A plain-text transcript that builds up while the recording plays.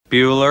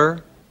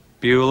Bueller,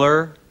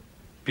 Bueller,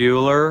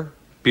 Bueller,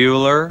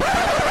 Bueller.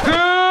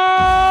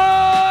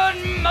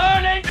 Good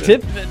morning.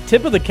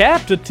 Tip of the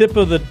cap to tip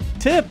of the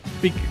tip.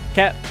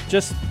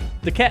 Cats.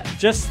 The cat's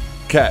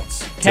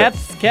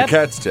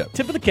tip.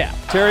 Tip of the cap.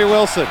 Terry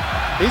Wilson.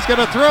 He's going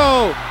to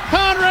throw.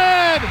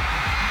 Conrad.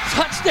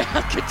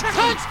 Touchdown, Kentucky.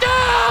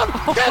 Touchdown.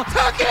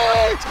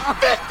 Kentucky.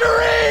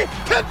 Victory.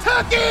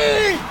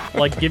 Kentucky.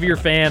 Like, give your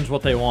fans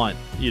what they want,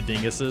 you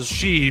dinguses.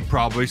 She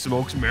probably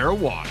smokes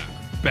marijuana.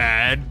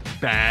 Bad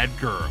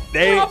girl.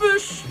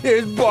 Rubbish.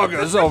 There's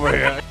buggers over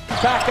here.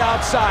 Back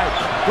outside.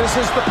 This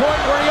is the point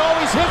where he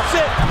always hits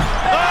it.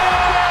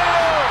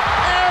 Oh!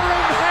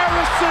 Aaron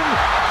Harrison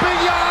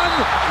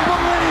beyond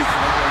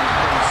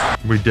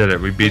belief. We did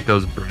it. We beat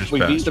those British We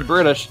beat bastards. the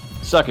British.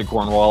 Suck it,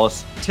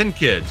 Cornwallis. 10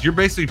 kids. You're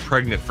basically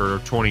pregnant for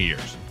 20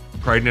 years.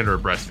 Pregnant or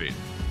breastfeed.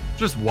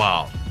 Just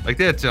wild. Like,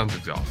 that sounds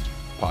exhausting.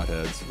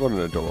 Potheads. What an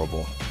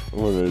adorable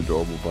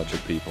bunch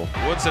of people.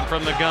 Woodson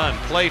from the gun,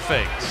 play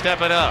fake,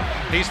 step it up.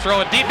 He's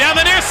throwing deep down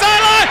the near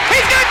sideline.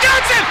 He's got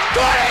Johnson.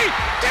 20,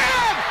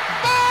 10,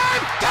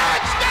 5,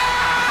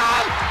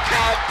 touchdown,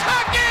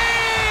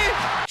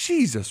 Kentucky!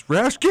 Jesus,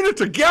 Rash, get it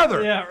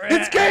together. Yeah, Rash.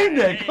 It's game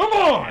day. Come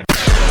on.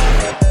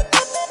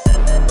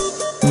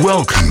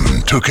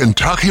 Welcome to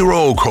Kentucky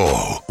Roll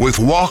Call with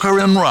Walker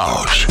and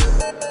Roush.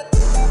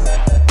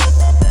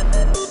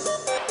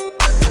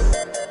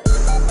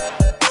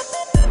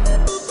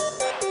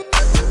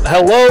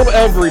 Hello,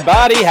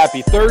 everybody.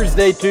 Happy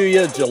Thursday to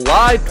you,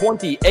 July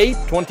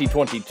 28th,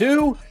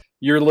 2022.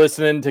 You're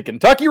listening to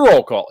Kentucky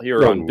Roll Call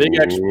here on Big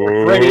X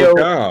Sports Radio,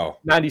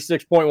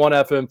 96.1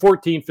 FM,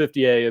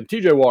 1450 AM.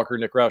 TJ Walker,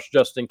 Nick Roush,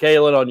 Justin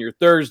Kalen on your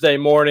Thursday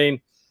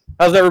morning.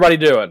 How's everybody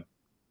doing?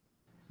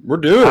 We're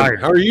doing. Tired.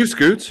 How are you,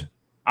 Scoots?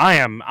 I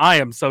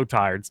am so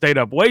tired. Stayed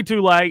up way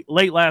too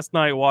late last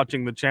night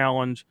watching the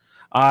challenge.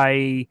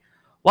 I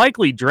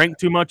likely drank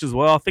too much as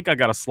well. I think I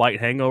got a slight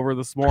hangover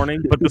this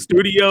morning, but the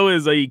studio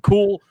is a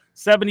cool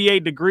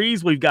 78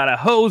 degrees. We've got a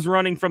hose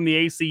running from the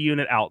AC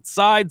unit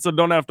outside, so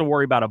don't have to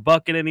worry about a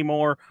bucket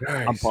anymore.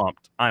 Nice.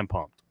 I'm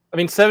pumped. I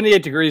mean,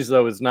 78 degrees,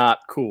 though, is not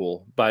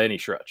cool by any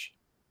stretch.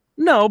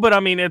 No, but I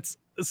mean,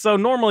 so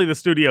normally the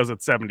studio's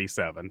at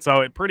 77,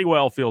 so it pretty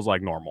well feels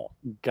like normal.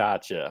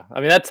 Gotcha.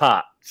 I mean, that's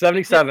hot.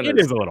 77 It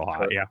is a little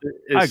hot, yeah.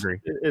 I agree.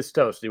 It's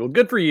toasty. Well,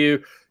 good for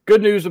you.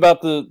 Good news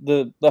about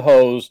the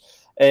hose.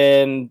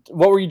 And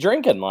what were you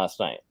drinking last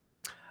night?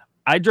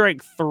 I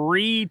drank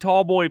 3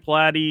 tall boy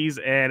platies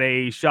and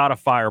a shot of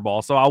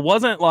Fireball. So I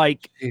wasn't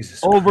like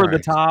Jesus over the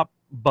Christ. top,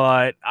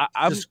 but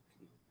I'm Just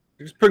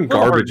putting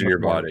garbage in your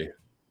body.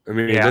 I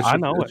mean, Yeah, that's I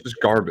just, know it's it.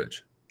 just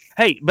garbage.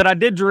 hey, but I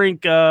did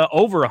drink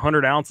over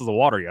 100 ounces of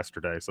water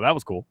yesterday, so that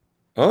was cool.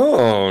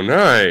 Oh,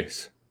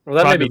 nice. Well,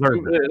 that I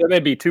may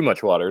be too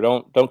much water.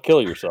 Don't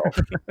kill yourself.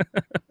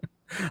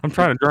 I'm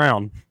trying to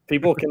drown.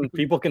 People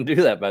can do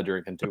that by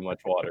drinking too much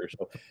water.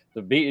 So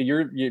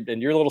your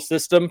little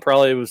system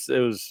probably it was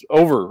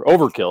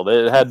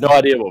overkill. It had no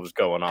idea what was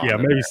going on. Yeah,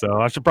 in maybe there.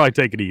 so. I should probably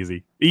take it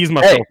easy. Ease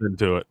myself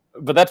into it.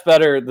 But that's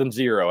better than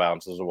 0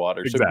 ounces of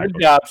water. So Exactly.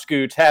 good job,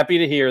 Scoots. Happy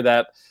to hear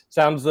that.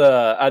 Sounds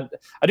I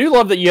do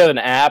love that you have an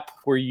app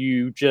where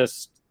you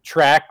just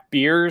track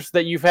beers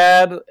that you've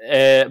had,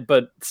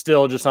 but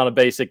still just on a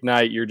basic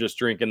night you're just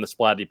drinking the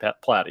Splatty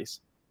Platties.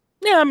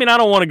 Yeah, I mean, I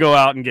don't want to go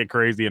out and get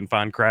crazy and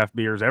find craft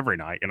beers every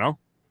night, you know?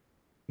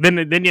 Then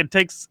it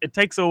takes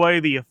away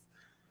the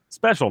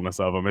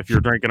specialness of them if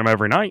you're drinking them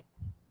every night.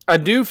 I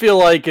do feel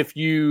like if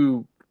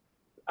you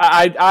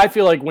I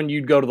feel like when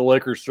you'd go to the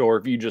liquor store,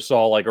 if you just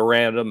saw like a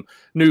random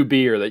new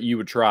beer that you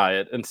would try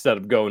it instead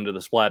of going to the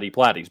Splatty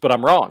Platties. But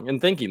I'm wrong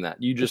in thinking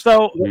that. You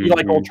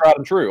like old tried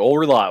and true, old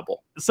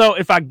reliable. So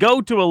if I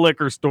go to a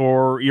liquor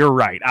store, you're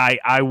right.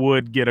 I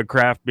would get a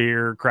craft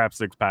beer, craft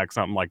 6-pack,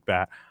 something like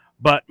that.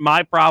 But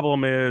my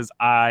problem is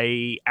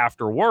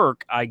after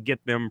work, I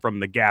get them from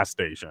the gas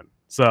station.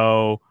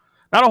 So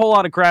not a whole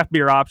lot of craft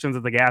beer options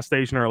at the gas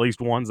station, or at least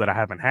ones that I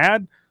haven't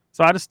had.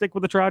 So I just stick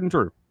with the tried and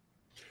true.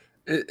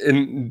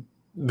 And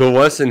the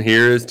lesson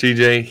here is,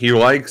 TJ, he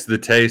likes the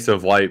taste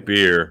of light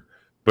beer,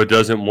 but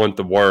doesn't want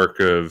the work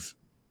of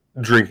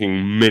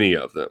drinking many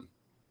of them.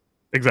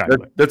 Exactly.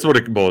 That's what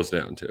it boils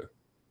down to.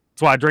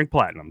 That's why I drink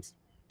Platinums.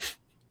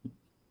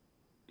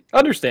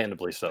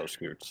 Understandably so,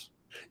 Scoots.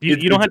 You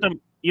don't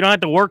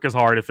have to work as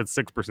hard if it's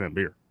 6%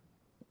 beer.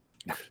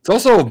 It's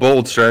also a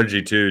bold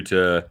strategy too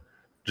to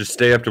just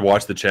stay up to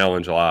watch the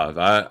challenge live.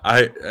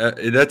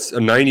 That's a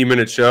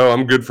 90-minute show.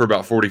 I'm good for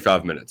about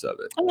 45 minutes of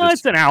it.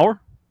 It's an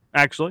hour,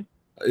 actually.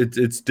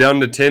 It's down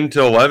to 10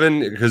 to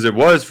 11 because it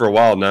was for a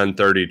while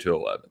 9:30 to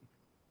 11.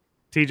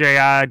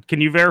 TJ, can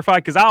you verify?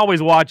 Because I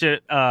always watch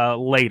it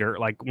later,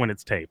 like when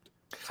it's taped.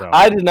 So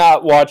I did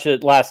not watch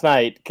it last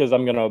night because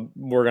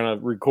we're gonna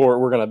record.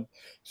 We're gonna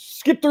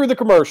skip through the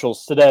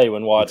commercials today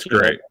when watching.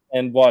 That's great.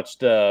 And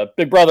watched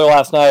Big Brother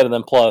last night, and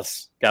then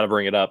plus got to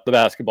bring it up, the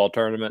basketball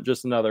tournament.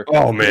 Just another.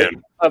 Oh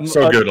man,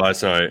 so good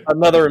last night.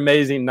 Another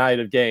amazing night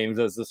of games,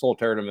 as this whole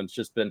tournament's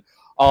just been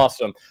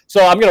awesome.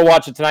 So I'm gonna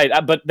watch it tonight.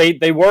 But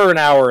they were an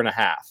hour and a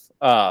half.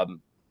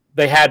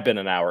 They had been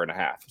an hour and a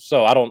half.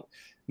 So I don't.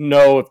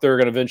 know if they're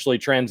going to eventually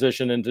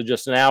transition into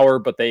just an hour,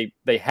 but they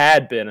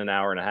had been an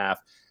hour and a half.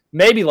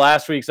 Maybe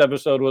last week's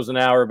episode was an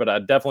hour, but I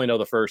definitely know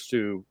the first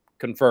two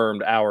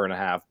confirmed hour and a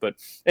half. But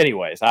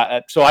anyways,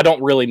 so I don't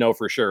really know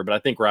for sure, but I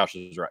think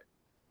Roush is right.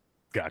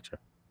 Gotcha.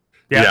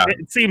 Yeah.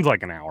 It seems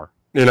like an hour.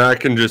 And I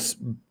can just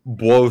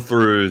blow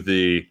through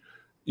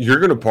you're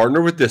going to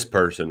partner with this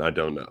person. I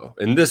don't know.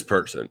 And this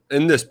person.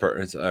 And this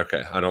person.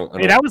 Okay. I don't.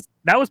 Hey,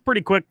 that was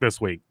pretty quick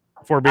this week.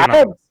 For being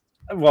honest.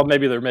 Well,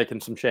 maybe they're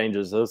making some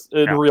changes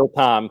in real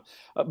time.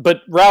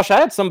 But Roush, I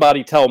had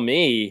somebody tell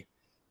me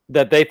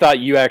that they thought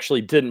you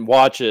actually didn't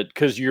watch it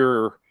because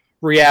your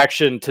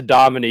reaction to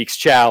Dominique's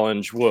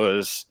challenge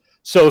was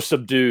so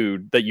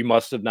subdued that you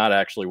must have not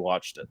actually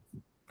watched it.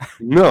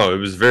 No, it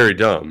was very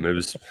dumb. It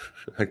was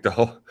like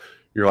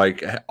you're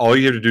like, all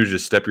you have to do is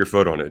just step your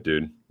foot on it,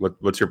 dude.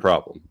 What's your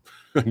problem?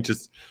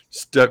 Just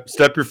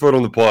step your foot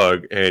on the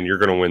plug and you're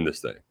going to win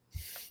this thing.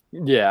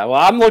 Yeah, well,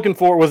 I'm looking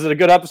for. Was it a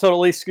good episode at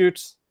least,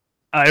 Scoots?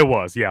 It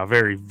was, yeah,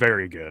 very,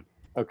 very good.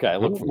 Okay,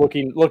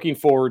 looking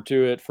forward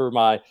to it for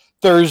my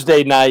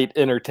Thursday night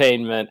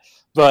entertainment.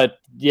 But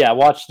yeah,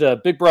 watched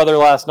Big Brother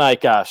last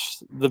night. Gosh,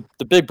 the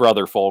Big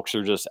Brother folks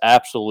are just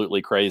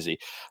absolutely crazy.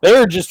 They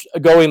are just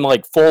going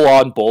like full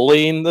on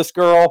bullying this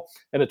girl,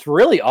 and it's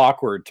really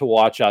awkward to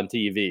watch on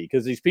TV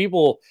because these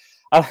people.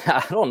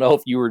 I don't know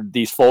if you were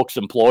these folks'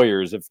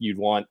 employers, if you'd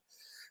want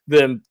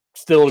them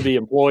still to be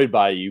employed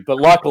by you.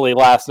 But luckily,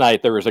 last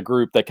night there was a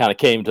group that kind of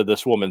came to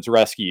this woman's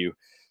rescue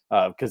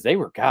because they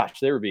were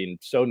being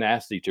so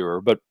nasty to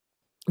her. But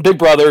Big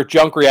Brother,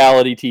 junk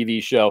reality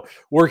TV show.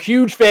 We're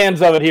huge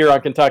fans of it here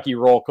on Kentucky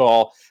Roll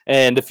Call.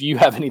 And if you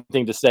have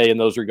anything to say in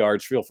those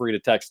regards, feel free to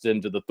text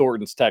into the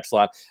Thornton's text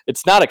line.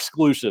 It's not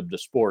exclusive to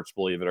sports,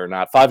 believe it or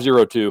not.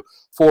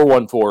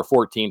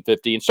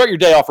 502-414-1450. And start your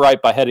day off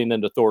right by heading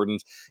into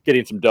Thornton's,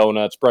 getting some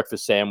donuts,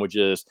 breakfast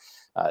sandwiches.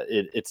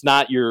 It's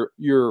not your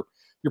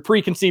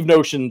preconceived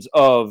notions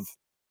of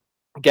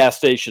gas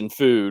station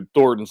food.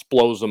 Thornton's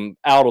blows them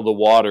out of the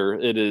water.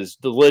 It is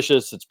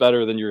delicious. It's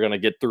better than you're going to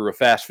get through a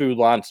fast food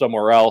line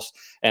somewhere else,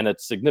 and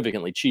it's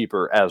significantly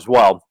cheaper as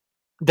well.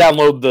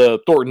 Download the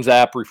Thornton's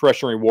app.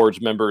 Refreshing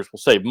Rewards members will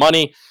save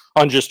money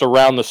on just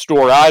around the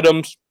store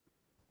items.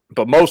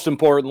 But most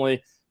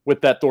importantly,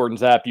 with that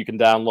Thornton's app, you can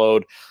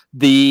download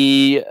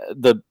the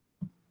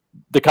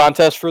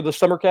contest for the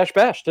Summer Cash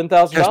Bash,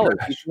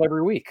 $10,000 each and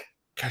every week.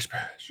 Cash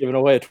Bash. Giving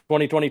away a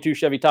 2022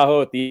 Chevy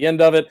Tahoe at the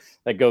end of it.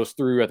 That goes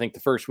through, I think, the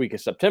first week of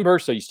September.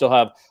 So you still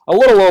have a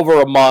little over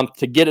a month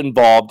to get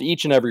involved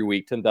each and every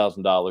week.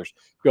 $10,000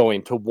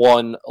 going to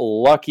one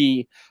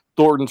lucky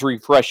Thornton's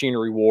Refreshing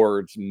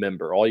Rewards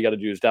member. All you got to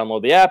do is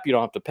download the app. You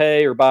don't have to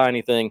pay or buy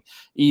anything.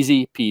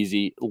 Easy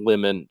peasy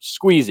lemon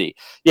squeezy.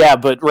 Yeah,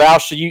 but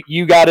Roush,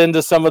 you got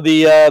into some of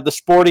the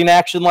sporting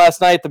action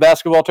last night, the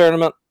basketball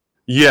tournament?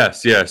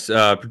 Yes.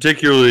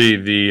 Particularly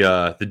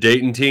the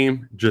Dayton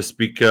team, just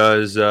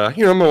because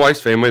my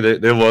wife's family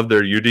they love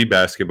their UD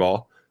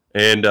basketball,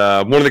 and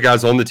one of the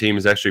guys on the team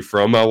is actually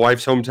from my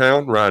wife's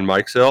hometown, Ryan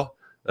Mikesell.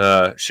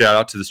 Shout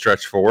out to the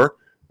Stretch Four.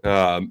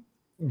 I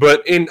love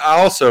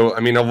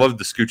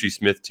the Scoochie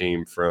Smith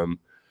team from.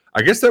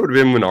 I guess that would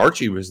have been when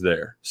Archie was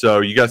there. So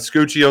you got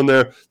Scoochie on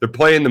there. They're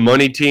playing the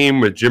money team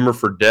with Jimmer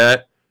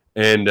Fredette,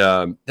 and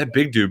that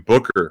big dude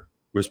Booker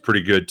was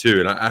pretty good too,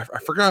 and I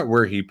forgot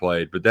where he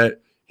played, but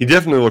he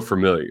definitely looked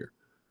familiar.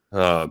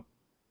 But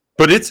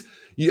it's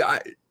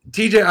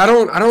TJ. I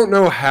don't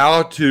know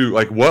how to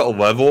what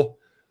level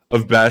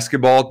of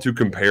basketball to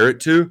compare it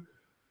to,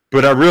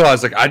 but I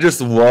realized I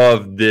just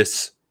love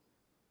this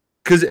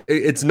because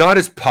it's not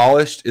as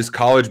polished as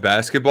college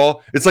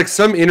basketball. It's like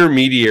some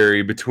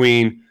intermediary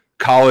between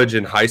college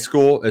and high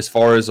school as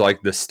far as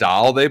the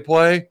style they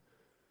play,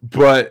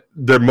 but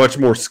they're much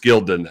more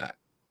skilled than that.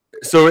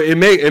 So it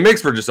makes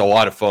for just a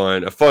lot of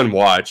fun, a fun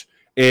watch.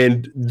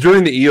 And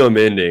during the Elam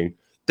ending,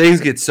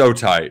 things get so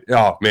tight.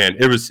 Oh man,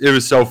 it was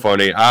so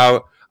funny. I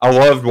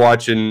loved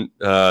watching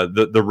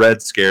the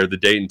Red Scare, the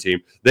Dayton team.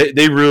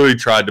 They really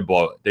tried to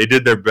blow it. They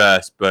did their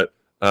best, but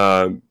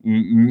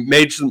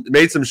made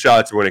some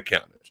shots when it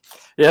counted.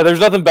 Yeah,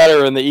 there's nothing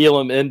better in the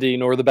Elam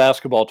ending or the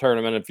basketball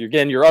tournament. If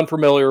you're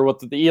unfamiliar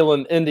with the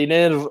Elam ending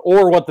is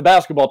or what the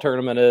basketball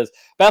tournament is,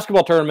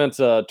 basketball tournament's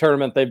a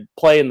tournament they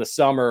play in the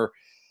summer.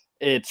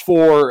 It's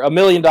for $1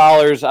 million.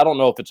 I don't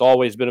know if it's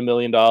always been $1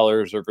 million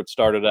or if it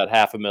started at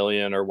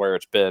 $500,000 or where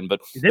it's been,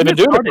 but they've been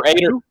doing it for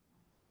 8 or.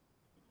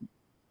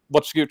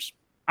 What, Scoots?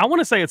 I want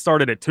to say it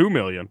started at $2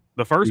 million.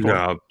 The first one.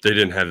 No, they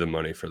didn't have the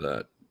money for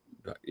that.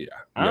 But yeah.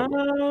 I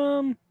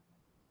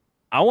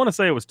want to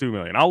say it was $2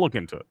 million. I'll look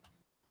into it.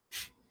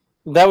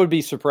 That would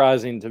be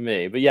surprising to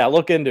me, but yeah,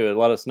 look into it.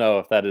 Let us know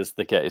if that is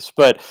the case.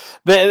 But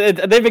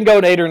they've been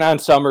going 8 or 9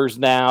 summers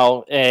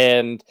now,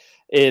 and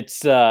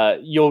it's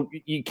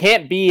you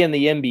can't be in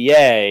the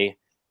NBA,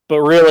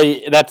 but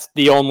really that's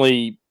the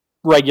only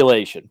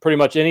regulation. Pretty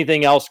much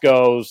anything else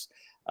goes.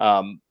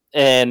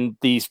 And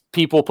these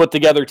people put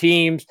together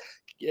teams.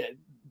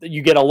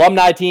 You get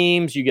alumni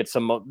teams. You get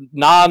some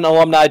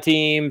non-alumni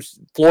teams.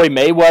 Floyd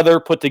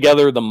Mayweather put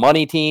together the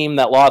money team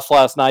that lost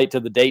last night to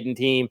the Dayton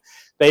team.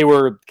 They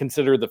were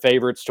considered the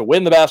favorites to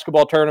win the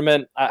basketball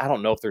tournament. I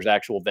don't know if there's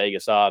actual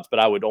Vegas odds, but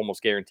I would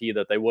almost guarantee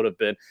that they would have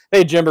been. They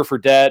had Jimmer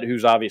Fredette,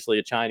 who's obviously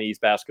a Chinese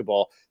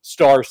basketball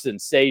star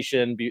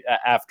sensation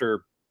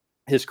after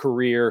his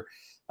career,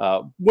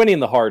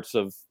 winning the hearts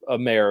of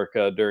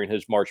America during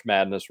his March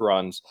Madness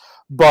runs.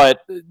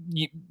 But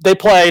they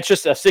play, it's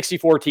just a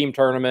 64-team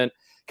tournament.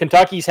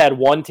 Kentucky's had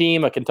one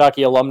team, a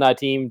Kentucky alumni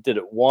team, did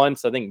it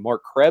once. I think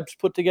Mark Krebs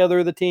put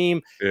together the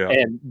team,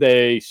 and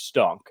they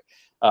stunk.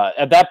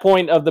 At that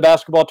point of the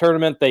basketball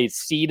tournament, they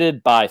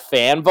seeded by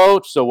fan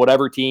votes. So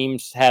whatever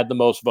teams had the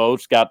most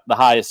votes got the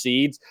highest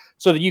seeds.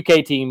 So the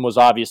UK team was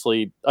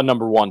obviously a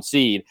number 1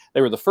 seed.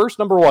 They were the first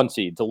number 1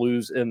 seed to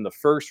lose in the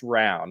first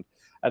round.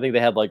 I think they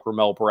had like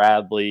Ramel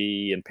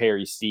Bradley and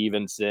Perry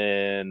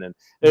Stevenson and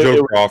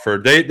Joe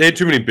Crawford. They had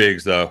too many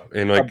bigs though,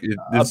 and like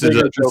this is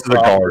a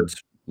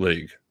guards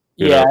league.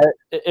 Yeah,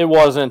 it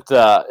wasn't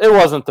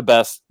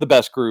the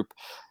best group.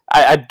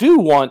 I do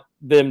want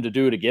them to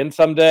do it again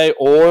someday,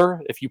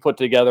 or if you put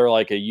together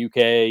like a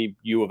UK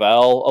U of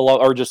L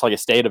or just like a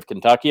state of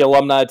Kentucky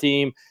alumni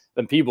team,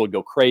 then people would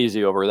go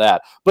crazy over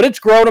that. But it's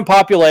grown in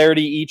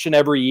popularity each and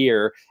every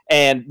year,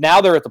 and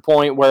now they're at the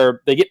point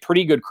where they get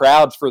pretty good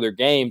crowds for their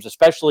games,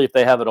 especially if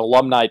they have an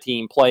alumni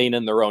team playing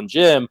in their own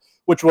gym,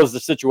 which was the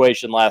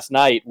situation last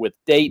night with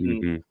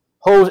Dayton.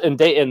 And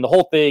the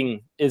whole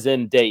thing is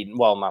in Dayton.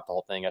 Well, not the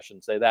whole thing. I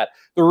shouldn't say that.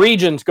 The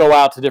regions go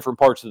out to different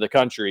parts of the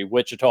country.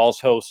 Wichita's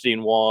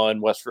hosting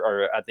one. West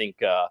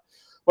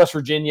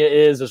Virginia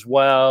is as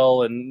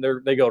well, and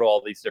they go to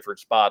all these different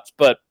spots.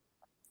 But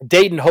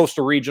Dayton hosts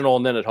a regional,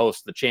 and then it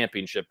hosts the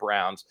championship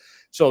rounds.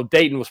 So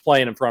Dayton was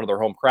playing in front of their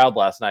home crowd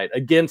last night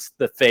against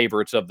the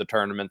favorites of the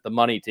tournament, the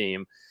Money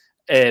team.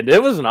 And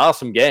it was an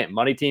awesome game.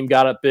 Money team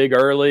got up big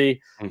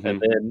early, and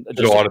then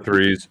just a lot of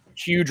threes.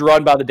 Huge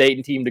run by the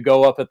Dayton team to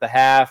go up at the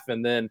half,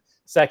 and then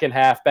second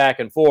half back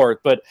and forth.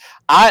 But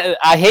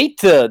I hate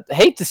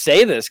to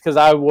say this because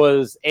I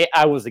was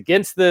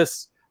against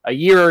this a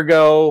year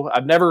ago.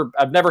 I've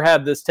never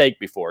had this take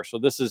before, so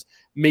this is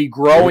me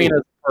growing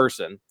as a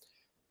person.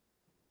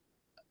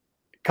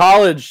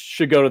 College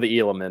should go to the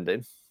Elam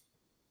ending.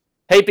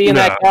 Hate being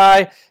that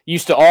guy.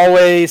 Used to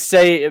always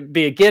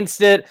be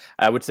against it.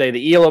 I would say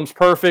the Elam's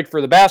perfect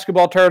for the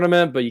basketball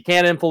tournament, but you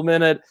can't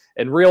implement it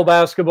in real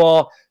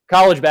basketball.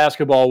 College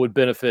basketball would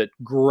benefit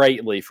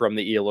greatly from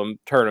the Elam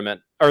tournament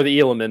or the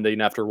Elam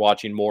ending after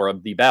watching more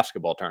of the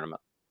basketball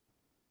tournament.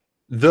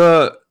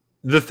 The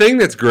thing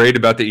that's great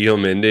about the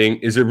Elam ending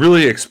is it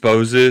really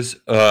exposes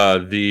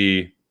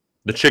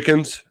the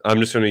chickens. I'm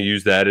just going to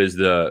use that as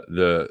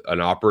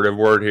an operative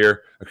word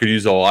here. I could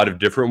use a lot of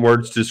different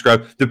words to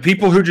describe the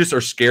people who just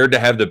are scared to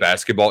have the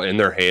basketball in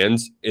their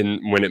hands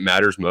when it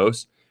matters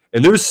most.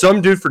 And there was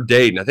some dude for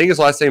Dayton. I think his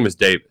last name was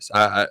Davis.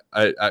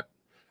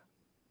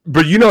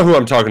 But you know who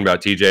I'm talking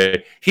about,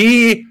 TJ.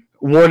 He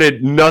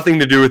wanted nothing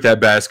to do with that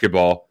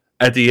basketball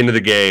at the end of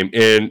the game.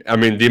 And I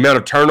mean, the amount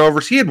of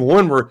turnovers, he had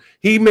one where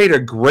he made a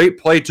great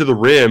play to the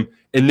rim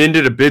and then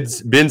did a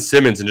Ben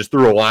Simmons and just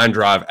threw a line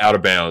drive out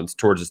of bounds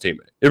towards his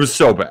teammate. It was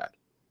so bad.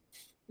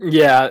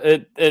 Yeah,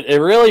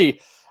 it really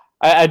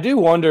 – I do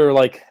wonder,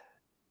 like,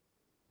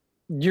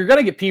 you're going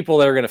to get people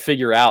that are going to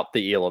figure out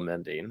the Elam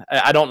ending.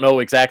 I don't know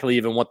exactly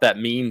even what that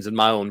means in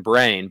my own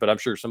brain, but I'm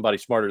sure somebody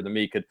smarter than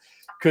me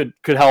could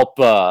help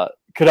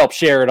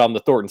share it on the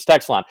Thornton's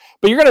text line.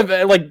 But you're going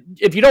to – like,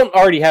 if you don't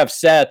already have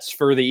sets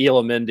for the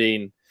Elam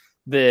ending –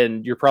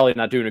 then you're probably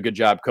not doing a good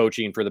job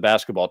coaching for the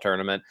basketball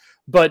tournament.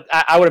 But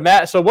I would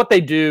imagine, so what they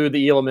do,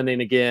 the Elam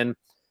ending again,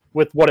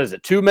 with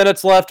 2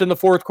 minutes left in the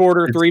fourth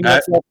quarter, 3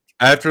 minutes left?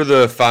 After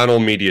the final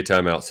media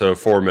timeout, so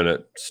 4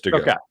 minutes to go.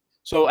 Okay.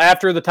 So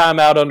after the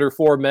timeout under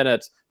 4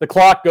 minutes, the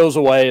clock goes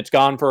away. It's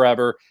gone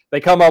forever. They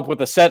come up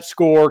with a set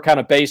score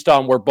kind of based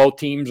on where both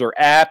teams are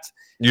at.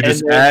 You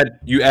just add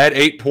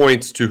 8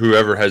 points to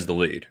whoever has the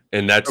lead,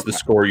 and that's the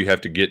score you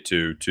have to get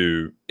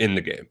to end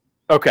the game.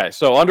 Okay,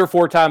 so under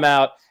 4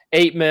 timeout,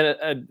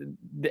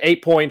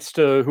 8 points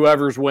to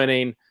whoever's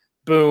winning.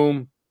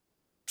 Boom.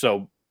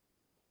 So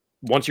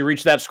once you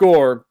reach that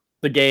score,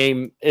 the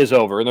game is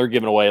over, and they're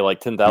giving away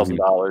like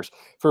 $10,000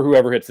 for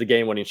whoever hits the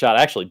game-winning shot.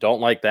 I actually don't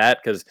like that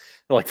because,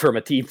 like, from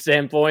a team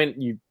standpoint,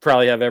 you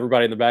probably have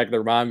everybody in the back of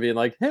their mind being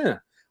like,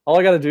 all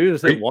I got to do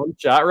is hit one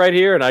shot right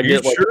here, and I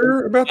get like.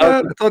 Sure about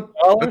that?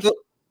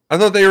 I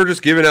thought they were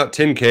just giving out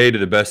 $10K to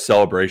the best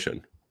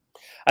celebration.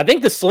 I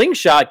think the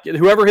slingshot,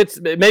 whoever hits,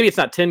 maybe it's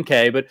not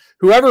 $10K, but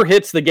whoever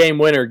hits the game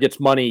winner gets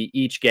money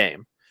each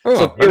game.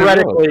 So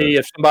theoretically,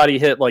 if somebody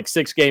hit like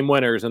 6 game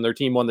winners and their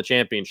team won the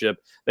championship,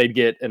 they'd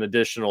get an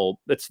additional.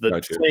 It's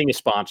the Sling is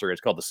sponsor. It's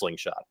called the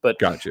Slingshot. But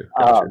gotcha.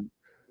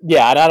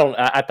 Yeah, and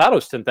I thought it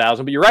was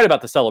 10,000, but you're right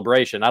about the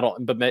celebration.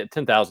 But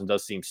 10,000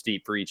 does seem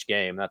steep for each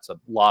game. That's a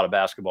lot of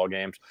basketball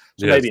games.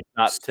 So maybe it's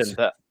not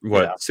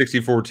 10,000.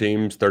 64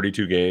 teams,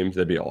 32 games.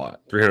 That'd be a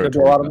lot. That'd be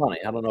a lot of money.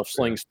 I don't know if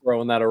Sling's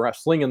slinging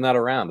that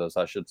around us,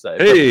 I should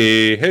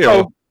say.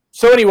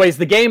 So anyways,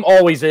 the game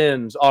always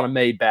ends on a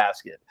made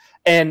basket,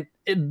 and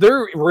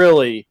they're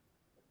really.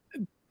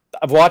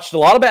 I've watched a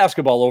lot of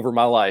basketball over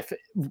my life.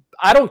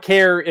 I don't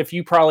care if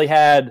you probably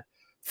had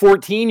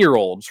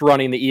 14-year-olds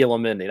running the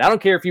Elam Ending. I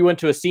don't care if you went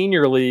to a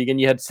senior league and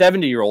you had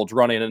 70-year-olds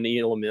running an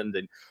Elam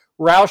Ending.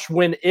 Roush,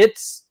 when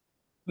it's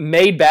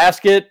made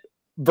basket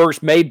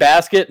versus made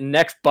basket,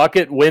 next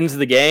bucket wins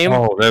the game.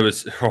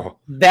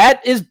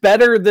 That is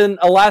better than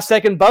a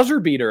last-second buzzer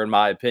beater, in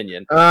my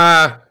opinion.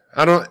 Maybe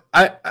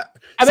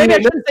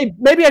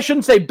I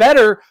shouldn't say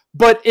better,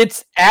 but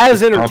it's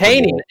as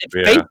entertaining. It's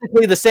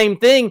basically the same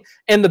thing.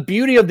 And the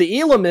beauty of the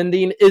Elam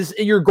Ending is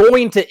you're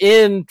going to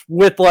end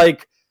with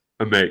like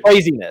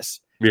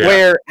craziness,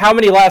 where how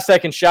many last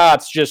second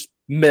shots just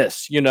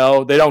miss, they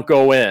don't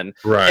go in.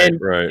 Right.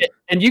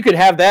 And you could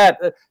have that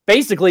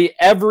basically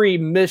every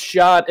missed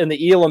shot in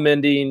the Elam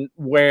Ending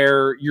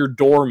where you're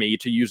dormy,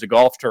 to use a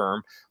golf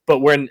term. But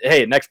when,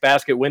 next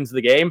basket wins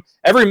the game,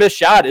 every missed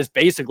shot is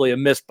basically a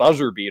missed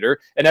buzzer beater,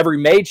 and every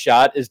made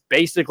shot is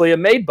basically a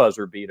made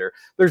buzzer beater.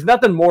 There's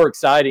nothing more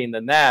exciting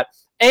than that.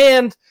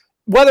 And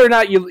whether or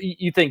not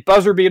you think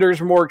buzzer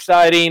beaters are more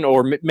exciting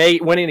or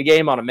winning a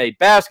game on a made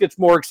basket's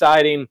more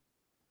exciting,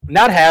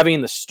 not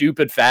having the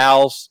stupid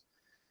fouls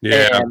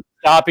and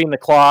stopping the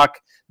clock,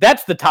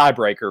 that's the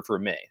tiebreaker for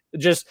me.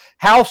 Just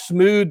how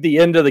smooth the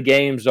end of the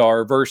games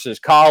are versus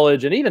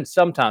college and even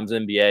sometimes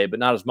NBA, but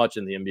not as much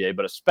in the NBA,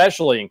 but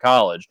especially in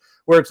college,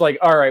 where it's like,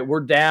 all right,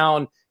 we're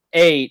down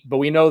 8, but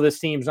we know this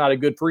team's not a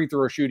good free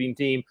throw shooting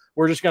team.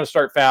 We're just going to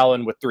start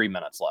fouling with 3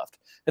 minutes left.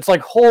 It's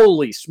like,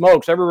 holy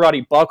smokes,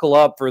 everybody buckle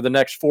up for the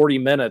next 40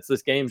 minutes.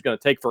 This game's going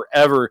to take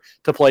forever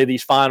to play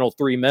these final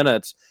 3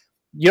 minutes.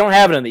 You don't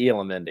have it in the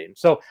Elam Ending.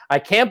 So I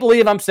can't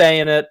believe I'm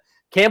saying it.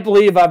 Can't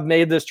believe I've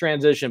made this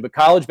transition, but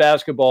college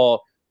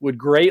basketball would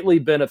greatly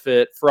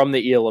benefit from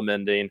the Elam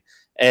Ending,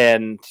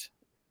 and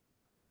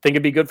think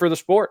it'd be good for the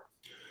sport.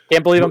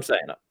 Can't believe I'm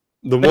saying it.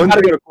 The one got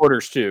to go to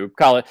quarters too.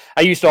 College.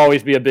 I used to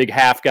always be a big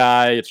half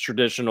guy. It's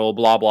traditional,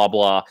 blah blah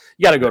blah.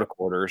 You got to go to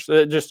quarters.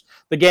 Just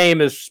the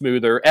game is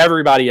smoother.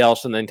 Everybody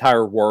else in the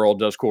entire world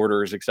does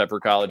quarters except for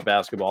college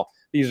basketball.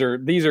 These are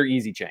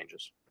easy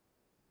changes.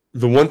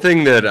 The one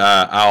thing that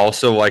I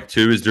also like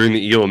too is during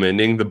the Elam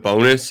Ending, the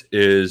bonus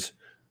is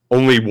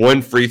only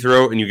one free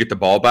throw and you get the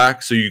ball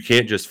back, so you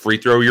can't just free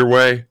throw your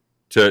way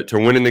to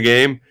winning the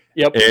game.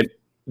 Yep. And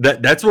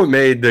that's what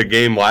made the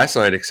game last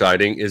night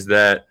exciting is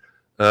that,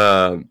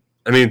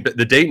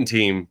 the Dayton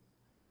team,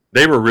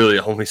 they were really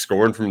only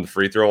scoring from the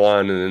free throw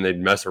line and then they'd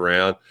mess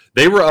around.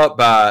 They were up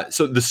by –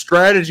 so the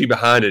strategy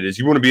behind it is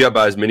you want to be up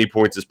by as many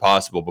points as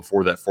possible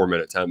before that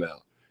 4-minute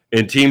timeout.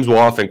 And teams will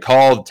often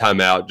call the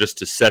timeout just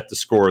to set the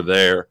score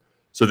there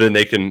so then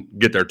they can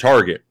get their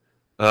target.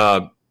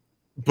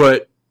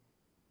 But –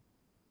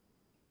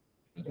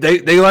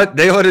 They let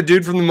a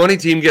dude from the money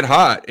team get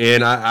hot,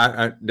 and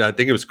I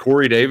think it was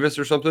Corey Davis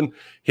or something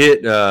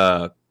hit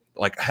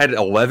had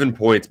 11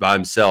 points by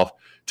himself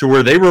to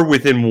where they were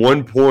within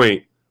 1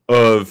 point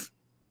of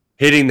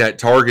hitting that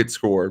target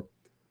score.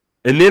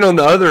 And then on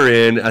the other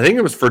end, I think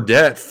it was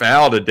Fredette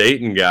fouled a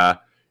Dayton guy,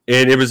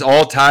 and it was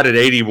all tied at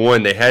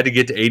 81. They had to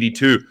get to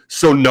 82,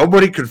 so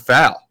nobody could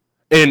foul.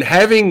 And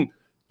having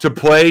to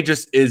play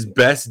just as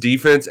best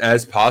defense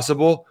as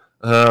possible.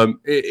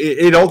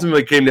 It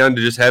ultimately came down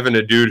to just having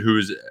a dude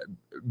who's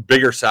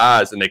bigger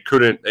size, and they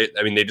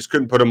just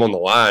couldn't put him on the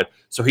line.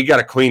 So he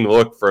got a clean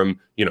look from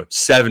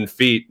 7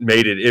 feet,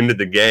 made it into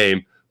the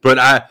game.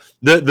 But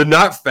the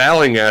not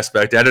fouling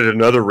aspect added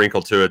another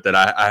wrinkle to it that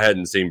I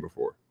hadn't seen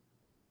before.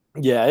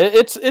 Yeah,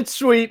 it's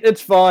sweet,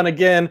 it's fun.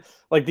 Again,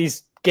 like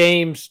these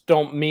games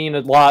don't mean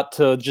a lot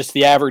to just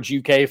the average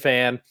UK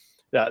fan.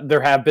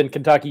 There have been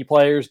Kentucky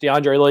players.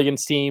 DeAndre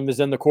Liggins' team is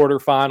in the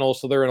quarterfinals,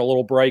 so they're in a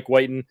little break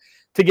waiting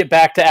to get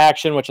back to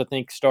action, which I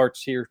think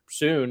starts here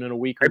soon in a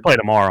week. They play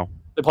tomorrow.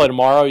 They play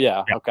tomorrow?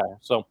 Yeah. Okay.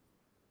 So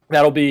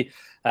that'll be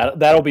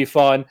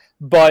fun.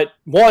 But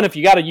one, if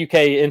you got a UK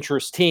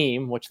interest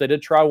team, which they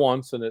did try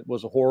once and it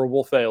was a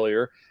horrible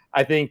failure,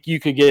 I think you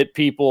could get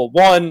people,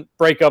 one,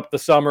 break up the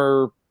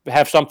summer,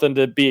 have something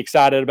to be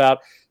excited about.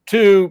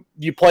 Two,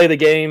 you play the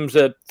games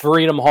at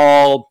Freedom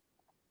Hall,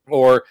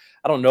 or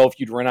I don't know if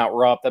you'd rent out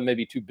Rupp. That may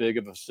be too big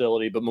of a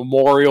facility, but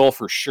Memorial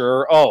for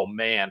sure. Oh,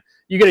 man.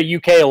 You get a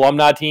UK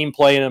alumni team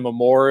playing in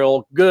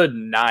Memorial, good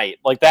night.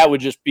 Like, that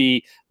would just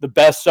be the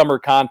best summer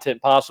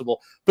content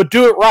possible. But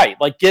do it right.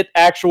 Like, get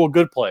actual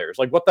good players.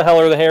 Like, what the hell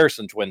are the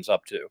Harrison twins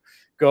up to?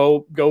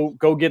 Go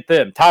get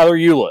them. Tyler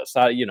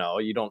Ulis.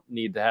 You don't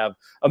need to have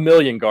a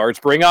million guards.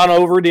 Bring on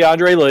over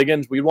DeAndre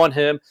Liggins. We want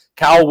him.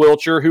 Cal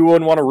Wilcher. Who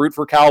wouldn't want to root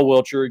for Cal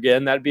Wilcher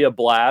again? That'd be a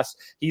blast.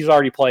 He's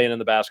already playing in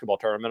the basketball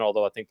tournament,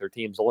 although I think their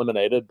team's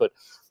eliminated. But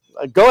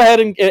go ahead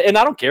and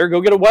I don't care.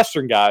 Go get a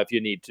Western guy if you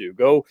need to.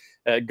 Go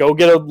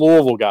get a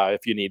Louisville guy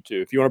if you need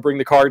to. If you want to bring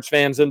the Cards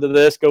fans into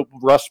this, go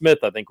Russ Smith.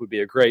 I think would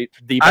be a great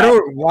deep.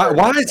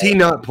 Why is he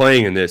not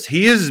playing in this?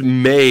 He is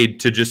made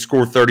to just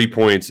score 30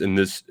 points in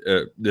this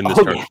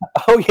tournament.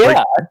 Oh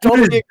yeah, I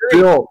totally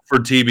agree. Built for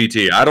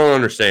TBT. I don't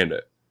understand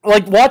it.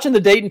 like watching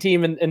the Dayton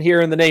team and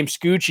hearing the name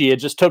Scoochie, it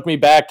just took me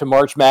back to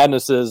March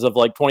Madnesses of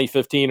like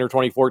 2015 or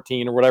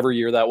 2014 or whatever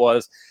year that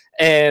was.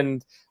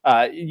 And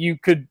you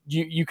could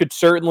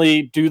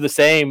certainly do the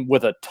same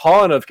with a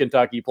ton of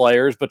Kentucky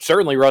players, but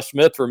certainly Russ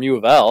Smith from U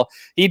of L,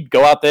 he'd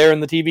go out there in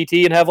the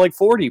TBT and have like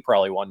 40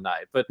 probably one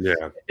night. But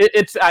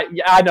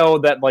I know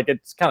that like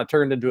it's kind of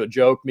turned into a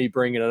joke, me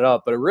bringing it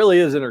up, but it really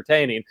is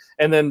entertaining.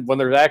 And then when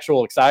there's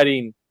actual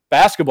exciting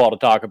basketball to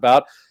talk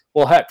about,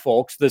 well, heck,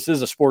 folks, this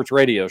is a sports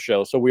radio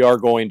show, so we are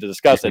going to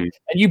discuss it. And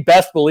you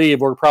best believe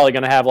we're probably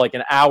going to have like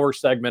an hour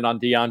segment on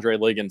DeAndre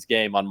Liggins'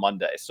 game on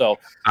Monday. So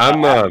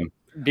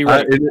be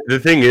ready. The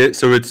thing is,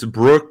 so it's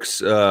Brooks'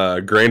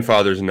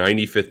 grandfather's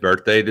 95th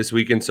birthday this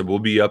weekend, so we'll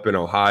be up in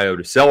Ohio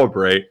to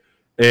celebrate.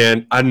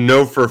 And I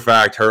know for a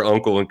fact her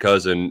uncle and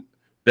cousin,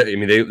 they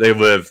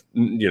live,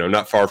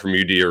 not far from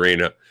UD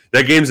Arena.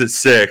 That game's at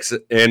 6,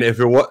 and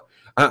if it was,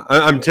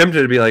 I'm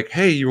tempted to be like,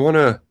 hey, you want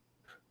to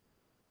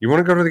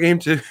go to the game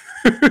too?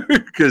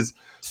 Because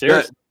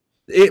seriously,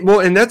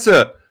 and that's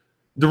the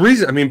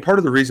reason. I mean, part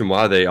of the reason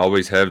why they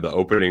always have the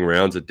opening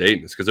rounds at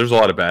Dayton is because there's a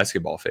lot of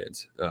basketball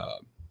fans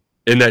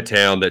in that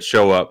town that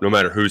show up no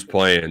matter who's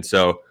playing.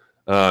 So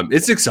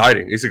it's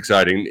exciting. It's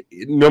exciting.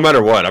 No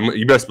matter what,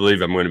 you best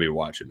believe I'm going to be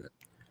watching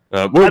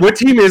it. What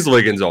team is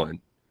Liggins on?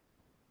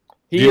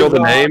 Do you know the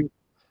name?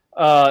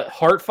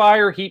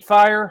 Heartfire,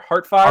 Heatfire,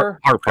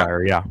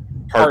 Heartfire, yeah.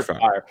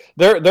 Heartfire.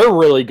 They're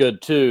really good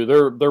too.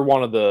 They're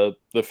one of the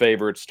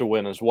favorites to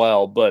win as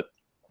well, but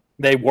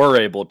they were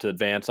able to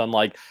advance,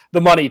 unlike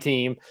the money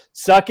team.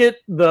 Suck it,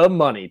 the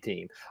money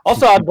team.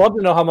 Also, I'd love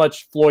to know how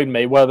much Floyd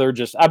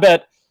Mayweather I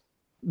bet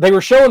they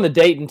were showing the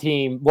Dayton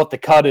team what the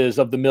cut is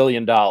of the $1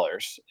 million.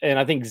 And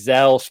I think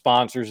Zell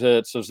sponsors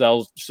it. So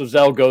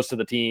Zell goes to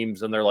the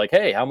teams and they're like,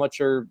 hey, how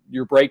much are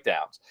your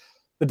breakdowns?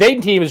 The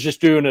Dayton team is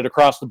just doing it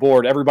across the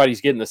board.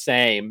 Everybody's getting the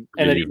same,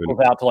 and it equals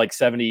out to like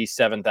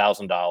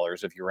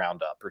 $77,000 if you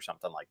round up or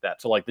something like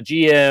that. So like the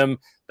GM,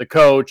 the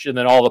coach, and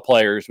then all the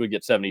players would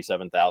get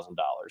 $77,000.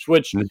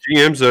 Which the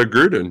GM's a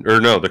Gruden, or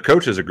no, the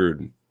coach is a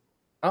Gruden.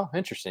 Oh,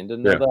 interesting.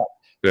 Didn't know that.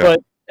 Yeah. But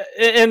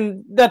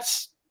and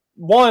that's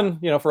one,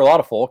 for a lot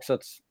of folks,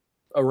 that's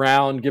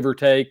around give or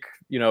take,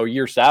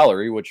 year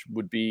salary, which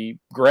would be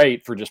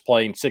great for just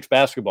playing 6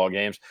 basketball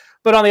games.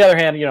 But on the other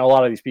hand, a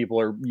lot of these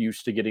people are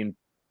used to getting.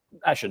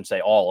 I shouldn't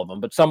say all of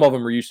them, but some of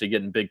them are used to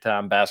getting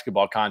big-time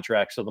basketball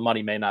contracts, so the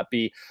money may not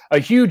be a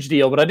huge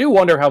deal. But I do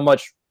wonder how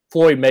much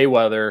Floyd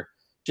Mayweather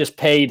just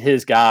paid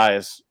his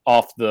guys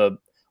off the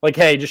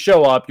hey, just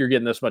show up, you're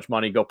getting this much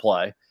money, go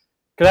play.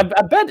 Because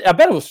I bet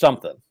it was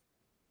something.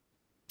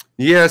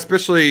 Yeah,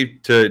 especially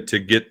to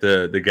get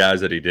the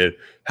guys that he did.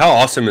 How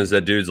awesome is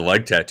that dude's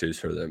leg tattoos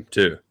for them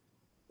too?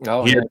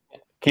 Oh,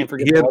 can't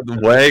forget. He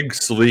had leg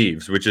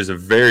sleeves, which is a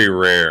very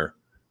rare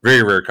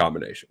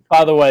combination.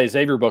 By the way,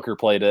 Xavier Booker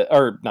played it,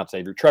 or not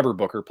Xavier, Trevor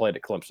Booker played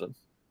at Clemson.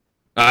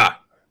 Gotcha.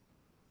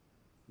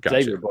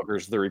 Xavier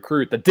Booker's the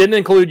recruit that didn't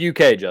include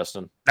UK,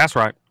 Justin. That's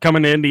right.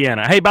 Coming to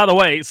Indiana. Hey, by the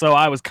way, so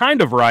I was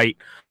kind of right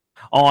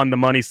on the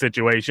money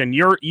situation.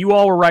 You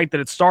all were right that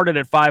it started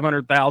at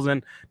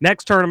 $500,000.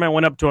 Next tournament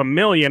went up to $1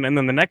 million, and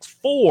then the next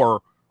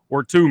 4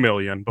 were $2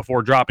 million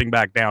before dropping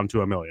back down to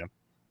 $1 million.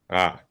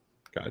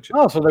 Gotcha.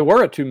 Oh, so they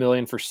were at $2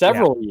 million for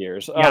several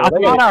years. Yeah, I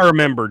thought I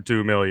remembered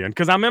 $2 million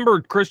because I remember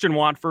Christian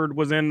Watford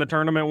was in the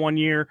tournament one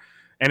year,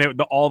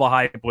 and all the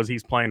hype was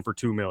he's playing for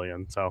 $2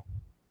 million. So,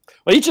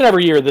 well, each and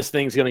every year this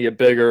thing's going to get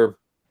bigger.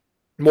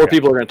 More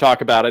people are going to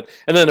talk about it,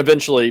 and then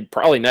eventually,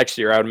 probably next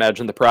year, I would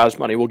imagine the prize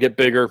money will get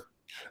bigger.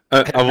 I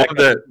love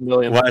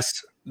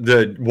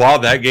that. While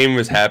that game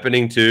was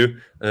happening too,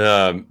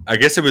 I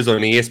guess it was on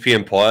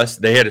ESPN Plus.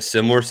 They had a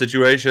similar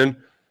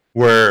situation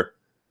where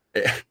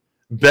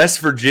West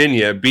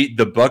Virginia beat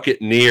the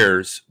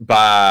Buccaneers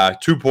by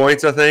 2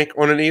 points, I think,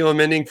 on an Elam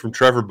ending from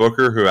Trevor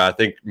Booker, who I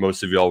think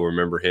most of y'all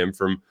remember him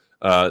from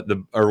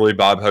the early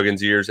Bob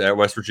Huggins years at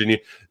West Virginia.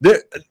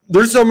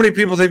 There's so many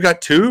people. They've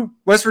got 2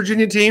 West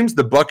Virginia teams,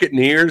 the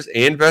Buccaneers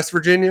and West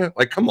Virginia.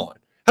 Like, come on.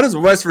 How does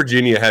West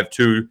Virginia have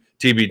 2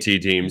 TBT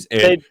teams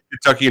and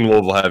Kentucky and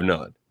Louisville have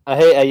none?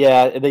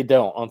 Yeah, they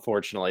don't,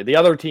 unfortunately. The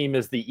other team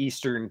is the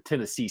Eastern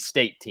Tennessee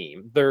State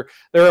team. They're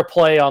a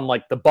play on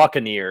like the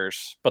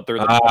Buccaneers, but they're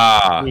the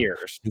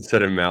Buccaneers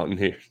instead of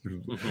Mountaineers.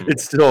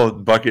 It's still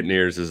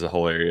Buccaneers is a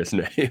hilarious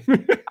name.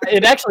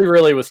 It actually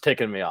really was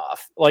ticking me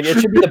off. Like it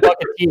should be the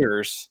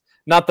Buccaneers,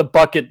 not the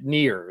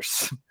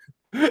Buccaneers.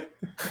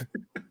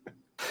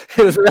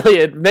 It was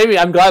really maybe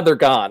I'm glad they're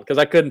gone because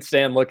I couldn't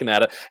stand looking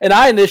at it. And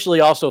I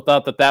initially also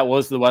thought that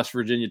was the West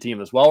Virginia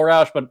team as well,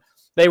 Roush, but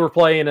they were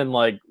playing in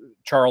like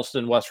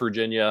Charleston, West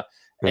Virginia,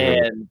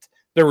 and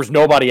there was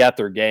nobody at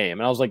their game.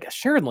 And I was like,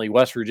 certainly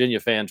West Virginia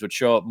fans would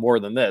show up more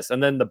than this.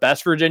 And then the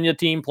West Virginia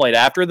team played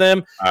after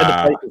them, and the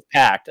place was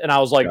packed. And I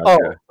was like,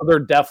 they're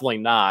definitely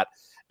not.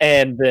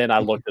 And then I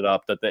looked it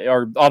up that they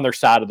are on their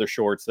side of their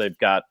shorts. They've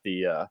got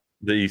the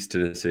East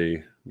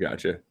Tennessee.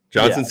 Gotcha.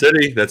 Johnson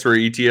City. That's where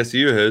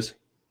ETSU is.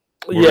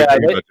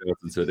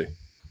 Johnson City.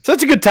 So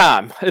it's a good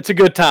time. It's a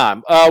good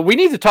time. We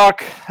need to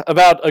talk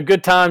about a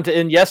good time to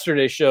end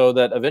yesterday's show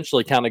that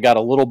eventually kind of got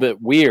a little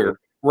bit weird.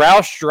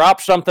 Roush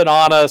dropped something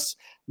on us.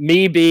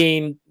 Me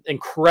being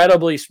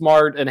incredibly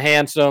smart and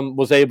handsome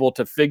was able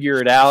to figure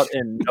it out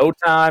in no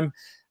time,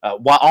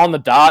 while on the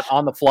dot,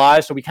 on the fly.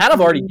 So we kind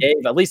of already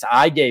gave, at least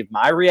I gave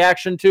my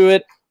reaction to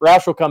it.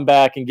 Roush will come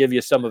back and give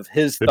you some of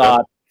his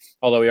thoughts.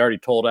 Although he already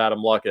told Adam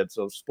Luckett,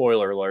 so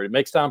spoiler alert. It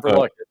makes time for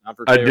Luckett. Not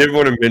for I did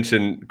want to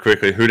mention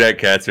quickly who that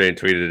Catsman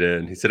tweeted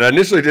in. He said, I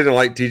initially didn't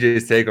like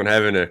TJ's take on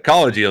having a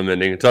college ELM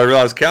ending until I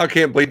realized Cal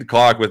can't bleed the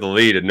clock with a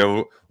lead and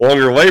no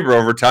longer labor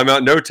over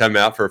timeout, no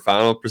timeout for a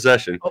final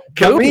possession.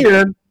 Count me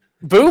in.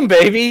 Boom,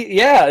 baby.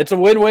 Yeah, it's a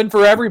win-win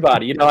for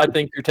everybody. You know, I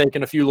think you're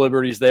taking a few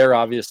liberties there,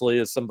 obviously,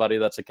 as somebody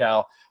that's a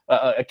Cal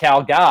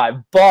guy,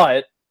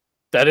 but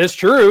that is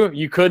true.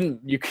 You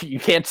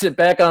can't sit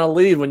back on a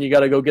lead when you got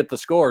to go get the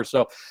score.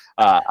 So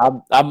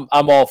I'm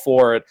all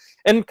for it.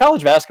 And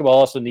college basketball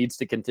also needs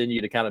to continue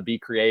to kind of be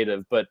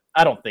creative, but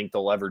I don't think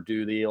they'll ever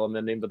do the ELM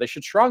ending, but they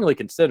should strongly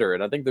consider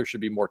it. I think there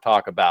should be more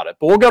talk about it.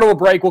 But we'll go to a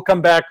break. We'll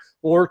come back.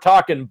 We're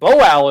talking Bo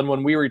Allen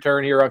when we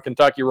return here on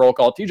Kentucky Roll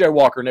Call. TJ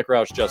Walker, Nick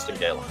Roush, Justin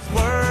Galen.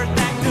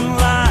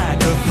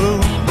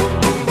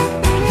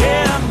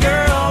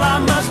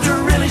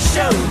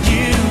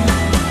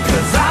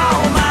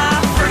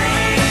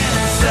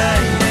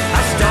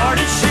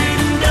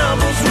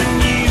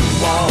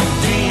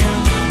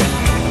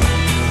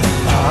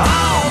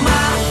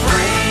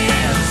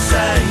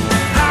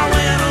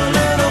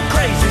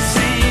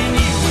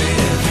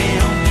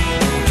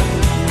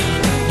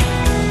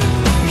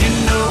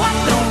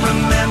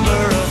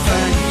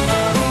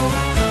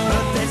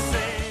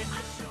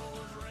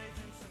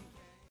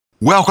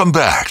 Welcome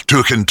back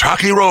to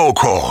Kentucky Roll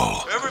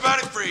Call.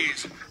 Everybody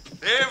freeze.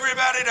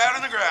 Everybody down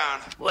on the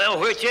ground.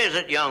 Well, which is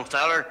it, young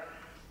feller?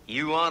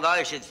 You want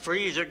ice that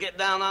freeze or get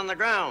down on the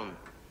ground?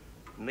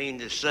 I mean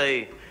to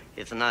say,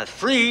 if I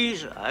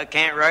freeze, I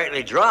can't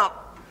rightly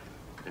drop.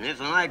 And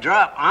if I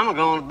drop, I'm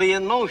going to be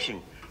in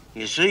motion.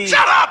 You see?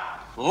 Shut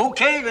up!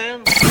 Okay,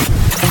 then.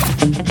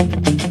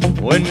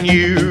 When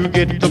you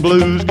get the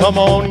blues, come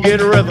on, get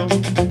a rhythm.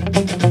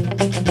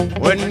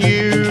 When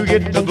you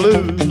get the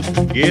blues,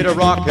 get a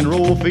rock and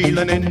roll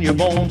feeling in your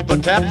bones,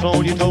 put taps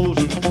on your toes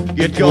and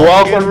get going.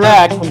 Welcome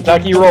back,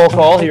 Kentucky Roll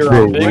Call here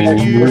on Big Roll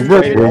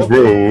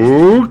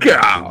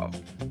Call.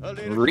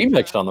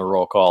 Remixed on the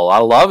Roll Call. I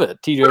love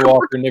it. TJ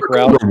Walker, Nick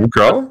Roush, and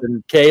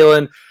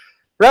Kalen.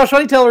 Roush, why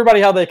don't you tell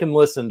everybody how they can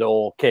listen to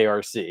old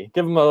KRC?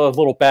 Give them a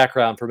little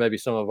background for maybe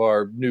some of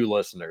our new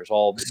listeners.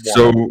 So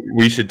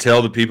we should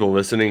tell the people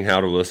listening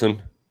how to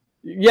listen?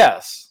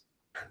 Yes.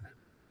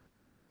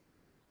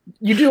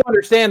 You do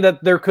understand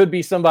that there could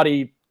be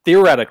somebody,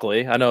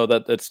 theoretically, I know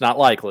that it's not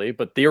likely,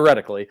 but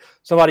theoretically,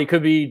 somebody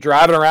could be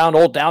driving around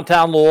old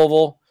downtown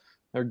Louisville.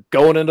 They're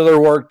going into their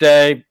work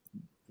day.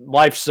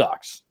 Life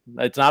sucks.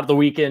 It's not the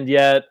weekend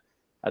yet.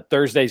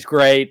 Thursday's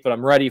great, but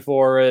I'm ready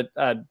for it.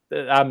 I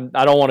don't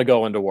want to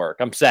go into work.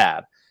 I'm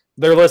sad.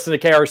 They're listening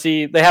to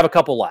KRC. They have a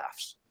couple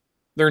laughs.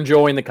 They're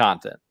enjoying the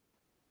content.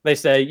 They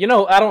say,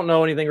 I don't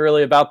know anything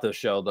really about this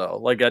show, though.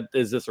 Like,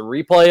 is this a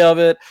replay of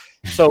it?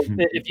 So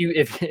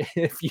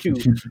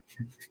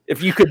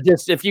if you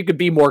could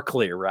be more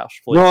clear,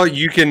 Roush, please. Well,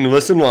 you can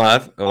listen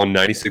live on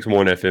 96.1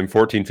 FM,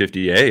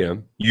 1450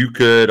 AM. You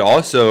could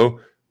also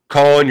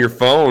call on your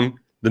phone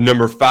the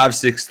number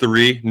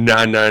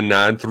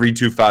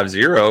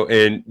 563-999-3250,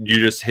 and you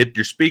just hit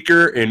your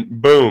speaker,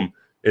 and boom,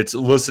 it's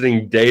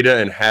listening data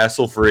and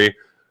hassle-free.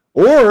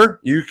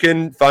 Or you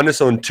can find us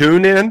on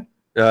TuneIn.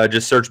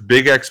 Just search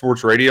Big X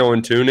Sports Radio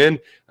and TuneIn.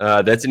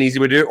 That's an easy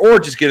way to do it. Or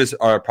just get us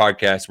our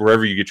podcast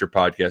wherever you get your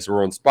podcasts.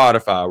 We're on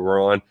Spotify.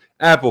 We're on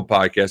Apple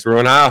Podcasts. We're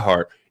on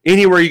iHeart.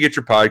 Anywhere you get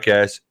your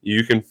podcasts,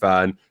 you can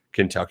find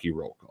Kentucky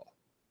Roll Call.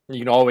 You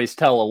can always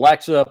tell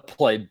Alexa,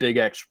 play Big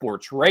X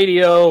Sports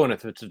Radio, and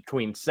if it's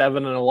between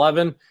 7 and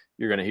 11,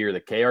 you're going to hear the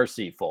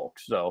KRC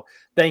folks. So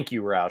thank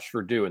you, Roush,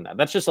 for doing that.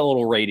 That's just a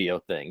little radio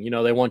thing.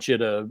 They want you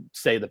to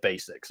say the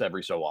basics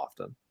every so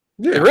often.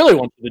 Yeah. They really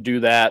want you to do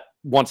that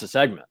once a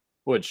segment,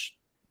 which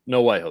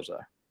no way, Jose.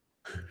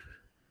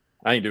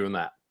 I ain't doing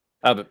that.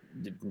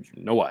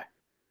 No way.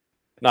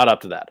 Not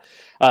up to that.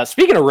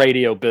 Speaking of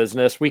radio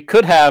business, we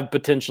could have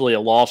potentially a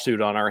lawsuit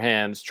on our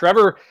hands.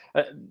 Trevor,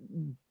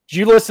 did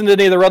you listen to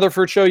any of the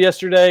Rutherford show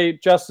yesterday,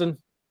 Justin?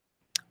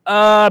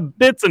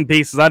 Bits and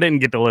pieces. I didn't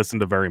get to listen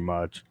to very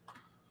much.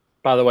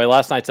 By the way,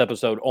 last night's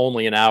episode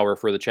only an hour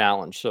for the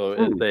challenge, so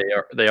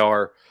they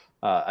are.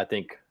 I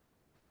think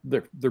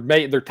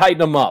they're tightening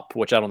them up,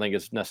 which I don't think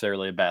is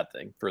necessarily a bad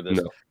thing for this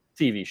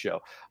TV show.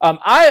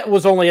 I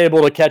was only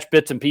able to catch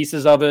bits and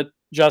pieces of it,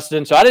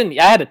 Justin. So I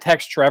had to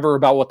text Trevor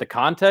about what the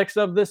context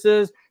of this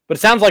is, but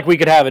it sounds like we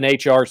could have an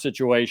HR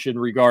situation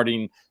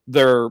regarding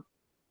their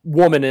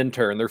woman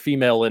intern, their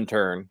female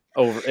intern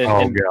over.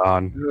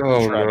 God!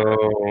 Oh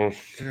no!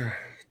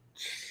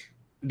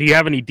 Do you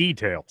have any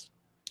details?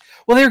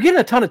 Well, they were getting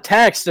a ton of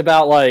texts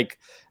about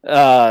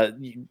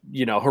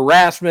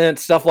harassment,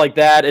 stuff like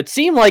that. It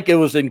seemed like it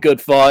was in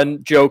good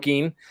fun,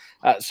 joking.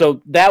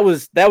 So that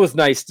was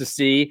nice to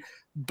see.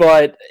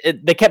 But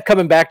they kept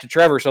coming back to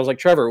Trevor. So I was like,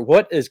 Trevor,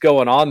 what is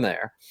going on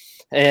there?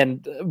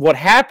 And what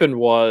happened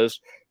was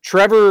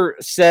Trevor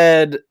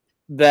said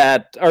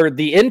that, or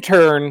the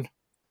intern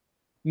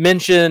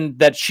mentioned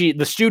that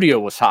the studio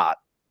was hot,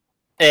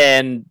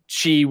 and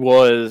she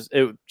was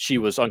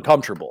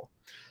uncomfortable.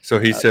 So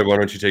he said, "Why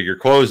don't you take your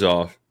clothes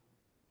off?"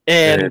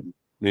 And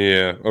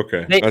yeah,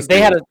 okay. She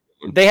had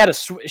a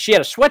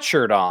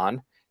sweatshirt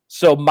on.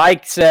 So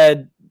Mike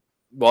said,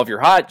 "Well, if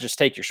you're hot, just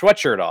take your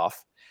sweatshirt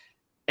off."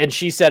 And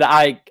she said,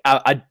 I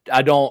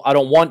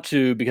don't want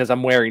to because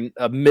I'm wearing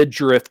a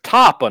midriff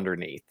top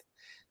underneath."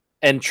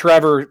 And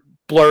Trevor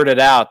blurted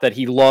out that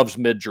he loves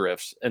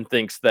midriffs and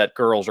thinks that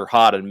girls are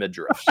hot in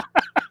midriffs.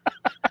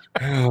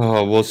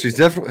 Oh, well, she's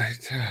definitely.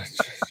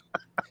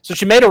 So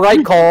she made a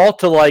right call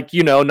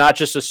to not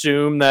just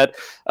assume that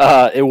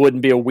it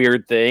wouldn't be a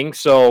weird thing.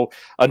 So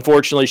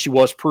unfortunately, she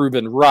was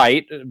proven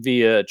right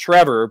via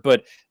Trevor,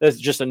 but that's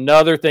just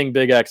another thing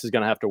Big X is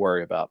going to have to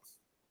worry about.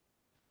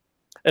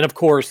 And of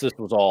course, this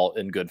was all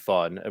in good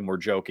fun, and we're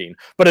joking,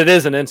 but it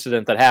is an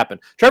incident that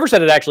happened. Trevor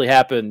said it actually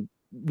happened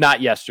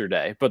not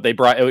yesterday, but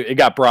it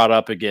got brought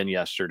up again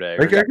yesterday.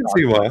 I can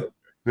see why.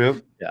 Yep.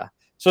 Yeah.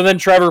 So then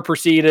Trevor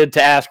proceeded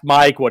to ask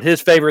Mike what his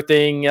favorite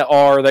thing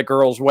are that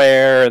girls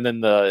wear, and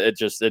then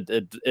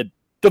it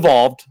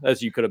devolved,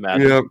 as you could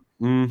imagine. Yep.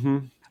 Mm-hmm.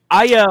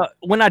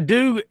 When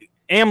I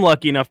am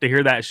lucky enough to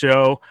hear that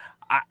show,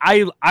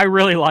 I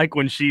really like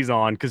when she's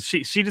on because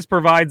she just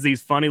provides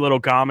these funny little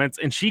comments,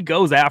 and she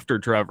goes after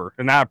Trevor,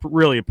 and I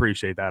really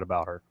appreciate that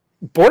about her.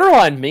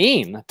 Borderline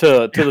mean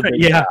to the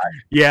big guy.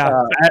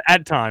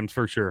 At times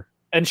for sure.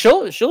 And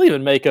she'll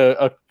even make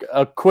a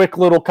quick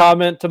little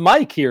comment to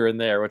Mike here and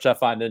there, which I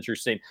find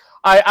interesting.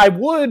 I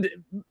would,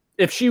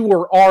 if she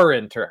were our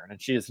intern,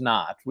 and she is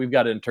not. We've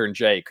got intern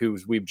Jake,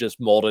 we've just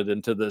molded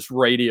into this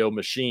radio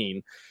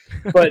machine.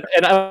 But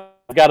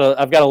I've got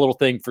a little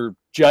thing for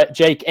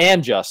Jake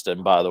and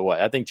Justin, by the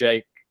way. I think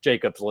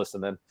Jacob's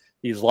listening.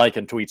 He's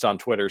liking tweets on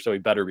Twitter, so he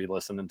better be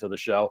listening to the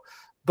show.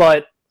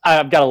 But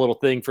I've got a little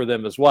thing for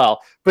them as well.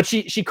 But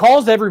she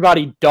calls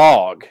everybody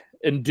dog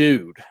and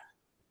dude.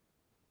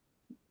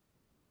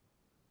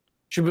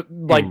 She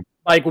Mike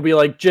will be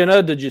like,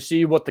 "Jenna, did you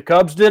see what the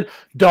Cubs did?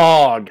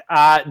 Dog,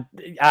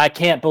 I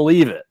can't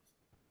believe it."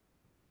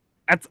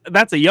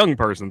 That's a young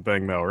person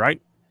thing, though, right?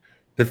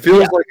 It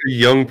feels like a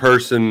young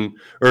person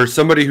or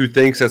somebody who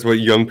thinks that's what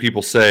young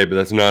people say, but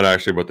that's not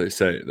actually what they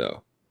say,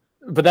 though.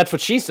 But that's what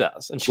she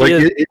says, and she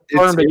is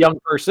a young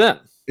person.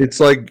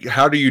 It's like,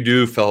 how do you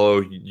do,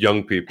 fellow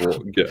young people?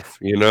 GIF,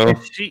 you know?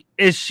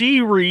 Is she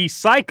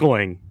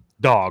recycling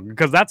dog?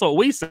 Because that's what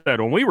we said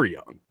when we were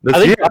young.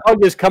 I think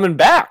dog is coming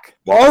back.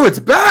 Oh, it's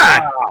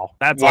back! Wow,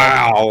 that's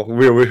wow. Who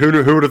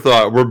would have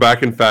thought we're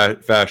back in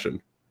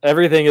fashion?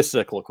 Everything is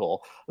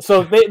cyclical.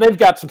 So they've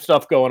got some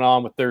stuff going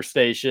on with their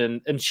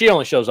station, and she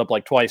only shows up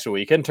like twice a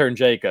week. Intern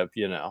Jacob,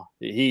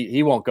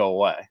 he won't go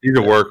away. He's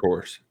a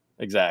workhorse.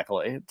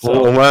 Exactly.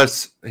 So,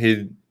 unless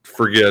he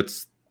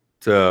forgets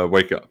to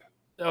wake up.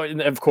 Oh,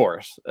 of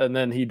course. And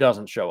then he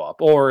doesn't show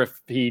up. Or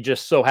if he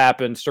just so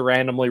happens to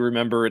randomly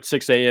remember at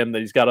 6 a.m. that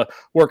he's got to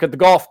work at the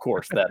golf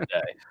course that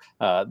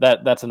day.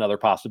 That's another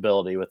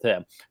possibility with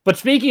him. But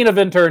speaking of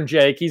intern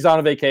Jake, he's on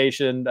a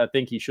vacation. I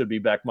think he should be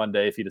back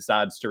Monday if he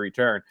decides to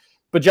return.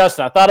 But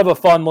Justin, I thought of a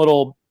fun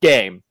little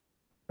game.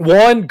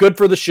 1, good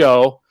for the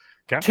show.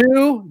 Okay.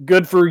 2,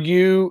 good for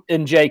you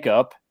and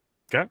Jacob.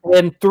 Okay.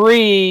 And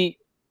 3,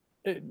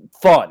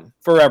 fun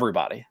for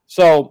everybody.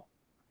 So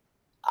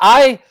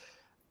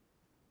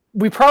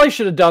we probably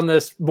should have done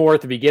this more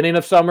at the beginning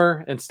of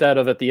summer instead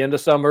of at the end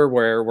of summer,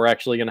 where we're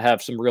actually going to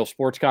have some real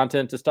sports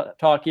content to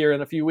talk here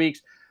in a few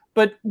weeks.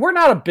 But we're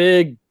not a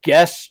big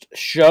guest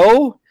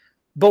show,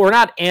 but we're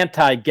not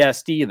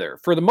anti-guest either.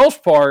 For the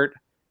most part,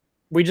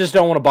 we just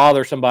don't want to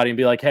bother somebody and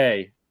be like,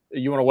 "Hey,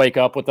 you want to wake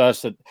up with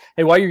us?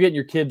 Hey, while you're getting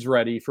your kids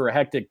ready for a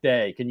hectic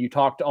day, can you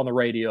talk on the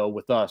radio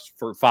with us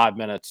for 5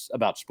 minutes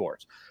about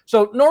sports?"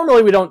 So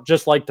normally we don't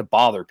just like to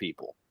bother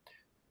people.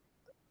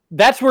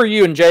 That's where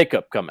you and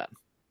Jacob come in.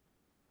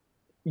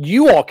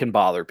 You all can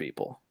bother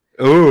people.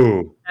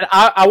 Ooh. And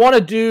I want to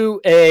do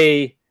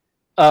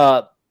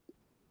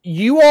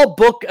you all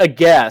book a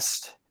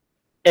guest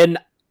and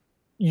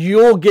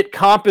you'll get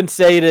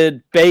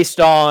compensated based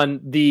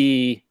on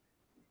the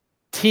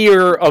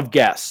tier of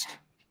guest.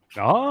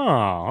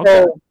 Oh,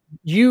 okay.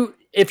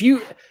 So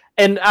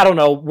and I don't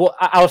know, well,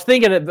 I was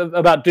thinking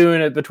about doing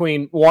it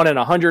between $1 and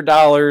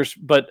 $100,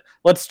 but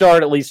let's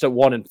start at least at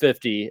 $1 and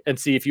 $50 and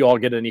see if you all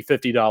get any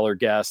 $50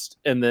 guests,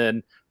 and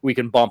then we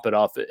can bump it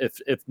up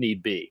if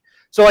need be.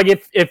 So like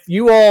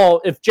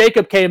if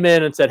Jacob came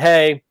in and said,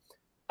 "Hey,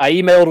 I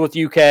emailed with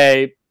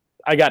UK,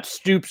 I got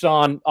Stoops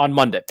on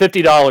Monday,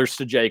 $50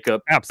 to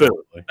Jacob."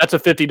 Absolutely. That's a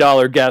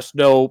 $50 guest.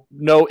 No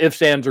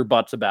ifs, ands, or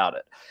buts about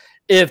it.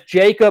 If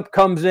Jacob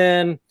comes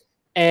in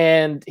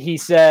and he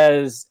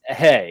says,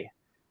 "Hey,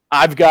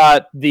 I've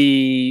got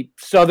the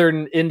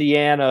Southern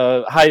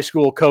Indiana High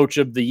School Coach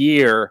of the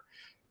Year,"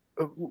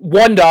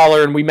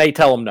 $1, and we may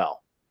tell him no.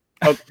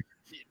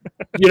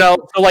 So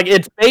like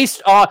it's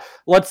based on,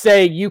 let's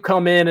say you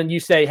come in and you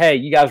say, hey,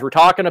 you guys were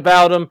talking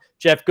about him.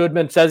 Jeff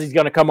Goodman says he's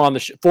going to come on the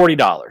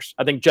 $40.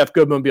 I think Jeff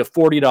Goodman would be a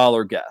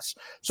 $40 guest.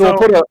 So we'll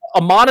put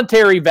a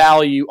monetary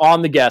value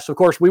on the guest. Of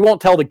course, we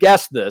won't tell the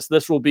guest this.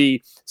 This will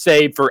be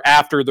saved for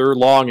after they're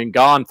long and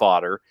gone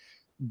fodder.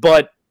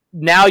 But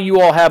now you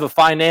all have a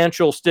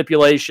financial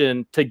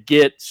stipulation to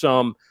get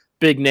some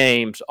big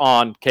names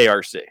on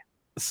KRC.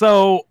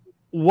 So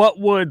what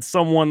would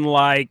someone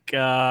like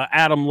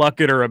Adam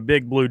Luckett or a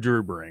Big Blue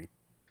Drew bring?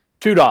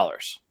 $2.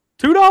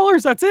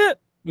 $2? That's it?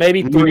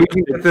 Maybe 3. We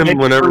can get them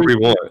whenever we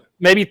want.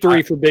 Maybe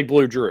 3 for Big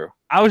Blue Drew.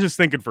 I was just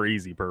thinking for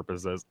easy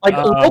purposes. Like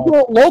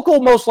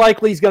local most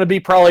likely is going to be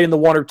probably in the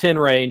 1 or 10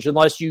 range,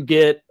 unless you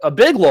get a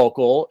big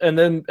local, and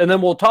then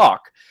we'll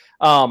talk.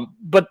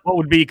 But what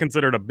would be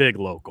considered a big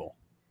local,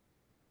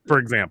 for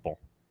example?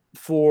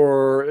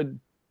 For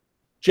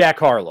Jack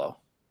Harlow,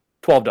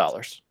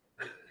 $12.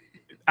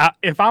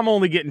 If I'm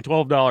only getting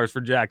 $12 for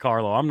Jack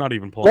Harlow, I'm not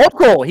even pulling.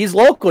 Local, he's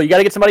local. You got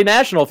to get somebody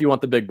national if you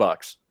want the big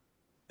bucks.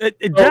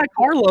 Jack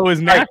Harlow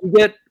is national. You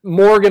get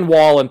Morgan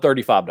Wallen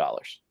 $35.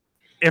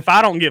 If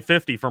I don't get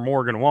 50 for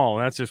Morgan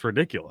Wallen, that's just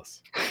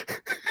ridiculous.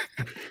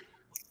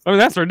 I mean,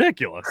 that's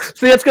ridiculous.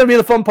 See, that's going to be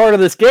the fun part of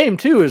this game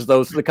too, is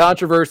the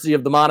controversy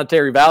of the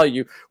monetary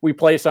value we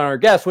place on our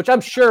guests, which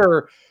I'm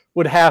sure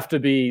would have to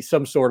be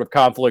some sort of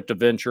conflict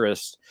of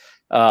interest.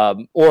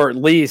 Or at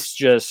least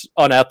just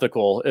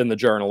unethical in the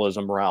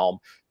journalism realm.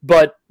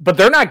 But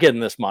they're not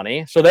getting this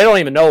money, so they don't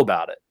even know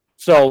about it.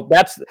 So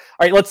that's all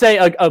right. Let's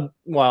say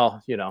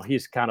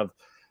he's kind of.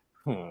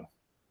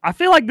 I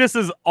feel like this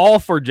is all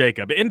for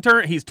Jacob.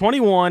 He's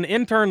 21.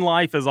 Intern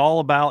life is all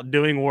about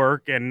doing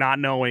work and not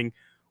knowing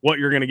what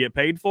you're going to get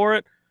paid for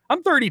it.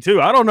 I'm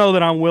 32. I don't know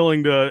that I'm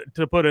willing to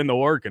put in the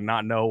work and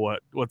not know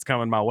what's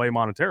coming my way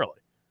monetarily.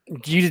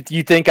 Do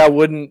you think I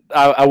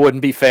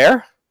wouldn't be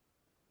fair?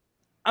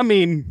 I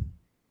mean,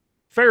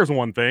 fair's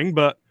one thing,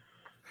 but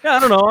yeah, I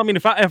don't know. I mean,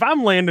 if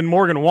I'm landing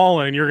Morgan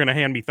Wallen and you're going to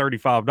hand me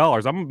 $35,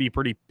 I'm going to be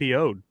pretty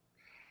PO'd.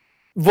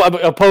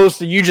 Opposed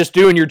to you just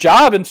doing your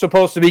job and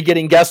supposed to be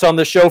getting guests on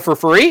the show for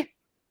free?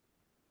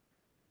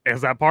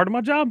 Is that part of my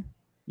job?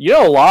 You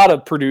know, a lot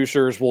of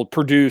producers will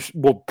produce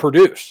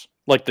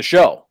like the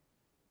show,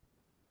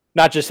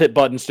 not just hit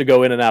buttons to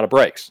go in and out of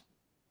breaks.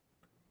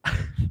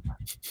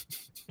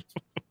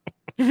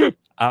 I'm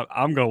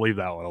going to leave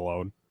that one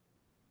alone.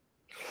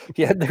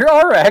 Yeah, there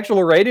are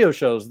actual radio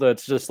shows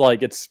that's just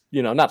like, it's,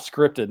 not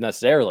scripted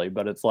necessarily,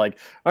 but it's like,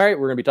 all right,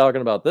 we're going to be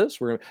talking about this.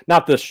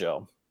 Not this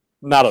show.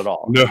 Not at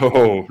all.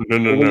 No.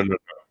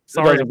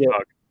 Sorry.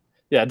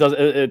 Yeah, it does.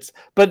 It's,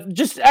 but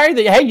just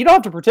everything. Hey, you don't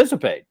have to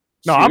participate.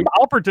 No,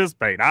 I'll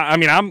participate.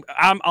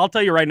 I'll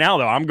tell you right now,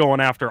 though, I'm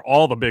going after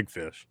all the big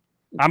fish.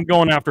 I'm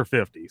going after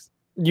 50s.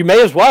 You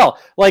may as well.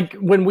 Like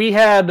when we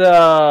had,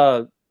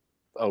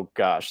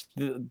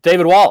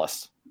 David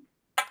Wallace.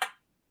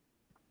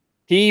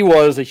 He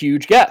was a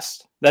huge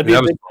guest. That'd be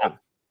a big time.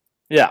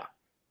 Yeah.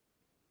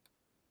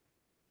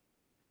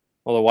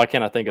 Although, why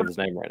can't I think of his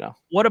name right now?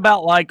 What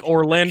about like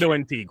Orlando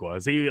Antigua?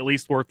 Is he at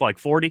least worth like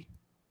 40?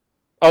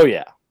 Oh,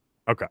 yeah.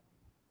 Okay.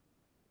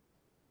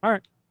 All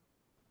right.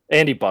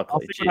 Andy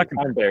Buckley.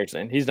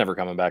 Embarrassing. He's never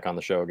coming back on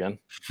the show again.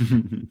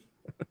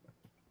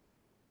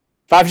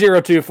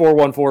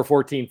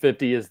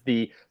 502-414-1450 is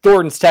the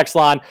Thornton's text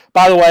line.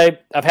 By the way,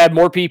 I've had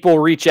more people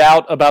reach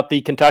out about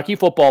the Kentucky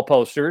football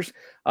posters.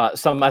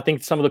 I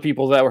think some of the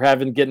people that were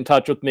having get in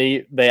touch with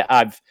me,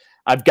 I've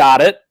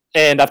got it,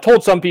 and I've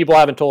told some people,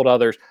 I haven't told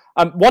others.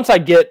 Once I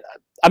get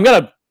how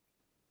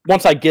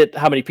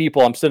many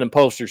people I'm sending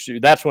posters to,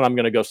 that's when I'm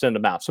going to go send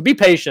them out. So be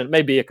patient.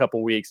 Maybe a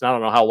couple weeks. And I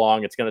don't know how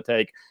long it's going to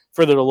take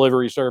for the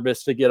delivery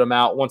service to get them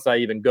out once I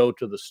even go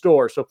to the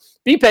store. So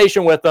be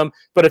patient with them.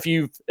 But if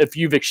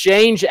you've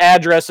exchanged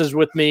addresses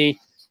with me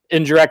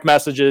in direct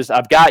messages,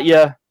 I've got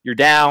you. You're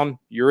down.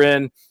 You're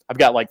in. I've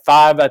got like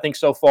 5, I think,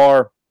 so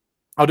far.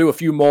 I'll do a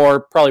few more.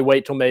 Probably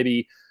wait till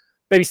maybe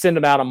send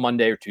them out on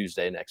Monday or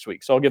Tuesday next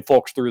week. So I'll get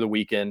folks through the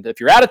weekend. If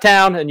you're out of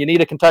town and you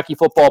need a Kentucky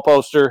football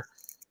poster,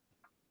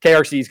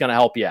 KRC is going to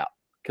help you out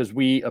because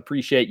we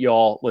appreciate you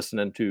all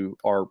listening to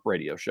our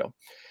radio show.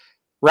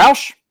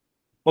 Roush,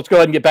 let's go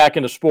ahead and get back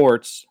into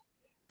sports.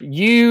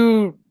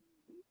 You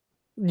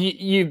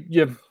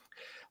a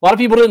lot of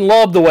people didn't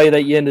love the way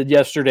that you ended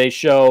yesterday's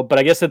show, but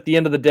I guess at the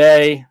end of the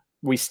day,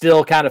 we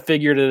still kind of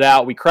figured it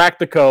out. We cracked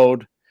the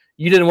code.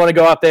 You didn't want to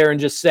go out there and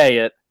just say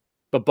it,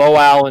 but Bo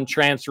Allen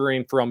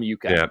transferring from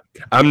UConn. Yeah,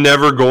 I'm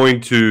never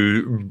going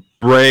to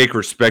break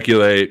or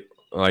speculate.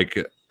 Like,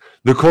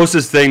 the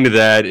closest thing to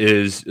that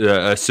is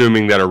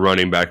assuming that a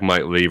running back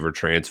might leave or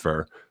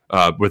transfer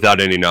without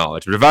any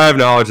knowledge. But if I have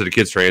knowledge that a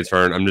kid's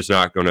transferring, I'm just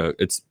not going to –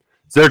 it's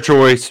their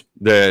choice.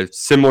 They're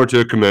similar to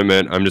a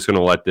commitment. I'm just going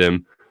to let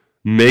them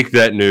make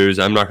that news.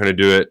 I'm not going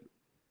to do it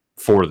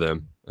for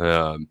them.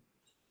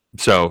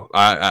 So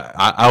I'm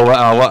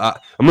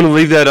going to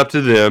leave that up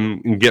to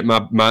them and get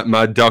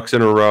my ducks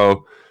in a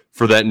row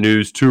for that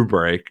news to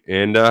break.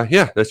 And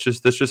that's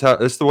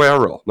the way I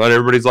roll. Not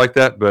everybody's like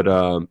that, but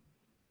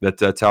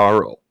that's how I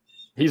roll.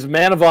 He's a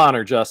man of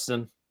honor,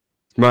 Justin.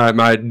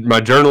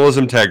 My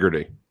journalism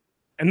integrity.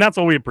 And that's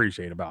what we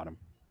appreciate about him.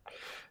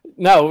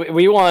 No,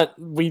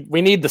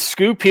 we need the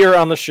scoop here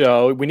on the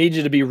show. We need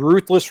you to be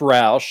ruthless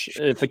Roush.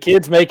 If a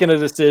kid's making a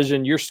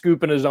decision, you're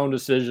scooping his own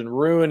decision.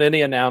 Ruin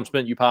any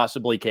announcement you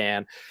possibly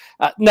can.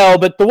 No,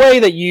 but the way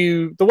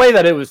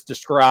that it was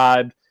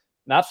described,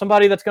 not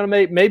somebody that's going to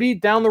make maybe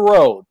down the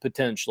road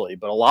potentially,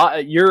 but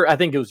I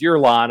think it was your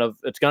line of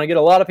it's going to get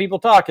a lot of people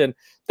talking.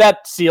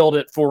 That sealed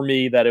it for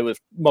me that it was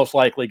most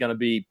likely going to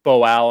be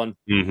Bo Allen,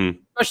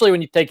 especially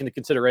when you take into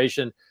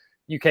consideration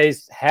UK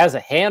has a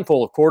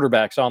handful of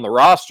quarterbacks on the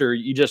roster.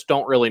 You just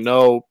don't really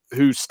know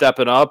who's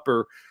stepping up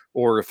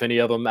or if any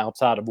of them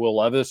outside of Will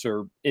Levis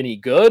are any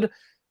good.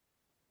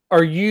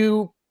 Are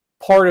you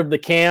part of the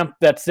camp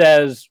that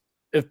says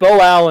if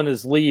Bo Allen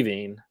is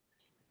leaving,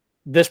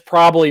 this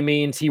probably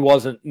means he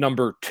wasn't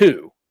number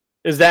 2?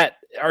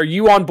 Are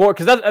you on board?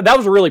 Because that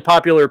was a really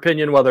popular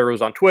opinion, whether it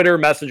was on Twitter,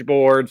 message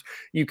boards,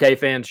 UK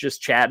fans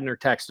just chatting or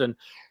texting.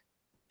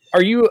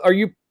 Do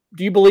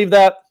you believe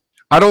that?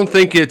 I don't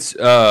think it's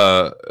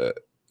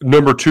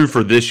number 2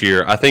 for this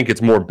year. I think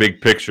it's more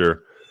big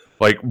picture.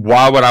 Like,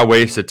 why would I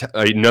waste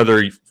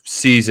another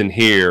season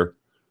here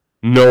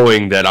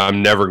knowing that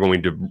I'm never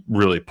going to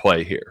really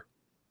play here?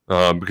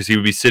 Because he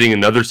would be sitting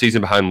another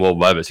season behind Will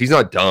Levis. He's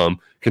not dumb.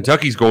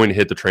 Kentucky's going to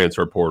hit the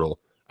transfer portal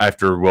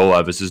after Will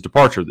Levis's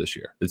departure this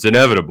year. It's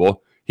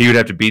inevitable. He would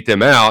have to beat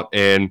them out,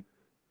 and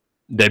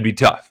that'd be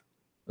tough.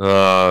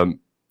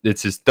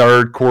 It's his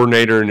 3rd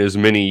coordinator in as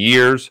many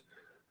years.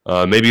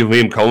 Maybe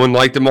Liam Cohen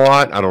liked him a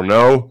lot. I don't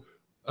know.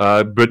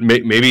 But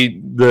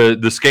maybe the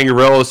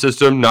Scangarello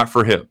system, not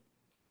for him.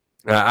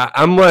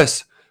 I'm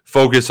less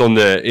focused on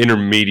the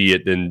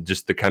intermediate than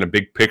just the kind of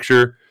big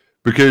picture,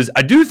 because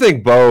I do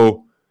think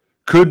Bo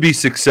could be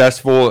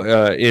successful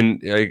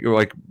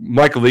like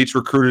Michael Leach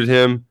recruited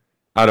him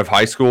out of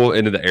high school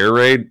into the air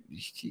raid.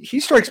 He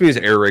strikes me as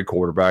an air raid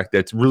quarterback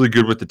that's really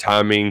good with the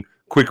timing,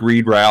 quick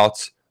read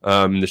routes,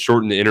 the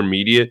short and the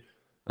intermediate.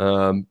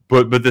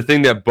 But the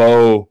thing that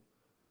Bo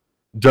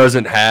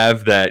doesn't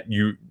have that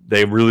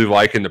they really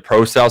like in the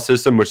pro style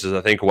system, which is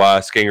I think why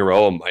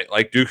Scangarello might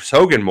like Deuce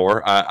Hogan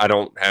more. I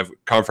don't have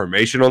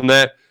confirmation on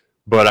that,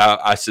 but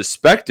I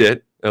suspect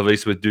it, at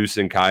least with Deuce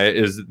and Kaya,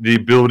 is the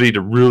ability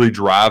to really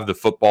drive the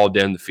football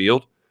down the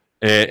field.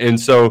 And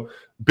so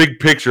big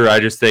picture, I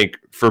just think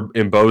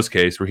in Bo's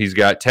case, where he's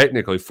got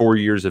technically 4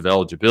 years of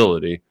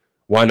eligibility,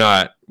 why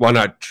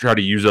not try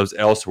to use those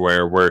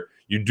elsewhere where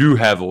you do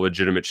have a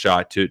legitimate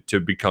shot to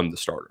become the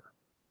starter?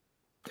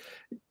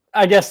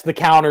 I guess the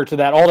counter to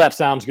that, all that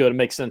sounds good. It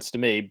makes sense to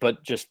me,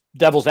 but just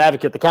devil's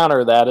advocate, the counter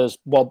to that is,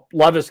 well,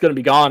 Levis is going to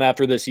be gone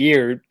after this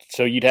year,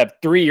 so you'd have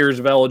 3 years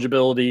of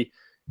eligibility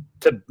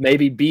to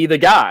maybe be the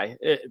guy.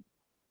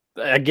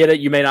 I get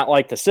it. You may not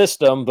like the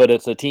system, but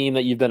it's a team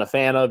that you've been a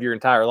fan of your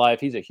entire life.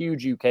 He's a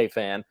huge UK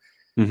fan.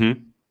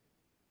 Mm-hmm.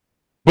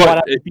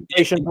 But be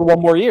patient for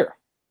 1 more year.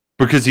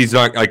 Because he's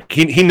not like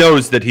he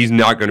knows that he's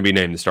not going to be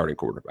named the starting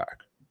quarterback.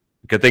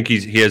 Like, I think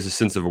he has a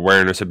sense of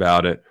awareness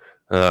about it.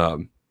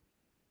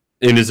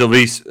 And is at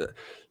least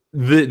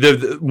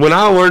when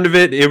I learned of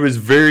it, it was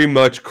very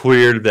much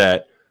clear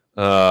that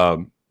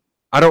I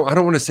don't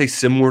want to say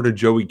similar to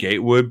Joey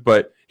Gatewood,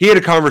 but he had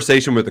a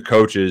conversation with the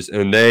coaches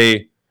and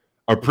they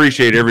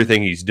appreciate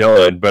everything he's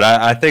done. But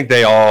I think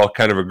they all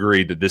kind of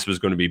agreed that this was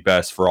going to be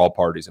best for all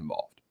parties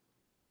involved.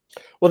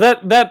 Well,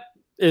 that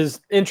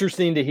is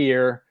interesting to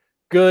hear.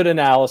 Good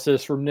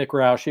analysis from Nick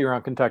Roush here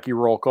on Kentucky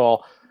Roll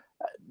Call.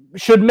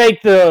 Should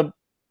make the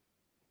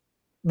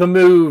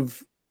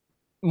move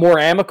more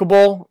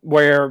amicable,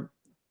 where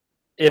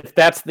if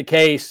that's the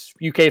case,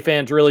 UK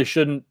fans really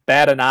shouldn't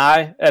bat an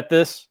eye at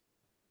this.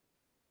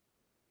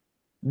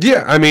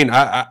 Yeah, I mean,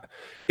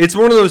 it's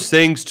one of those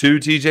things too,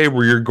 TJ,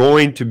 where you're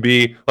going to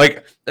be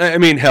like, I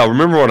mean, hell,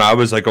 remember when I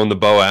was like on the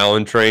Bo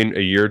Allen train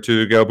a year or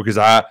two ago, because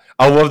I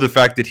love the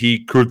fact that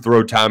he could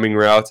throw timing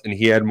routes and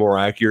he had more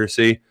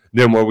accuracy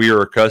than what we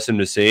were accustomed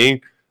to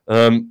seeing.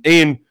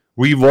 And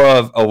we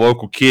love a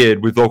local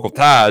kid with local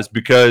ties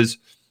because,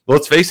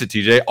 let's face it,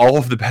 TJ, all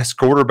of the best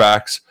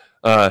quarterbacks,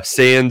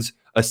 sans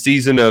a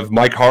season of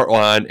Mike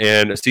Hartline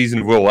and a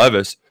season of Will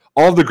Levis,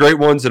 all of the great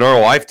ones in our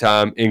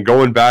lifetime and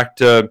going back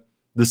to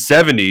the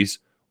 70s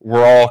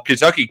were all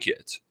Kentucky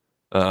kids.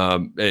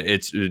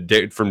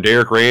 It's from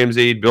Derek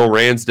Ramsey, Bill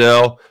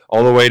Ransdell,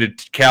 all the way to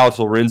Cal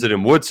Lorenzen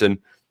and Woodson.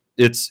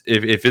 It's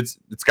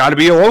got to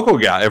be a local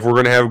guy if we're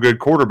going to have a good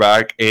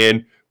quarterback,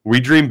 and we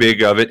dream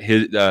big of it.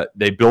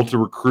 They built a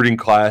recruiting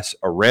class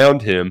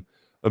around him,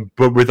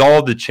 but with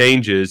all the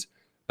changes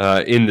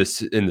in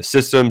the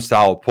system,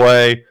 style of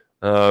play,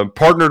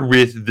 partnered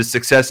with the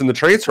success in the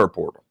transfer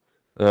portal.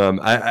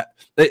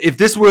 If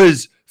this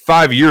was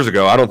 5 years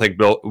ago, I don't think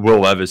Will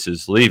Levis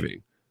is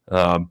leaving.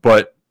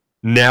 But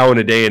now in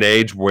a day and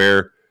age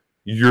where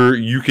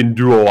you can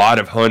do a lot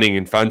of hunting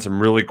and find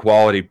some really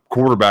quality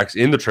quarterbacks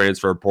in the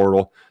transfer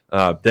portal,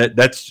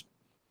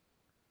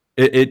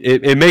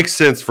 it makes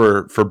sense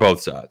for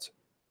both sides.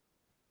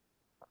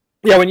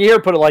 Yeah, when you hear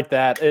it put it like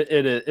that,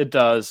 it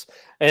does.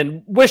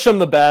 And wish him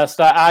the best.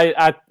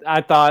 I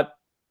thought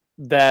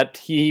that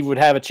he would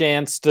have a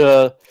chance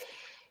to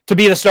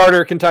be the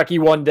starter at Kentucky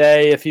one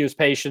day if he was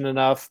patient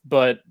enough,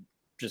 but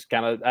just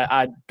kind of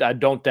I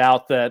don't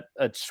doubt that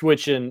a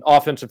switch in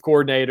offensive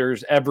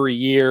coordinators every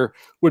year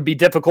would be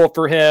difficult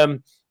for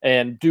him,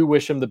 and do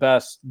wish him the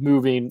best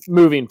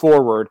moving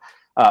forward.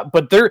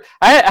 But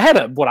I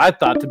had what I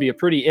thought to be a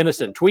pretty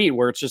innocent tweet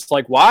where it's just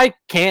like, why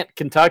can't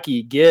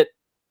Kentucky get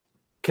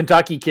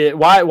Kentucky kid?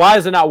 Why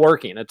is it not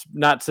working? It's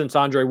not since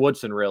Andre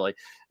Woodson, really.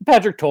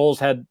 Patrick Towles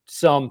had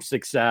some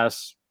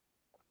success.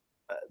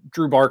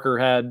 Drew Barker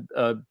had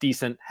a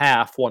decent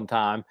half one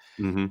time.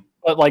 Mm-hmm.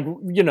 But, like,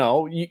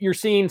 you're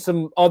seeing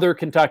some other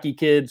Kentucky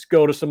kids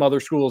go to some other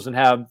schools and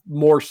have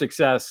more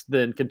success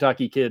than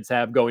Kentucky kids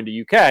have going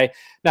to UK.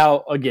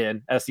 Now,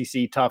 again,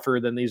 SEC tougher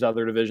than these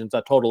other divisions.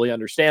 I totally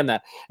understand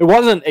that. It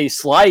wasn't a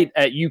slight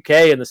at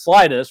UK in the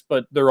slightest,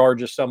 but there are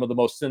just some of the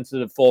most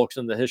sensitive folks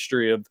in the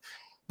history of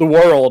the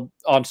world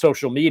on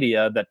social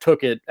media that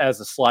took it as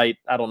a slight.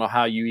 I don't know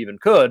how you even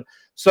could.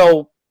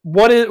 So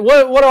what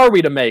are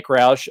we to make,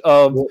 Roush,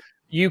 of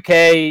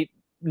UK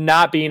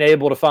not being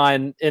able to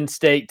find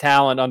in-state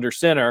talent under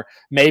center?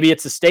 Maybe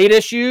it's a state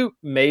issue.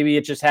 Maybe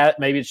it's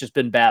just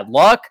been bad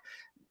luck.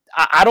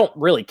 I don't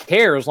really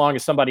care as long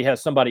as UK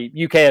has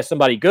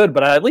somebody good,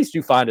 but I at least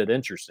do find it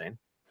interesting.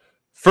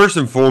 First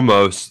and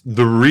foremost,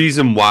 the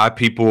reason why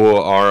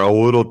people are a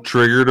little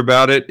triggered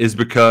about it is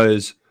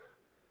because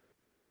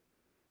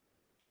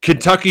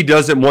Kentucky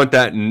doesn't want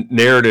that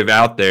narrative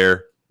out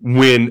there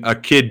when a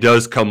kid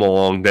does come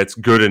along that's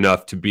good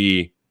enough to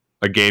be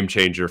a game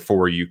changer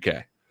for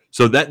UK.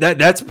 So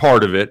that's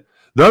part of it.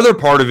 The other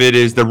part of it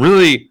is there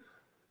really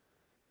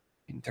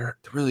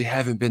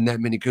haven't been that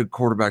many good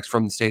quarterbacks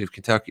from the state of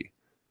Kentucky.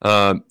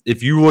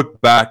 If you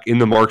look back in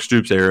the Mark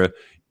Stoops era,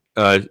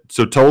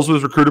 so Towles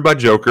was recruited by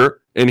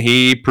Joker, and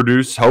he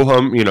produced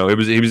ho-hum. He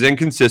was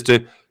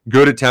inconsistent,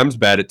 good at times,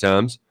 bad at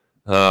times.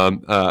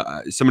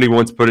 Somebody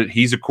once put it,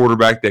 he's a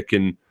quarterback that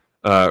can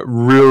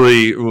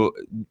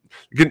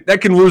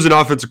can lose an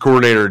offensive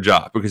coordinator a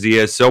job because he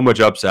has so much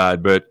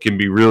upside, but can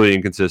be really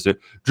inconsistent.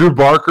 Drew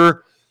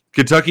Barker,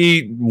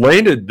 Kentucky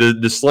landed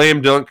the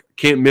slam dunk,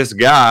 can't miss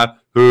guy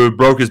who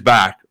broke his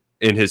back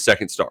in his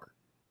second start.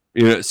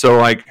 So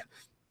like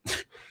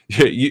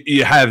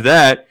you have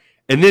that.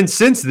 And then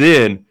since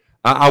then,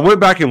 I went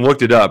back and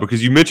looked it up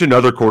because you mentioned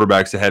other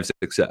quarterbacks that have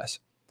success.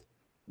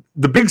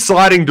 The big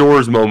sliding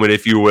doors moment,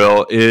 if you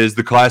will, is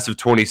the class of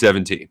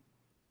 2017.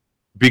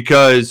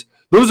 Because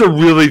those are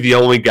really the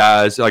only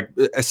guys, like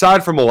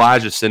aside from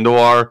Elijah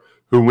Sindelar,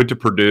 who went to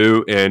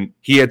Purdue and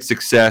he had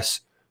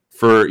success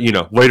for,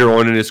 later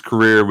on in his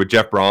career with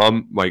Jeff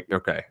Brom. Like,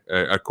 okay,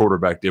 a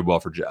quarterback did well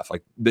for Jeff.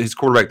 Like his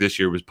quarterback this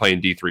year was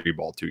playing D3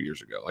 ball 2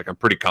 years ago. Like I'm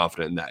pretty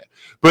confident in that.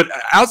 But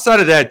outside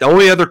of that, the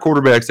only other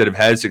quarterbacks that have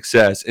had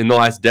success in the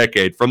last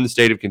decade from the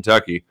state of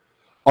Kentucky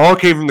all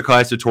came from the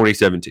class of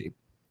 2017.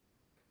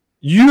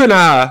 You and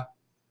I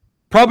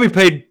probably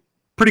paid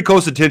pretty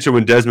close attention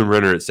when Desmond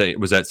Renner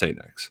was at St.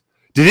 X.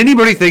 Did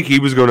anybody think he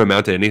was going to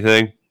amount to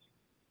anything?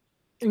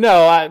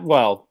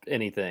 No,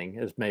 anything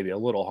is maybe a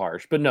little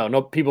harsh, but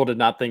no, people did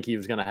not think he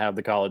was going to have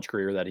the college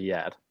career that he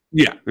had.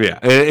 Yeah,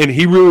 and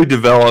he really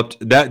developed.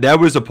 That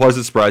was a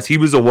pleasant surprise. He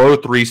was a low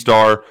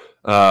 3-star.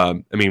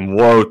 Low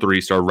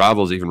 3-star.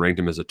 Rivals even ranked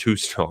him as a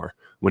 2-star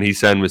when he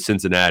signed with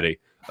Cincinnati.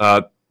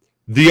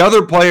 The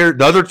other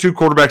two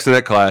quarterbacks in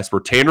that class were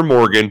Tanner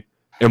Morgan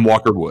and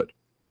Walker Wood,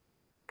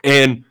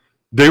 and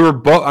they were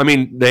both.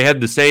 They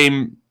had the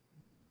same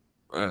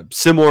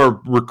similar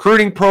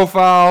recruiting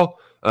profile,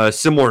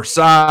 similar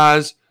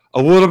size,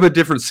 a little bit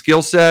different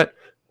skill set.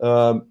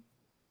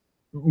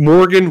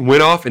 Morgan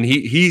went off, and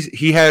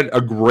he had a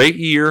great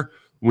year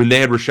when they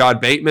had Rashad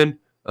Bateman,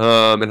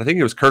 and I think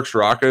it was Kirk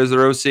Ciarrocca as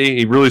their OC.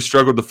 He really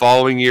struggled the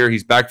following year.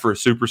 He's back for a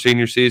super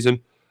senior season.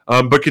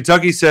 But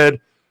Kentucky said,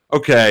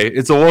 okay,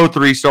 it's a low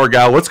 3-star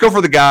guy. Let's go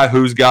for the guy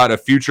who's got a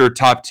future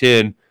top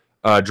 10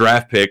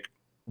 draft pick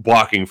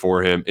blocking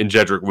for him in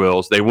Jedrick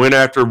Wills. They went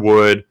after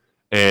Wood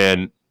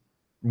and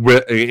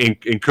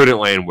couldn't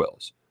land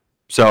Wills.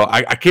 So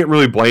I can't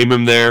really blame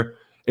him there.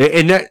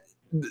 And that,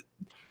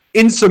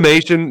 in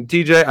summation,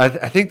 TJ,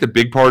 I think the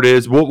big part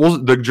is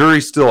the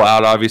jury's still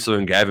out, obviously,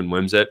 on Gavin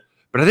Wimsatt.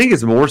 But I think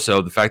it's more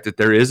so the fact that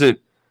there isn't.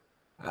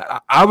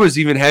 I was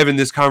even having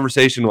this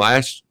conversation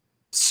last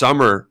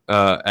summer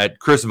at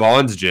Chris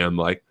Vaughn's gym.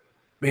 Like,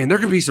 man, there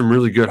could be some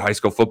really good high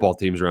school football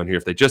teams around here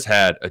if they just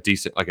had a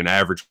decent, like an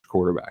average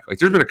quarterback. Like,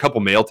 there's been a couple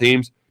male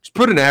teams. Just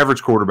put an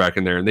average quarterback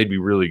in there, and they'd be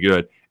really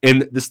good.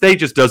 And the state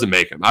just doesn't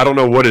make them. I don't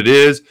know what it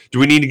is. Do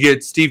we need to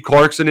get Steve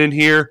Clarkson in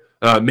here?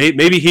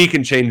 Maybe he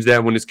can change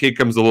that when his kid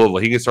comes to Louisville.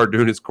 He can start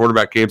doing his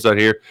quarterback camps out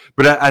here.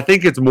 But I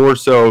think it's more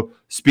so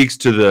speaks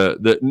to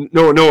the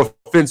no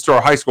offense to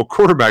our high school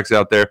quarterbacks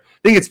out there. I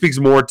think it speaks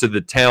more to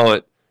the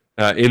talent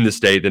in the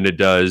state than it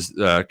does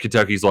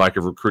Kentucky's lack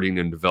of recruiting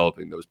and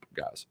developing those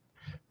guys.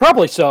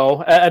 Probably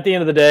so. At the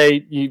end of the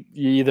day, you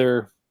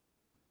either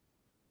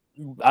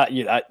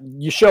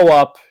you show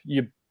up,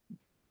 you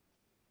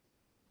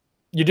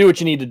you do what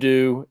you need to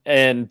do,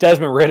 and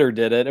Desmond Ridder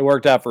did it. It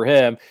worked out for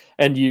him,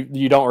 and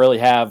you don't really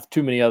have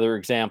too many other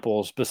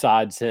examples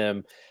besides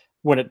him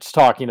when it's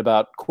talking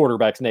about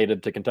quarterbacks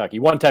native to Kentucky.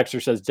 One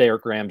texter says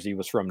Derek Ramsey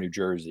was from New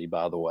Jersey,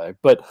 by the way.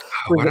 But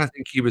why do I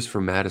think he was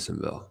from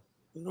Madisonville?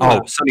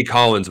 Oh, Sonny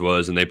Collins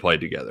was, and they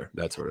played together.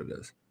 That's what it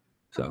is.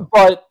 So,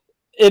 but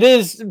it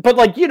is, but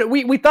like,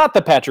 we thought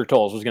that Patrick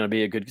Towles was going to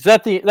be a good,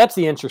 because that's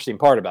the interesting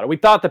part about it. We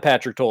thought that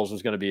Patrick Towles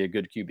was going to be a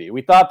good QB.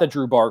 We thought that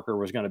Drew Barker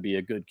was going to be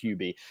a good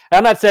QB.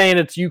 I'm not saying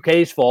it's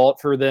UK's fault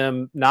for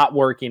them not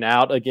working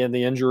out. Again,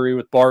 the injury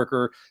with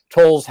Barker,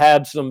 Towles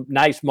had some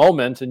nice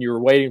moments, and you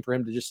were waiting for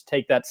him to just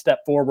take that step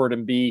forward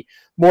and be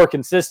more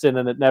consistent,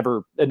 and it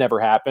never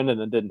happened, and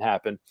it didn't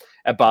happen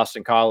at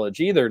Boston College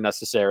either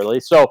necessarily.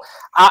 So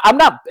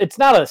it's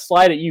not a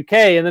slight at UK.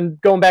 And then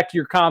going back to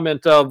your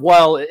comment of,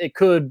 well, it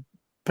could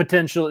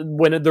potentially,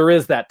 when there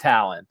is that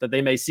talent, that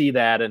they may see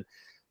that. And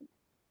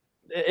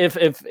if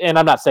and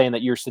I'm not saying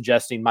that you're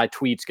suggesting my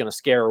tweet's going to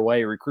scare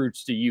away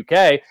recruits to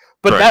UK,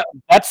 but right.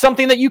 that's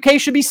something that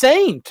UK should be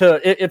saying.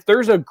 If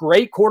there's a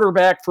great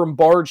quarterback from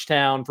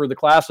Bardstown for the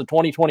class of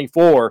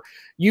 2024,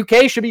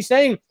 UK should be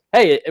saying,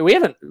 hey, we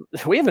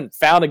haven't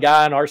found a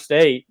guy in our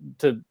state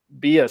to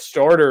be a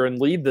starter and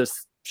lead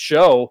this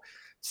show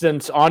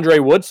since Andre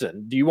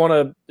Woodson.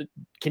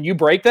 Can you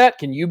break that?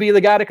 Can you be the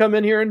guy to come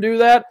in here and do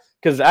that?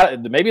 Because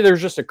maybe there's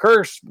just a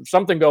curse,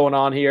 something going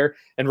on here.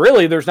 And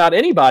really, there's not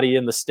anybody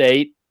in the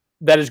state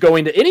that is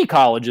going to any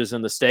colleges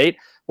in the state.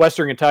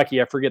 Western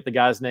Kentucky, I forget the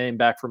guy's name,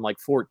 back from like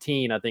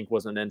 14, I think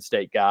was an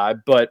in-state guy,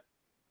 but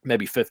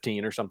maybe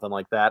 15 or something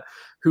like that,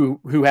 who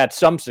had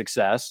some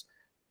success.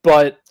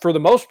 But for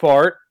the most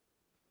part,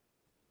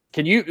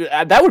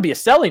 that would be a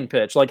selling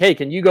pitch. Like, hey,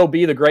 can you go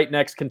be the great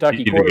next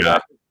Kentucky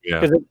quarterback?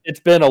 Because it's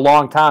been a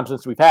long time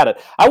since we've had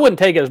it. I wouldn't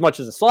take it as much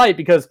as a slight,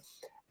 because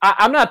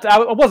I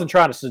wasn't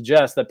trying to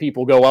suggest that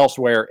people go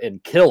elsewhere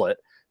and kill it,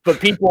 but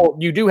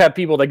you do have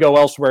people that go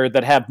elsewhere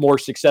that have more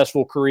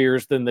successful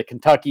careers than the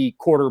Kentucky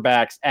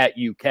quarterbacks at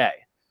UK,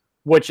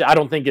 which I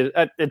don't think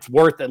it's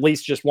worth at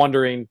least just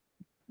wondering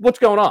what's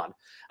going on.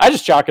 I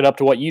just chalk it up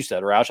to what you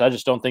said, Roush. I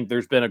just don't think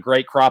there's been a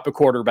great crop of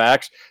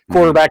quarterback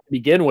to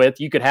begin with.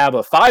 You could have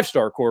a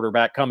 5-star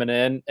quarterback coming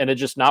in and it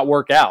just not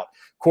work out.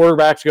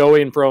 Quarterbacks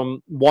going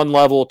from one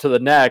level to the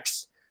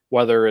next,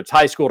 whether it's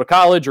high school to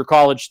college or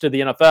college to the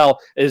NFL,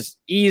 is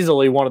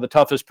easily one of the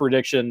toughest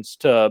predictions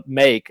to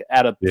make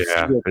at a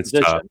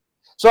position. Tough.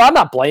 So I'm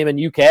not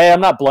blaming UK.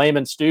 I'm not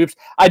blaming Stoops.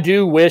 I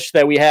do wish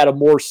that we had a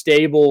more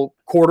stable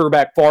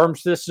quarterback farm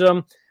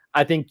system.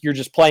 I think you're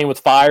just playing with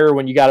fire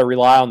when you got to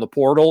rely on the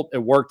portal. It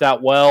worked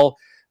out well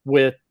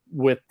with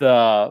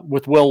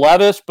Will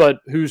Levis, but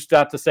who's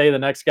got to say the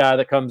next guy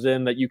that comes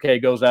in that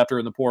UK goes after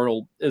in the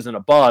portal isn't a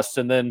bust,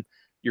 and then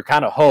you're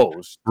kind of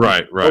hosed.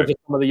 Right. Those are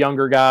some of the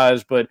younger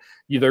guys, but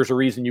there's a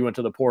reason you went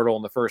to the portal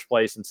in the first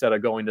place instead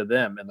of going to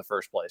them in the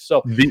first place.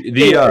 So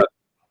the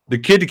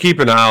kid to keep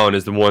an eye on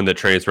is the one that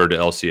transferred to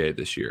LCA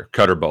this year,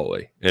 Cutter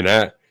Boley. And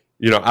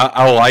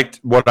I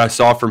liked what I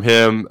saw from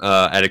him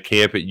at a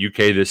camp at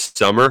UK this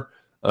summer,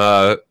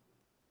 but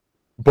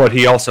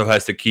he also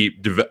has to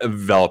keep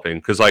developing,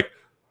 because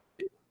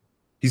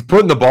he's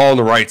putting the ball in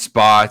the right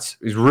spots.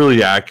 He's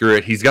really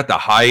accurate. He's got the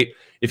height.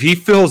 If he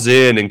fills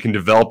in and can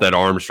develop that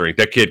arm strength,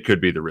 that kid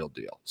could be the real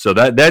deal. So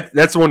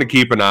that's the one to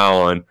keep an eye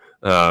on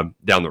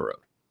down the road.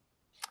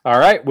 All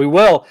right, we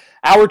will.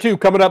 Hour 2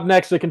 coming up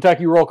next, the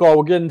Kentucky Roll Call.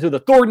 We'll get into the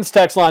Thornton's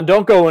text line.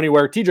 Don't go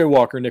anywhere. TJ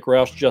Walker, Nick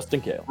Roush,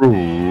 Justin Kale.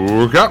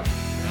 Okay.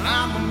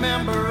 I'm a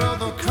member of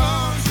the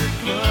country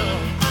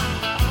club.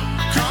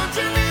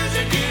 Country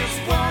music is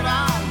what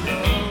I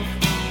love.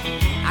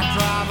 I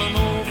drive an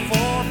old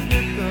Ford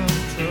pickup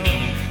truck.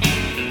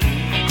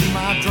 Do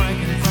my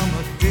drinking from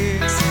a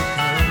Dixie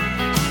cup.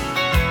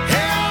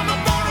 Hey, I'm a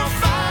bona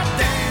fide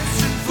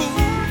dancing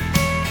fool.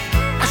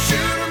 I shoot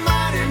a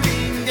mighty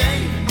mean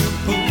game of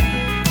pool.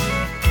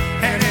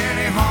 And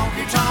any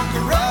honky-tonk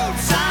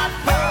roadside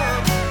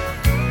pub.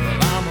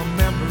 Well, I'm a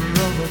member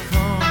of the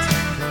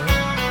country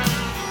club.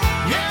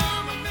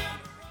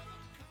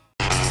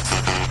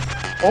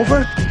 Over?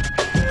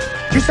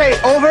 You say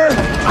over?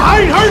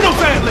 I ain't heard no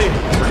fat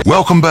lady.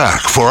 Welcome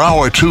back for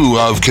Hour 2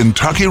 of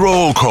Kentucky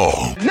Roll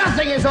Call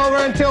Nothing is over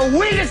until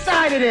we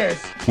decide it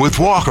is. with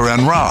Walker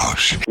and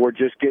Roush. We're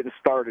just getting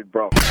started,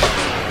 bro.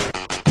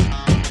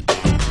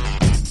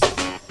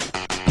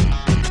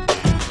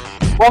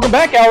 Welcome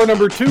back. Hour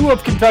number 2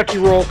 of Kentucky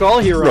Roll Call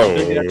here on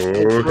Big X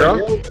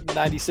Radio,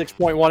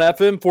 96.1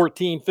 FM,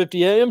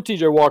 1450 AM.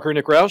 TJ Walker,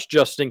 Nick Roush,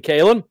 Justin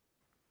Kalen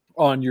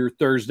on your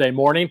Thursday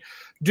morning.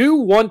 Do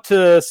want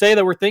to say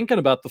that we're thinking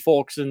about the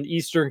folks in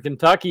Eastern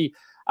Kentucky.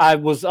 I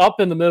was up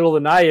in the middle of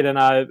the night, and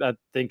I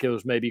think it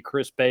was maybe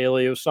Chris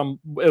Bailey. It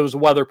was a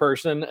weather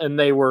person, and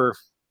they were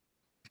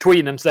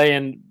tweeting and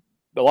saying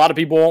a lot of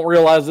people won't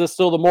realize this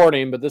till the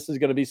morning, but this is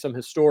going to be some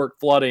historic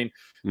flooding.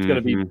 It's going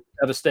to be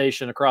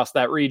devastation across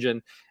that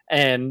region.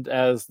 And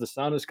as the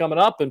sun is coming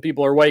up and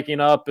people are waking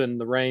up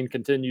and the rain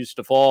continues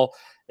to fall,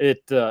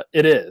 it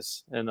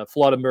is. And a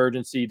flood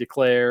emergency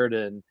declared,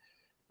 and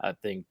I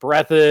think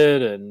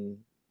Breathitt and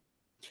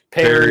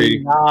Perry,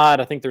 not.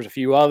 I think there's a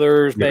few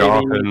others,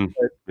 maybe.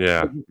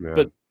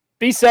 But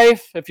be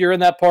safe if you're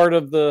in that part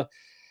of the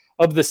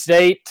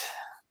state.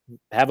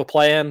 Have a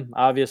plan.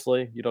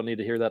 Obviously, you don't need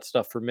to hear that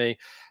stuff from me,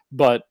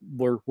 but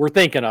we're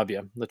thinking of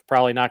you. It's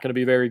probably not going to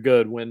be very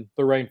good when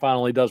the rain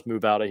finally does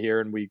move out of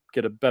here and we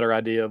get a better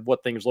idea of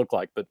what things look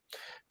like. But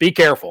be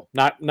careful.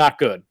 Not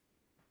good.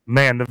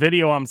 Man, the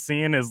video I'm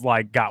seeing is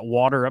like got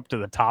water up to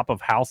the top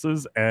of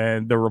houses,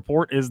 and the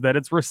report is that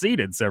it's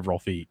receded several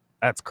feet.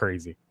 That's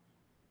crazy.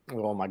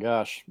 Oh my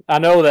gosh. I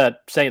know that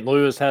St.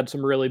 Louis had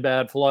some really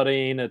bad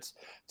flooding. It's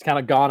kind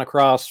of gone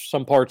across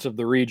some parts of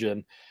the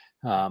region.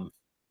 A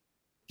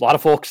lot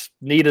of folks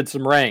needed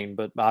some rain,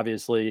 but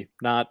obviously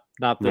not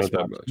this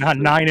much. Not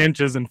 9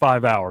 inches in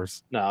 5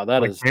 hours. No,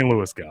 that is St.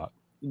 Louis got.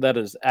 That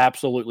is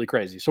absolutely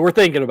crazy. So we're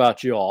thinking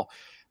about you all.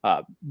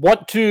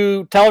 Want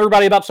to tell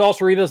everybody about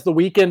Salsaritas. The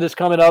weekend is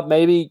coming up.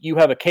 Maybe you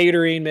have a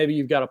catering. Maybe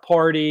you've got a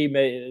party.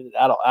 Maybe,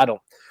 I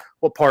don't.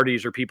 What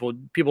parties are people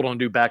don't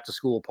do back to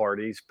school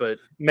parties, but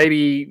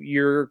maybe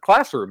your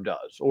classroom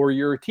does, or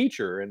you're a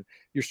teacher and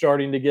you're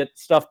starting to get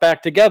stuff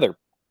back together.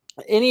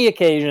 Any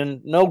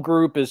occasion, no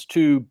group is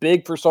too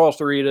big for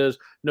Salsaritas,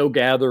 no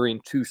gathering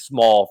too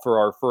small for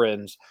our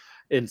friends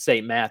in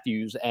St.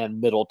 Matthews and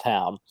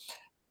Middletown.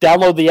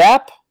 Download the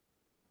app.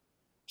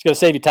 It's going to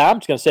save you time.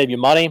 It's going to save you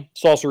money.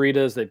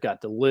 Salsaritas, they've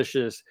got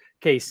delicious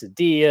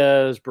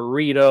quesadillas,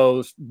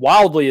 burritos,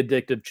 wildly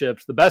addictive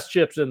chips, the best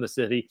chips in the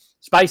city,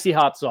 spicy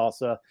hot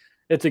salsa.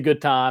 It's a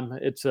good time.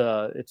 It's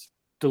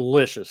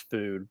delicious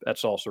food at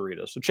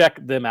Salsaritas. So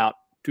check them out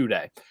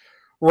today.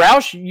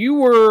 Roush,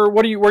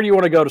 where do you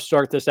want to go to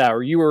start this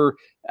hour? You were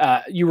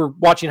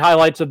watching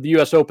highlights of the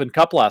U.S. Open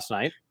Cup last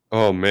night.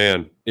 Oh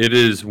man, it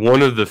is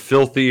one of the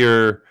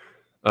filthier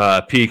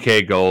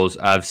PK goals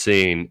I've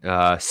seen.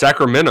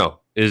 Sacramento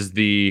is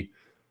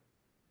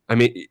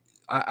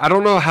I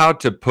don't know how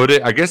to put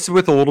it. I guess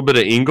with a little bit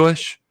of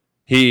English,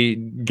 he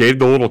gave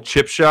the little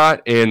chip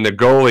shot, and the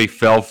goalie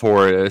fell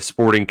for it,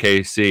 Sporting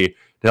KC,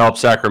 to help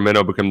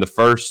Sacramento become the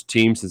first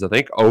team since I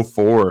think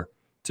 2004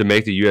 to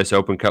make the U.S.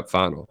 Open Cup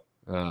final.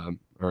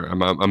 Or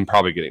I'm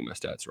probably getting my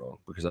stats wrong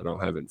because I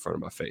don't have it in front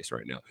of my face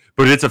right now.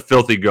 But it's a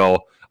filthy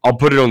goal. I'll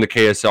put it on the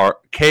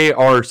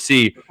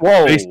KRC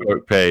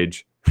Facebook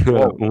page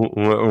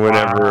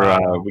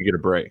whenever we get a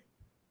break.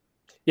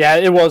 Yeah,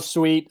 it was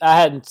sweet. I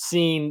hadn't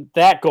seen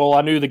that goal.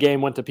 I knew the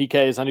game went to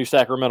PKs. I knew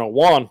Sacramento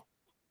won.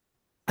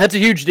 That's a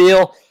huge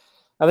deal.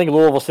 I think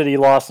Louisville City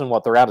lost in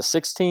they're out of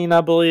 16, I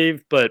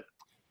believe. But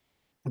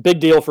big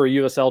deal for a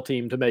USL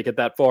team to make it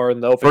that far in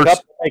the Open Cup.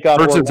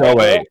 First since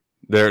 08.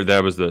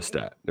 That was the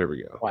stat. There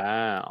we go.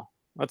 Wow.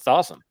 That's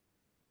awesome.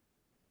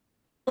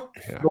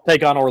 Yeah. We'll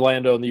take on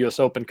Orlando in the U.S.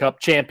 Open Cup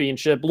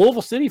Championship.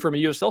 Louisville City, from a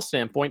USL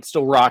standpoint,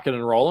 still rocking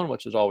and rolling,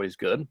 which is always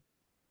good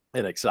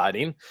and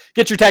exciting.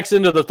 Get your text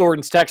into the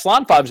Thornton's text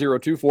line,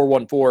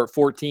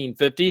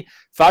 502-414-1450,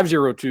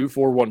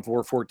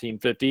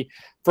 502-414-1450.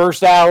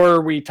 First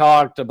hour, we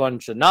talked a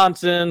bunch of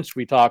nonsense.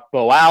 We talked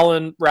Bo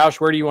Allen. Roush,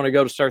 where do you want to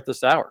go to start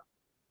this hour?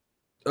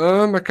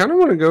 I kind of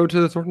want to go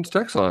to the Thornton's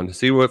text line to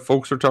see what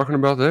folks are talking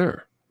about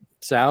there.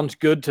 Sounds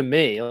good to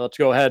me. Let's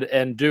go ahead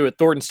and do it.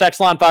 Thornton's text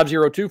line,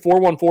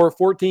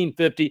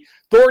 502-414-1450.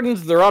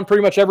 Thornton's, they're on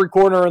pretty much every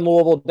corner in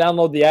Louisville.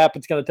 Download the app.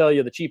 It's going to tell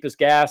you the cheapest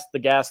gas, the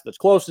gas that's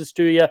closest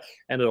to you,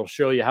 and it'll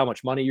show you how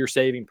much money you're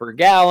saving per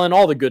gallon,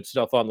 all the good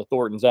stuff on the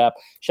Thornton's app.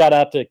 Shout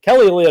out to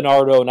Kelly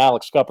Leonardo and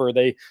Alex Cupper.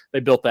 They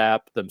built the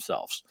app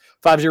themselves.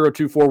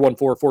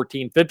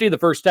 502-414-1450. The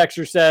first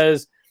texter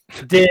says,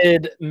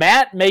 did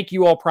Matt make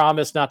you all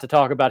promise not to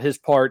talk about his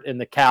part in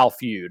the Cal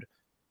feud?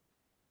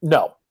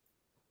 No.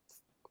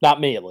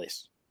 Not me, at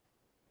least.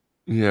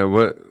 Yeah,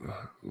 what?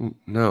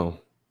 No.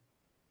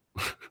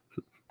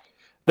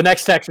 The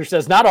next texter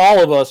says, not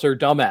all of us are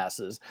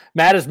dumbasses.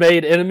 Matt has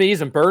made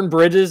enemies and burned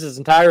bridges his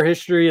entire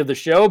history of the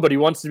show, but he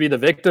wants to be the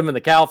victim in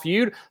the Cal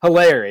feud.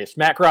 Hilarious.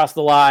 Matt crossed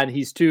the line.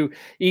 He's too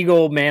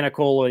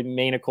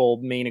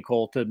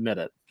egomaniacal to admit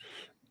it.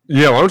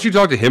 Yeah, why don't you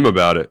talk to him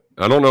about it?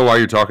 I don't know why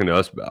you're talking to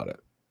us about it.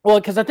 Well,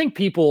 because I think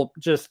people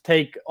just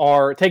take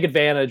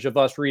advantage of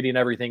us reading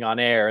everything on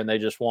air, and they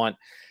just want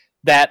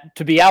that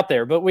to be out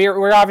there. But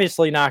we're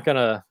obviously not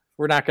gonna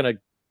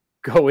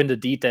go into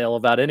detail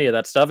about any of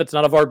that stuff. It's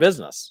none of our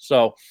business.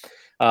 So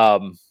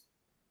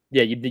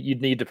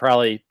you'd need to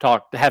probably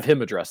have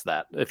him address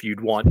that if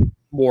you'd want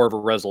more of a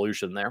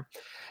resolution there.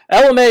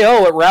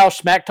 LMAO at Roush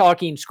smack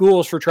talking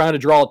schools for trying to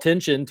draw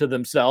attention to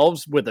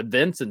themselves with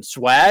events and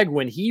swag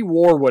when he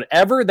wore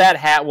whatever that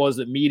hat was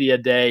at Media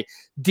Day.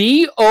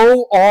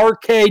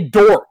 D-O-R-K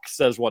dork,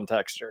 says one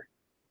texter.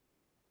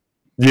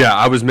 Yeah,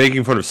 I was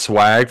making fun of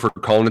swag for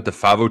calling it the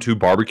 502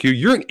 barbecue.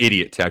 You're an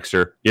idiot,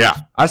 texter. Yeah,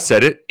 I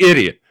said it.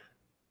 Idiot.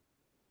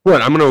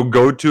 What, I'm going to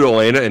go to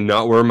Atlanta and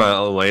not wear my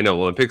Atlanta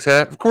Olympics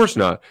hat? Of course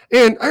not.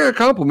 And I got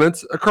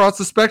compliments across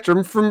the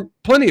spectrum from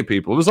plenty of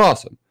people. It was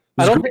awesome.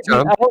 I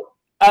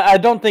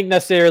don't think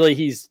necessarily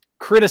he's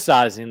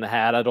criticizing the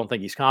hat. I don't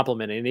think he's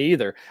complimenting it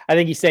either. I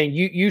think he's saying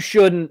you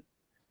shouldn't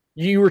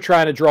you were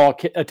trying to draw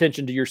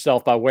attention to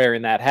yourself by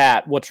wearing that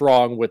hat. What's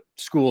wrong with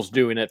schools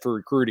doing it for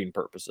recruiting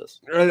purposes?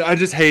 I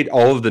just hate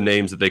all of the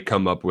names that they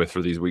come up with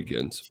for these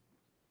weekends.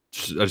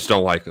 I just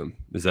don't like them.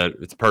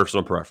 It's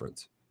personal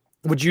preference.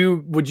 Would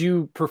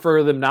you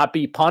prefer them not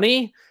be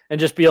punny and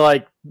just be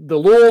like the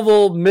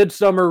Louisville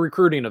Midsummer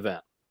Recruiting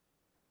Event?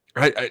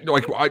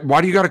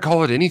 Why do you got to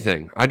call it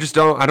anything? I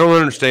don't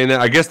understand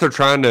that. I guess they're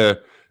trying to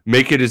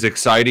make it as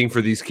exciting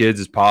for these kids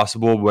as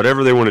possible.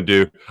 Whatever they want to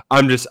do,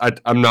 I'm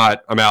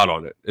out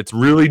on it. It's a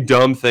really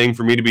dumb thing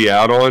for me to be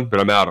out on, but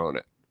I'm out on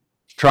it.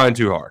 Trying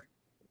too hard.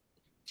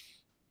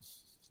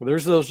 Well,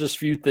 there's those just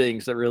few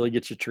things that really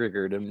get you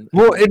triggered, and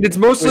it's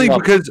mostly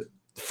because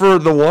for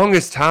the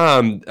longest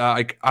time,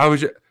 I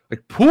was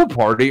like, pool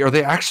party. Are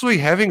they actually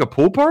having a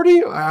pool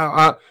party?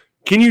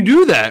 Can you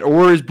do that,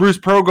 or is Bruce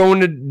Pearl going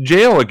to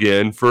jail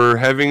again for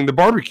having the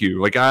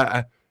barbecue? Like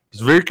I was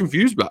very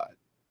confused by it.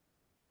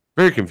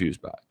 Very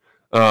confused by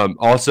it.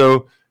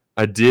 Also,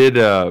 I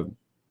do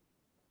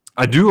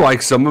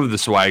like some of the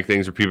swag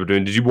things that people are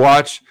doing. Did you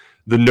watch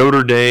the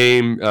Notre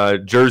Dame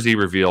jersey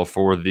reveal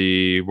for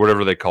the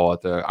whatever they call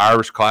it, the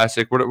Irish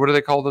Classic? What do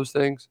they call those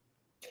things?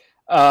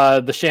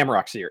 The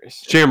Shamrock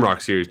Series.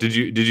 Shamrock Series. Did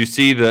you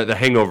see the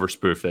Hangover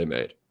spoof they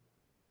made?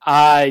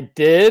 I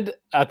did.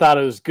 I thought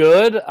it was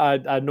good.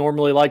 I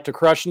normally like to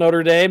crush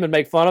Notre Dame and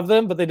make fun of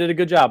them, but they did a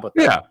good job with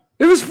it. Yeah,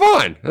 it was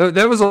fun.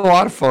 That was a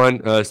lot of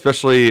fun,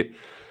 especially.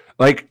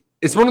 Like,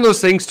 it's one of those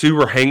things, too,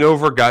 where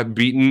Hangover got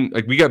beaten.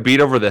 Like, we got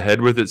beat over the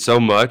head with it so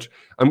much.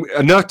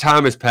 Enough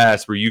time has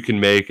passed where you can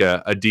make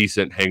a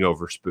decent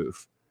Hangover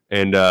spoof.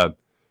 And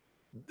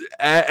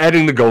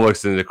adding the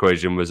Golix in the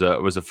equation was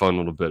a fun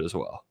little bit as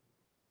well.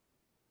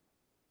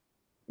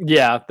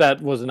 Yeah, that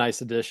was a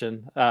nice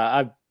addition.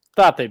 I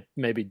thought they'd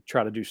maybe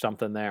try to do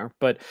something there.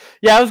 But,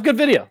 yeah, it was a good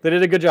video. They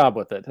did a good job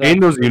with it.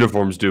 And those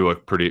uniforms do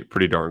look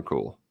pretty darn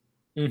cool.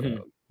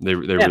 Mm-hmm. They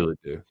really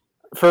do.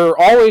 For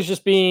always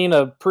just being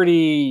a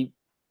pretty,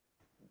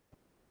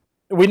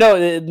 we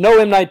know no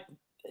M. Night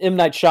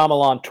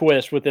Shyamalan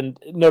twist within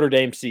Notre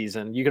Dame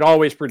season. You can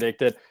always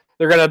predict it.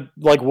 They're gonna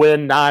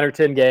win 9 or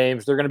 10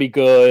 games. They're gonna be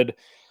good.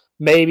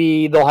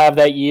 Maybe they'll have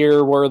that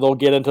year where they'll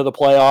get into the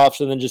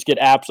playoffs and then just get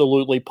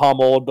absolutely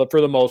pummeled. But for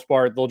the most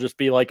part, they'll just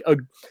be like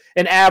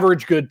an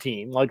average good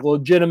team, like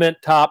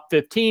legitimate top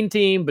 15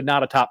 team, but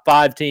not a top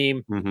 5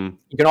 team. Mm-hmm.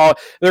 You can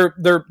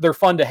they're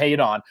fun to hate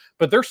on,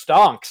 but they're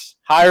stonks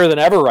higher than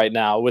ever right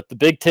now with the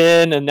Big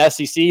Ten and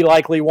SEC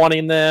likely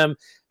wanting them,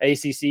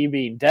 ACC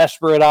being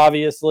desperate,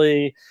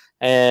 obviously.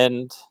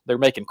 And they're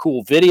making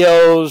cool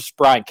videos.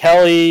 Brian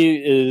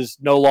Kelly is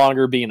no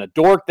longer being a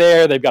dork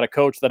there. They've got a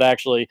coach that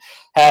actually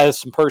has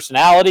some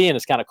personality and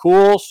is kind of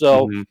cool.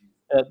 So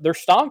their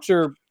stonks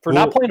are, for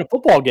not playing a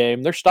football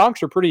game, their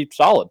stonks are pretty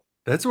solid.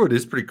 That's what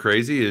is pretty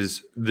crazy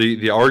is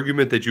the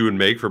argument that you would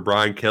make for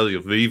Brian Kelly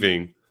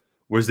leaving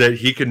was that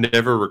he could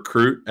never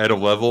recruit at a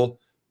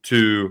level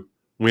to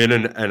win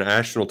a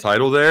national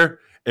title there.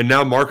 And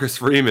now Marcus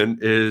Freeman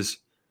is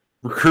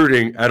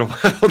recruiting at a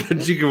level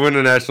that you can win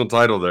a national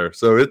title there.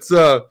 So it's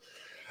I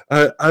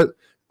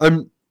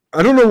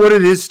don't know what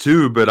it is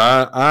too, but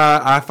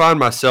I find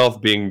myself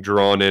being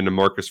drawn into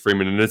Marcus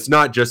Freeman, and it's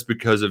not just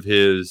because of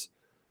his,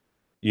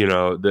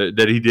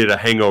 that he did a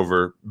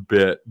Hangover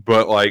bit,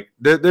 but like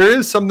there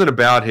is something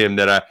about him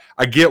that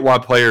I get why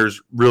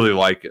players really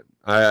like him.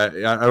 I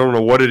don't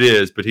know what it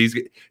is, but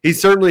he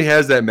certainly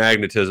has that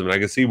magnetism, and I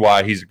can see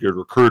why he's a good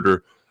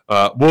recruiter.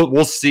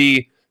 We'll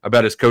see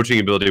about his coaching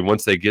ability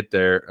once they get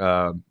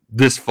there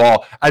this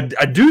fall. I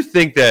do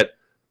think that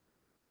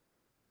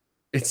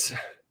it's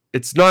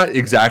not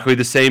exactly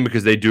the same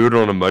because they do it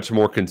on a much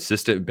more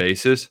consistent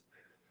basis.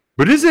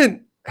 But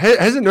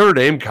hasn't Notre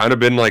Dame kind of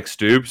been like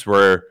Stoops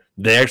where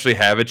they actually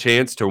have a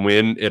chance to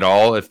win it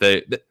all if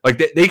they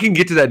can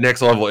get to that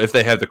next level if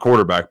they have the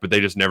quarterback, but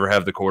they just never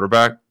have the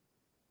quarterback?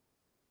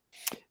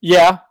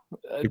 Yeah.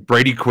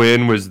 Brady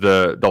Quinn was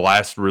the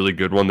last really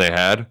good one they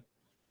had.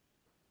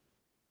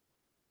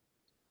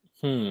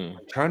 I'm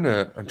trying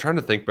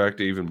to think back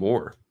to even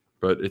more,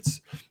 but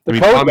it's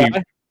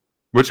guy.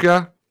 Which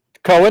guy?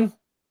 Cohen.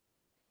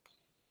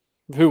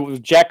 Who?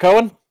 Jack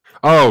Cohen?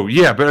 Oh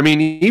yeah, but I mean,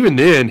 even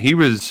then he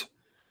was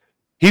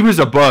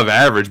above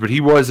average, but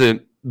he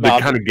wasn't the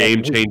kind of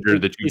game changer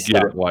that you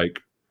get at like.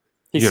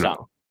 He's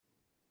stunk.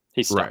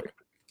 He's stunk. Right.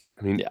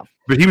 I mean,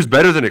 but he was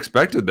better than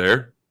expected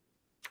there.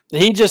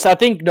 I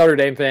think Notre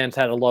Dame fans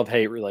had a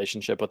love-hate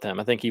relationship with him.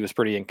 I think he was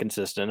pretty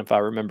inconsistent, if I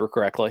remember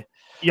correctly.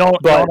 Y'all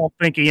don't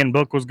think Ian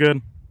Book was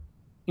good?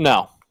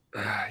 No.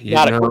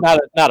 Not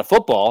a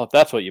football, if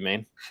that's what you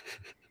mean.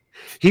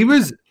 He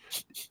was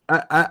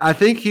I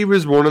think he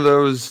was one of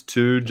those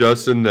too,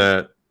 Justin,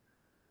 that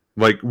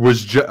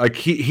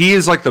he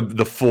is like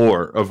the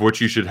floor of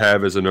what you should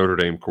have as a Notre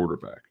Dame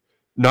quarterback.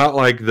 Not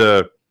like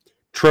the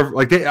Trevor,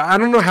 I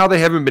don't know how they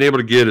haven't been able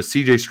to get a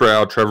CJ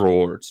Stroud, Trevor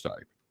Lawrence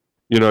type.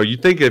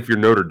 You'd think if you're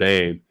Notre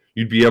Dame,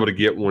 you'd be able to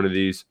get one of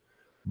these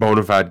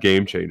bona fide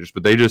game changers,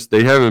 but they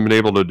haven't been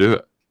able to do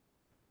it.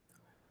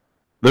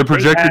 Their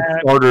projected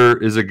starter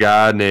is a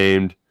guy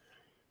named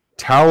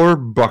Tyler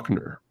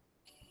Buckner.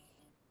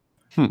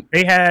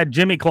 They had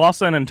Jimmy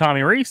Clausen and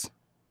Tommy Reese.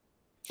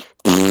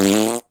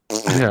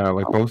 Yeah,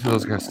 like both of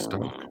those guys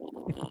stunk.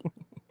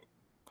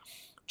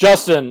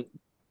 Justin,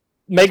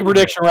 make a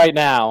prediction right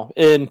now.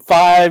 In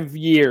 5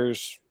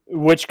 years,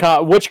 which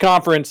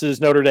conference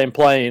is Notre Dame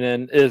playing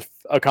in, if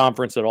a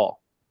conference at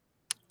all?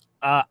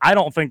 I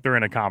don't think they're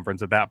in a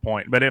conference at that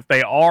point, but if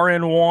they are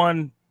in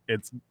one,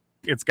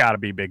 it's got to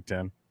be Big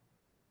Ten.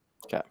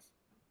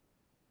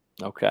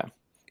 Okay.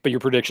 But your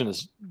prediction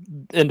is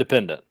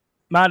independent.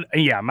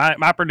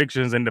 My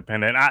prediction is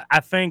independent.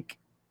 I think,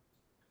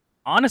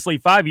 honestly,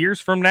 5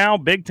 years from now,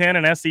 Big Ten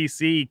and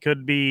SEC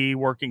could be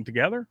working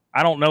together.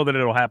 I don't know that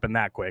it'll happen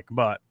that quick,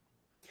 but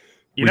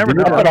you never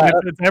know.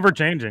 It's ever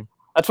changing.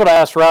 That's what I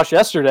asked Roush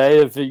yesterday,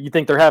 if you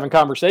think they're having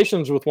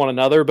conversations with one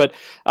another. But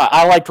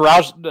I liked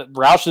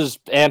Roush's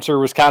answer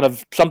was kind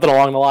of something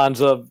along the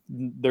lines of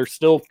they're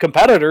still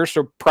competitors,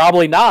 so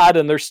probably not,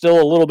 and there's still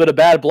a little bit of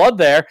bad blood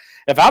there.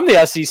 If I'm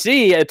the SEC,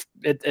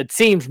 it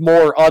seems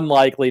more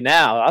unlikely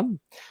now. I'm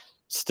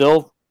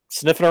still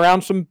sniffing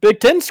around some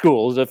Big Ten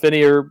schools if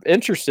any are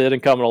interested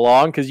in coming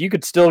along, because you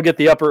could still get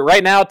the upper.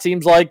 Right now, it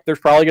seems like there's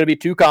probably going to be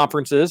two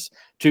conferences,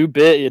 two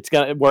big. It's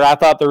gonna where I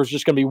thought there was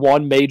just going to be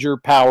one major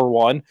power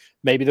one.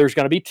 Maybe there's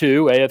going to be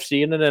two,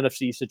 AFC and an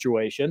NFC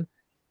situation,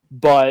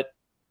 but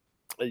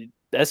the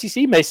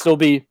SEC may still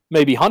be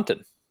maybe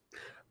hunting.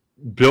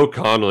 Bill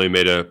Connolly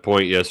made a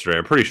point yesterday.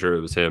 I'm pretty sure it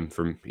was him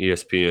from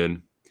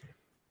ESPN,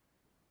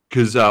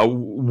 because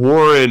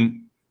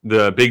Warren,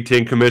 the Big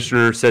Ten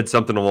commissioner, said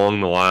something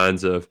along the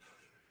lines of,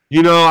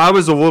 I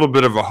was a little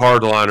bit of a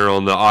hardliner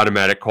on the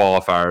automatic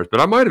qualifiers, but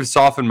I might have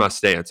softened my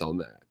stance on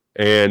that.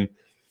 And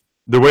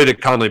the way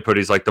that Connolly put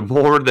it, he's like, the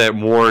more that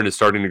Warren is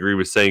starting to agree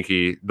with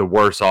Sankey, the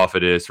worse off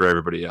it is for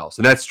everybody else.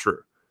 And that's true.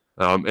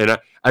 And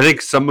I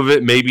think some of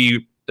it may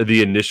be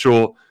the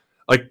initial,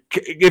 like,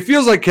 it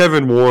feels like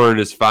Kevin Warren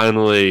is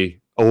finally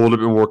a little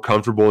bit more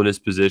comfortable in his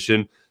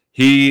position.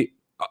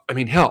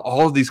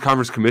 All of these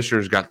conference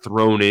commissioners got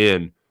thrown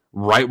in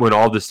right when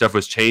all this stuff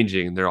was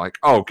changing, and they're like,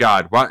 "Oh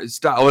God, why,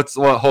 stop!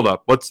 Hold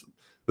up, let's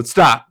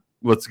stop.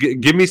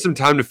 Give me some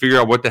time to figure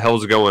out what the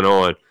hell's going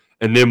on,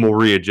 and then we'll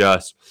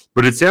readjust."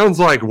 But it sounds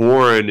like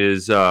Warren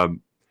is,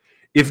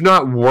 if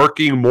not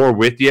working more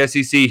with the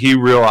SEC, he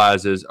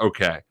realizes,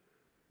 okay,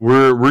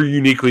 we're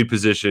uniquely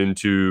positioned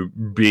to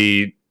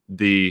be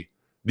the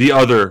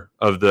other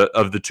of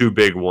the two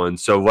big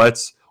ones. So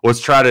let's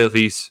try to at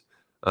least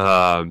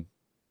not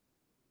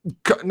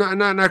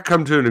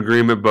come to an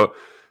agreement, but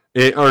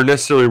or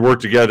necessarily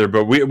work together.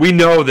 But we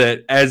know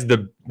that as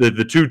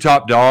the two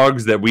top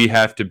dogs, that we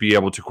have to be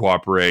able to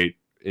cooperate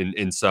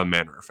in some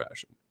manner or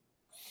fashion.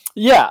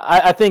 Yeah,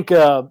 I think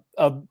a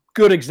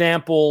good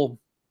example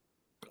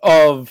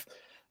of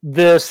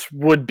this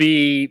would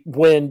be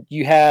when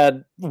you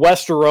had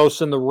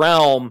Westeros and the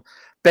Realm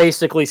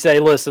basically say,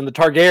 listen, the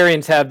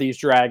Targaryens have these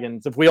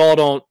dragons. If we all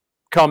don't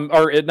come,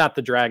 or not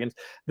the dragons,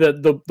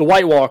 the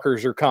White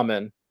Walkers are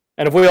coming.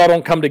 And if we all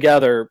don't come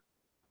together,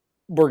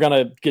 we're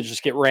gonna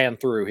get ran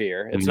through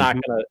here. It's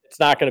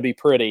not gonna be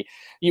pretty.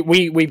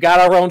 We've got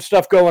our own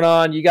stuff going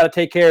on. You got to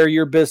take care of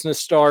your business,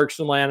 Starks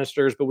and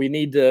Lannisters, but we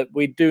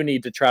do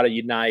need to try to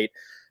unite.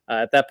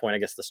 At that point, I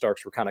guess the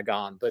Starks were kind of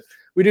gone, but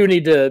we do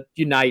need to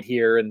unite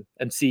here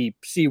and see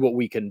what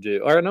we can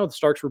do. Or no, the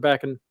Starks were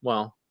back in,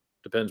 well,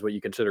 depends what you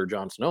consider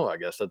Jon Snow, I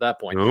guess, at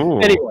that point. Ooh.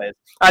 Anyways,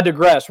 I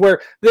digress.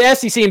 Where the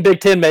SEC and Big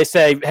Ten may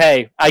say,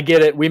 hey, I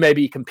get it. We may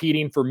be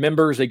competing for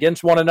members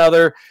against one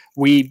another.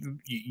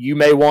 You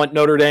may want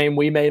Notre Dame.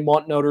 We may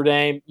want Notre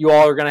Dame. You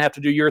all are going to have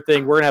to do your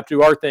thing. We're going to have to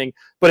do our thing.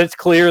 But it's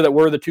clear that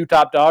we're the two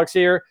top dogs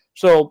here.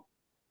 So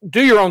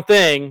do your own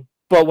thing.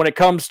 But when it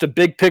comes to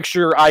big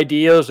picture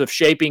ideas of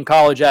shaping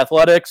college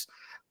athletics,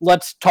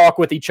 let's talk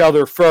with each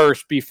other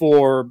first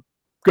before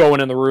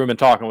going in the room and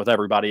talking with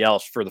everybody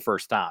else for the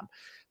first time.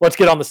 Let's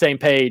get on the same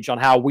page on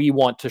how we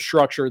want to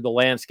structure the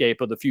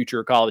landscape of the future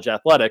of college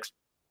athletics.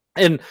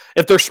 And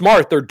if they're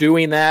smart, they're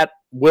doing that,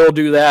 will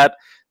do that.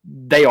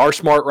 They are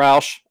smart,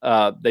 Roush.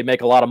 They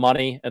make a lot of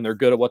money, and they're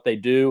good at what they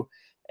do.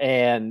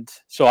 And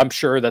so I'm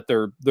sure that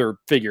they're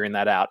figuring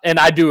that out. And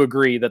I do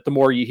agree that the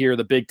more you hear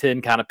the Big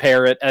Ten kind of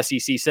parrot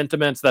SEC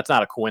sentiments, that's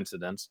not a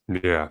coincidence.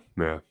 Yeah.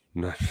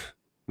 Not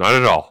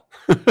at all.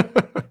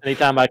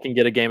 Anytime I can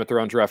get a Game of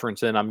Thrones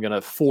reference in, I'm going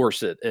to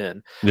force it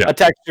in. Yeah. A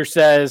texter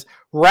says,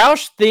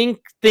 Roush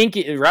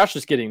Roush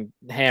is getting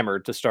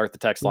hammered to start the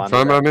text line.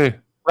 Fine by me.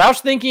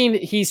 Roush thinking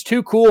he's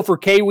too cool for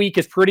K-Week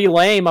is pretty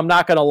lame. I'm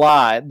not going to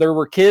lie. There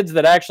were kids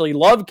that actually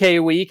loved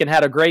K-Week and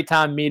had a great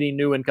time meeting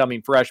new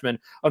incoming freshmen.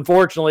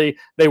 Unfortunately,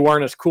 they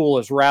weren't as cool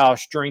as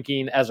Roush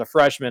drinking as a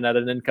freshman at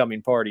an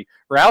incoming party.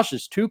 Roush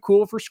is too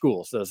cool for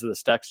school, says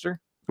this texter.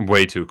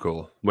 Way too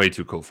cool. Way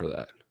too cool for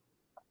that.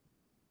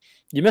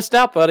 You missed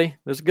out, buddy. It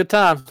was a good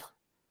time.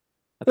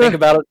 I think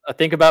about it. I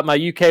think about my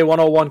UK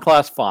 101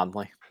 class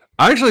fondly.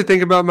 I actually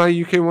think about my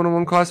UK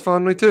 101 class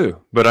fondly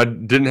too, but I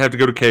didn't have to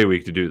go to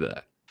K-Week to do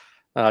that.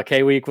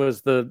 K-Week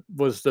was the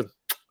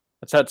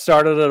that's how it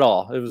started it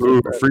all. It was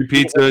free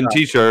pizza and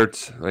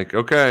T-shirts. Like,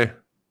 okay.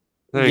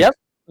 Thanks. Yep.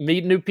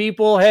 Meet new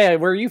people. Hey,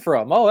 where are you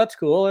from? Oh, that's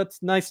cool.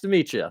 It's nice to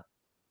meet you.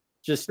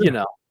 Just,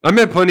 I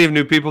met plenty of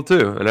new people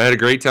too, and I had a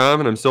great time,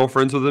 and I'm still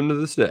friends with them to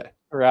this day.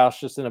 Roush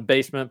just in a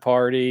basement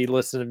party,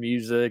 listening to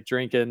music,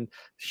 drinking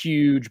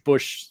huge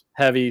Bush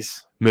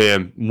heavies.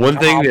 Man, one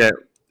thing that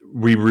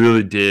we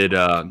really did,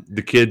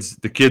 the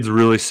kids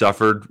really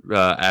suffered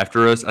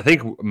after us. I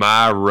think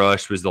my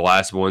rush was the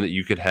last one that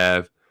you could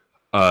have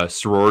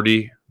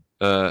sorority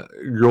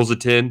girls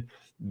attend,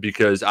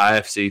 because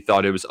IFC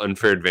thought it was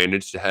unfair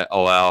advantage to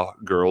allow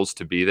girls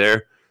to be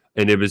there,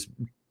 and it was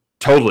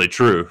totally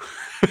true.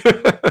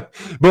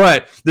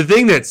 But the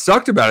thing that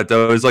sucked about it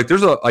though is like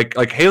there's a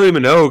like Haley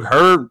Minogue,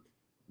 her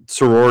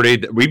sorority,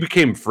 that we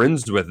became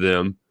friends with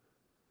them,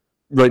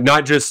 like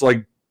not just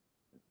like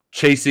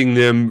chasing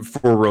them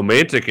for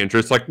romantic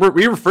interest. Like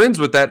we were friends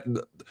with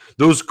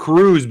those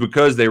crews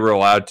because they were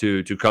allowed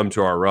to come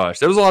to our rush.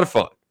 That was a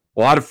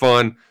lot of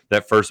fun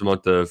that first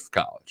month of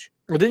college.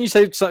 Well, didn't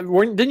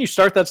you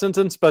start that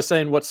sentence by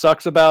saying what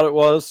sucks about it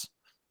was?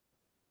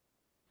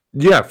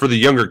 Yeah, for the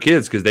younger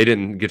kids, because they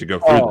didn't get to go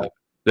through that.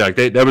 Like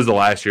that was the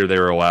last year they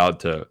were allowed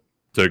to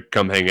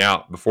come hang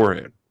out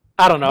beforehand.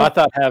 I don't know. I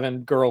thought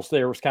having girls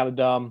there was kind of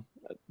dumb,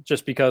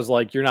 just because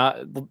like you're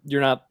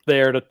not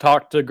there to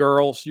talk to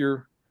girls.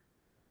 You're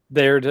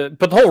there to.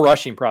 But the whole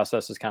rushing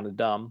process is kind of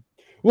dumb.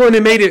 Well, and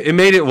it made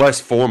it less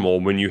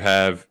formal when you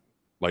have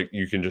like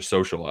you can just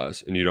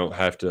socialize and you don't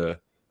have to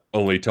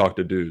only talk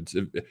to dudes.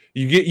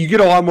 You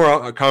get a lot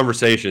more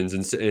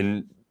conversations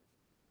and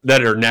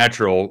that are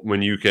natural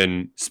when you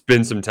can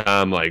spend some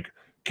time like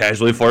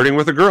casually flirting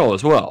with a girl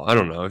as well. I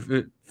don't know.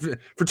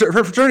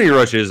 Fraternity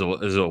rush is a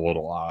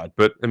little odd,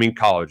 but I mean,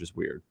 college is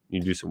weird.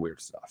 You do some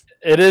weird stuff.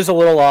 It is a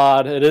little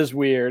odd. It is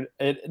weird.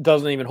 It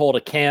doesn't even hold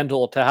a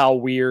candle to how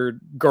weird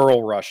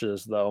girl rush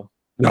is, though.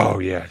 Oh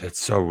yeah, that's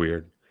so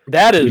weird.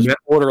 That is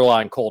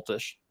borderline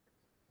cultish.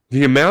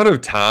 The amount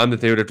of time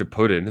that they would have to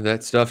put into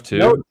that stuff too.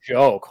 No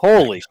joke.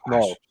 Holy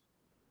smokes.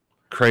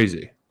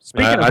 Crazy.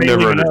 Speaking of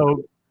Haley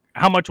Minogue,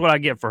 how much would I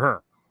get for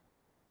her?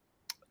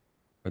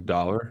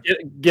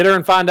 $1? Get her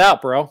and find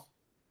out, bro.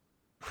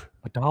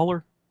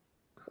 $1?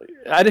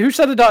 Who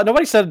said $1?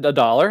 Nobody said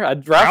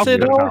 $1. Ralph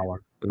said $1.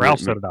 Ralph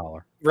said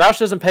 $1.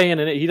 Roush isn't paying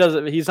it.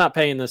 He's not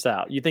paying this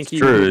out. You think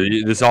true?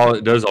 It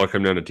does all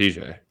come down to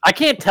TJ. I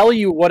can't tell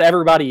you what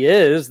everybody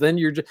is. Then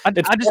you're just. I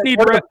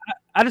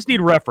just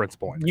need reference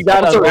points. You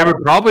got. Also, it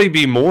would probably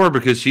be more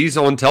because she's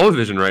on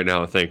television right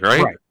now. I think,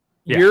 right?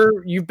 Yeah.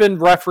 You've been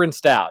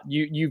referenced out.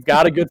 You've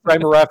got a good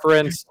frame of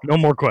reference. No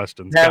more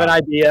questions. Have an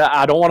idea.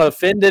 I don't want to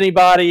offend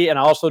anybody, and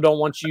I also don't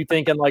want you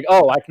thinking like,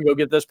 oh, I can go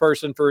get this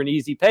person for an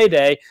easy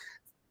payday.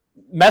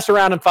 Mess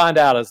around and find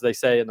out, as they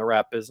say in the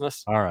rap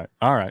business. All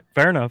right.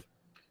 Fair enough.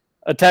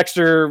 A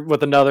texter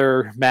with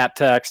another Matt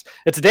text.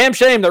 It's a damn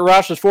shame that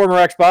Roush's former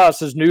ex-boss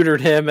has neutered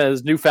him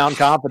as newfound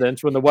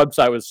confidence when the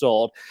website was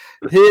sold.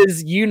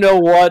 His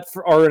you-know-what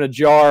are in a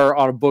jar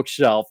on a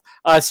bookshelf.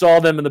 I saw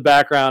them in the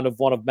background of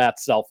one of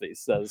Matt's selfies,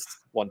 says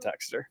one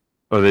texter.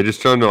 Are they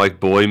just trying to like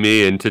bully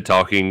me into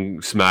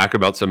talking smack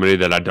about somebody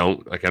that I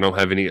don't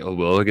have any ill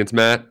will against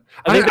Matt?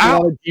 I think they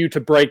wanted you to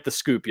break the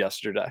scoop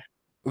yesterday.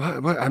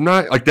 What? I'm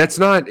not like that's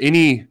not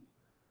any.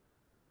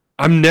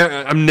 I'm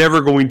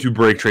never going to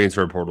break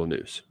transfer portal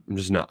news. I'm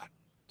just not.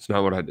 It's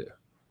not what I do.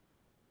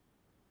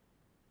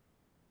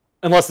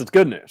 Unless it's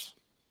good news.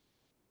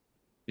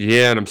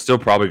 Yeah, and I'm still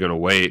probably going to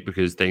wait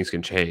because things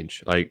can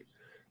change. Like,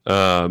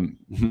 we'll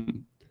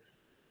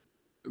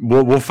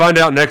find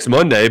out next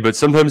Monday. But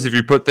sometimes if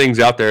you put things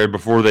out there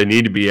before they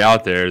need to be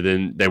out there,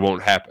 then they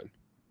won't happen.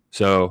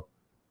 So,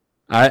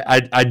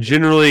 I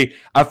generally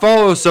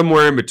follow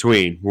somewhere in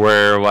between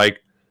where like.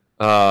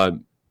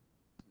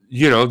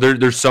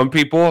 There's some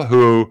people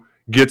who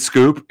get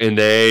scoop and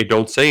they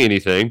don't say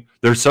anything.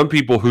 There's some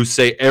people who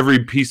say every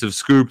piece of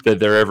scoop that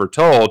they're ever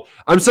told.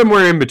 I'm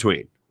somewhere in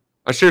between.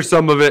 I share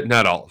some of it,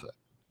 not all of it.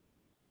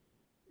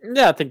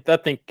 Yeah, I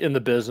think in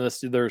the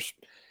business, there's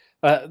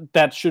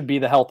that should be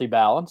the healthy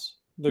balance.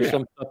 There's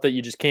some stuff that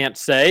you just can't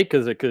say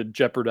because it could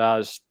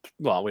jeopardize.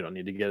 Well, we don't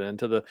need to get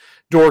into the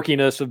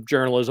dorkiness of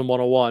journalism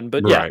 101,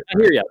 but yeah, I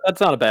hear you.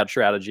 That's not a bad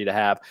strategy to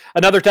have.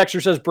 Another texter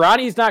says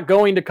Bronny's not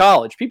going to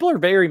college. People are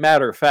very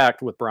matter of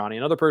fact with Bronny.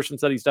 Another person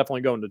said he's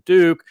definitely going to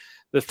Duke.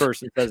 This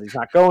person says he's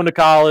not going to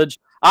college.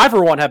 I,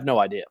 for one, have no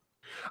idea.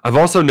 I've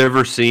also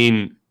never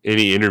seen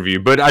any interview,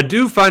 but I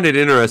do find it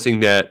interesting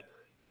that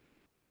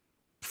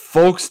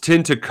folks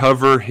tend to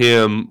cover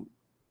him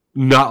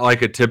not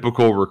like a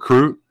typical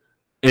recruit.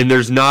 And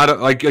there's not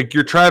like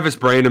your Travis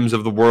Branhams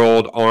of the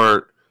world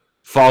aren't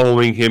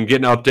following him,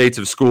 getting updates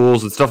of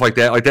schools and stuff like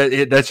that. Like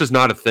that, that's just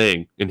not a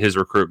thing in his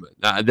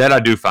recruitment. That I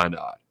do find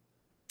odd.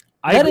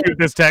 I agree with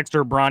this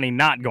texter, Bronny,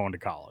 not going to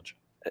college.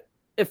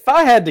 If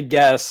I had to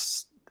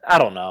guess, I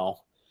don't know.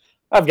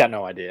 I've got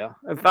no idea.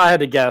 If I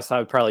had to guess, I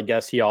would probably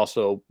guess he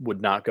also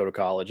would not go to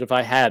college if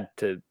I had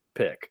to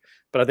pick.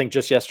 But I think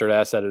just yesterday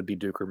I said it would be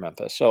Duke or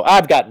Memphis. So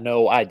I've got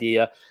no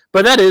idea.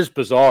 But that is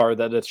bizarre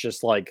that it's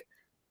just like,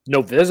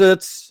 no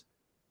visits,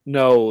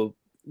 no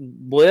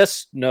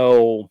list,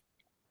 no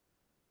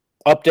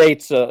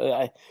updates.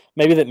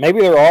 Maybe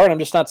there are, and I'm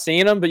just not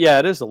seeing them. But yeah,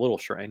 it is a little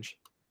strange.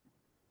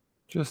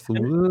 Just a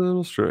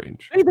little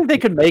strange. Do you think they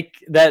could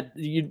make that?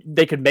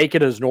 They could make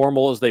it as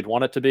normal as they'd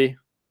want it to be?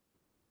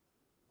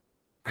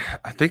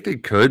 I think they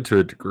could to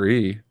a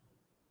degree,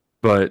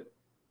 but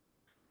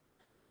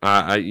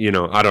I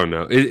don't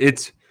know.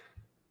 It's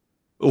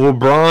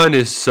LeBron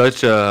is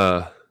such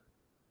a,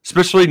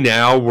 especially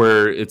now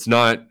where it's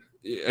not.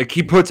 Like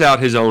he puts out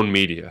his own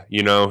media.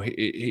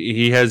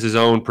 He has his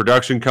own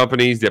production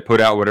companies that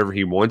put out whatever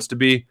he wants to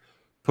be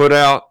put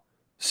out.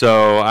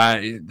 So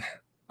I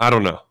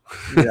don't know.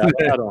 Yeah,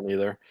 I don't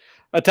either.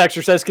 A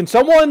texter says, "Can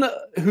someone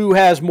who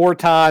has more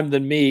time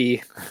than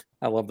me?"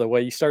 I love the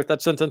way you start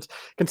that sentence.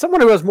 Can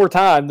someone who has more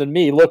time than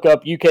me look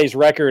up UK's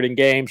record in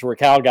games where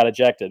Cal got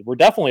ejected? We're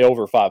definitely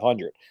over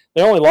 500.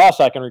 The only loss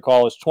I can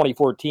recall is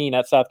 2014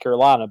 at South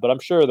Carolina, but I'm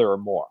sure there are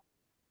more.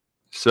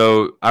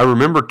 So I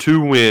remember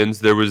 2 wins.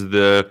 There was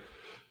the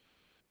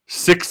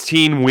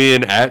 16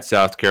 win at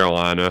South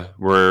Carolina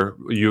where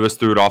U.S.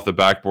 threw it off the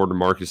backboard to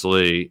Marcus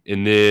Lee.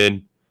 And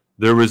then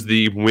there was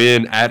the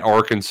win at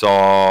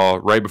Arkansas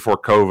right before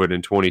COVID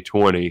in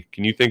 2020.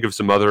 Can you think of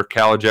some other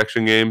Cal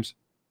ejection games?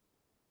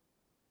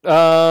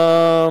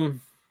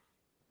 Didn't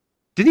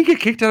he get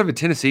kicked out of a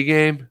Tennessee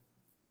game?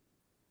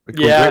 Like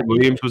yeah, Grant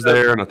Williams was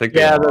there, and I think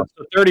the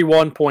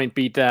 31-point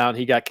beatdown.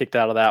 He got kicked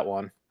out of that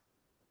one.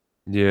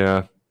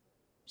 Yeah,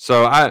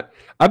 so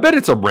I bet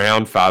it's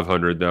around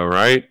 500 though,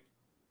 right?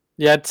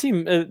 Yeah, it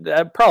seemed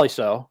probably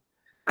so.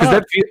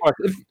 Because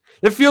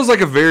that feels like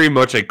a very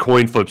much a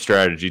coin flip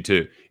strategy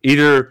too.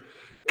 Either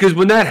because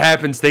when that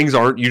happens, things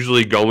aren't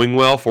usually going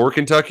well for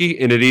Kentucky,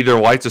 and it either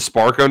lights a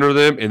spark under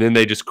them, and then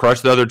they just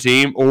crush the other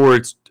team, or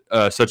it's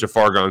such a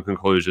far-gone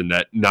conclusion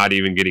that not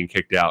even getting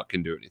kicked out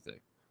can do anything.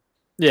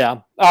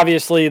 Yeah,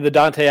 obviously the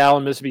Dante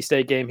Allen Mississippi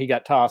State game, he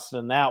got tossed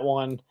in that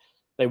one.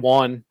 They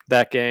won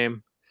that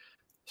game.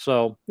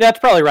 So, yeah, it's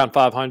probably around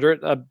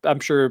 500. I'm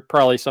sure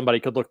probably somebody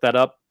could look that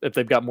up if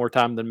they've got more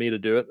time than me to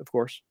do it, of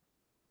course.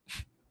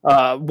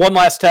 One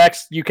last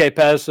text, UK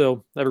Pez,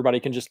 so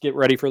everybody can just get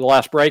ready for the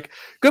last break.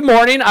 Good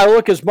morning. I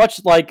look as much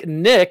like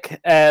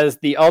Nick as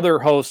the other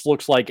host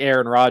looks like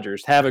Aaron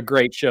Rodgers. Have a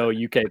great show,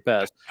 UK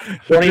Pez.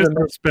 Don't even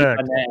respect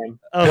my name.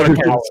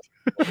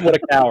 What a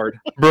coward.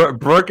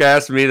 Brooke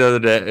asked me the other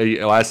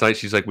day, last night,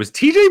 she's like, was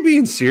TJ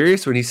being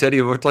serious when he said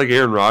he looked like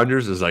Aaron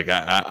Rodgers? I was like,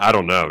 I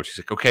don't know. She's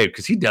like, okay,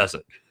 because he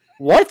doesn't.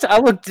 What? I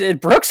looked at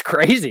Brooke's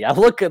crazy.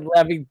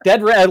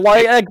 Dead red.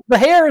 Like the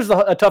hair is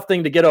a tough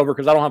thing to get over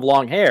because I don't have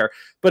long hair.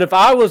 But if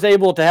I was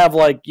able to have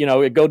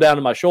it go down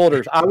to my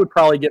shoulders, I would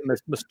probably get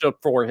mistook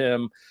for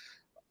him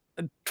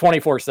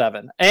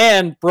 24/7.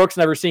 And Brooke's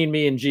never seen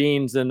me in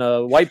jeans and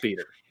a white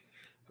beater.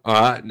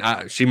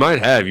 She might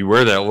have. You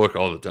wear that look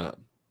all the time.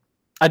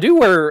 I do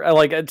wear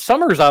at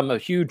summers. I'm a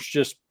huge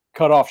just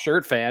cut off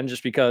shirt fan,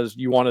 just because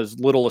you want as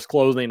little as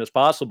clothing as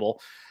possible.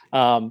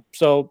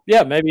 So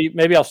yeah,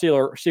 maybe I'll see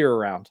her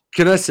around.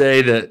 Can I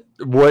say that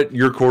what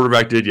your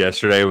quarterback did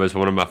yesterday was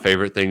one of my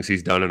favorite things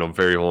he's done in a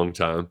very long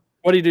time?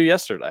 What did he do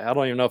yesterday? I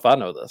don't even know if I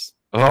know this.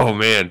 Oh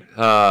man.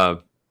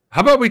 How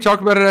about we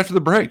talk about it after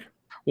the break?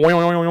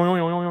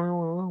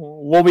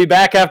 We'll be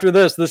back after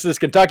this. This is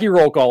Kentucky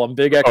Roll Call on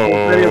Big X.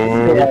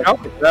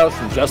 Rouse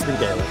and Justin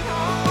Gaylor.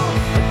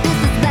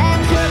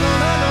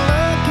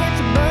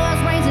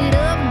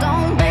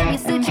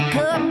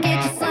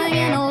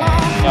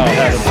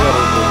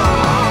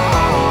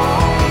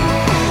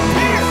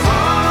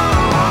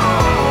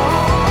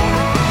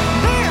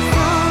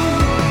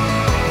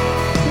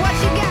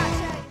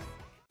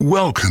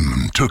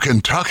 Welcome to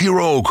Kentucky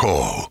Roll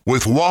Call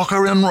with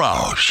Walker and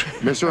Roush.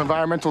 Mr.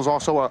 Environmental's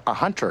also a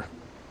hunter.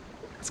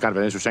 It's kind of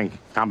an interesting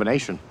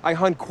combination. I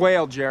hunt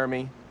quail,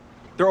 Jeremy.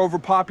 They're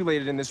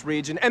overpopulated in this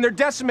region, and they're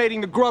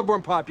decimating the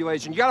grubworm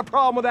population. You got a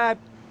problem with that?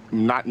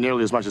 Not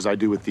nearly as much as I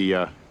do with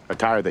the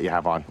attire that you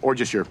have on, or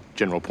just your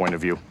general point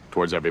of view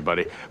towards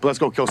everybody. But let's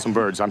go kill some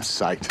birds. I'm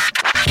psyched.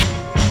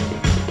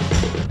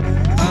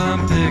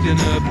 I'm picking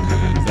up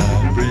good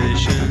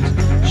vibrations.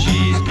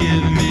 She's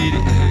giving me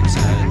the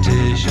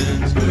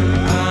excitations.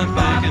 I'm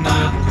picking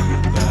up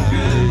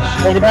good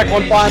vibrations. Welcome back.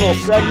 One final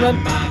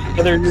segment.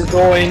 Whether you're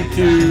going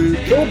to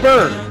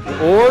Kilburn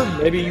or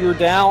maybe you were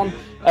down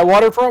at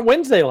Waterfront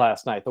Wednesday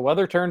last night. The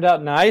weather turned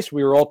out nice.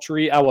 We were all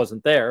I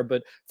wasn't there,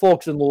 but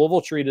folks in Louisville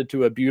treated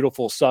to a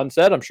beautiful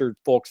sunset. I'm sure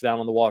folks down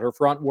on the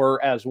waterfront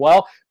were as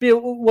well. It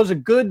was a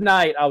good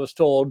night, I was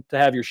told, to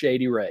have your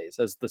Shady Rays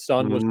as the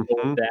sun was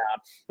going down.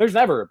 There's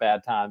never a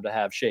bad time to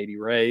have Shady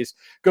Rays.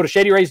 Go to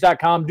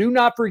shadyrays.com. Do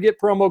not forget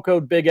promo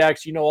code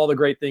BIGX. You know all the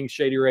great things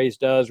Shady Rays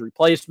does.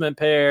 Replacement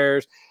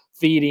pairs,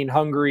 feeding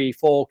hungry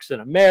folks in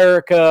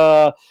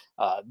America.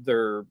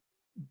 Their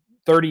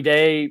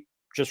 30-day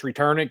just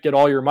return it, get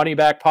all your money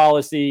back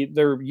policy.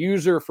 They're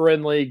user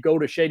friendly. Go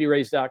to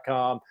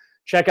shadyrays.com.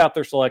 Check out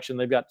their selection.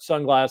 They've got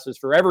sunglasses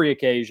for every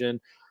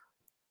occasion.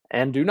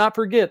 And do not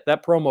forget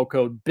that promo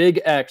code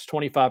BIGX,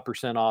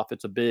 25% off.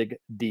 It's a big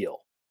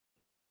deal.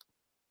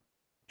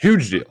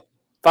 Huge deal.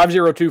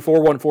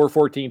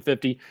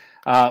 502-414-1450.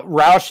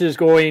 Roush is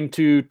going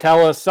to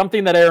tell us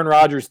something that Aaron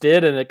Rodgers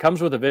did, and it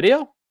comes with a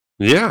video?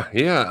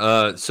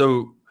 Yeah.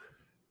 So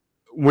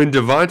when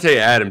Davante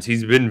Adams,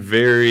 he's been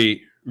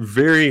very,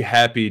 very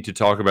happy to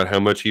talk about how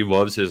much he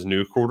loves his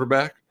new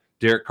quarterback,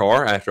 Derek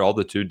Carr, after all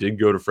the two did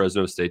go to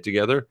Fresno State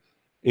together.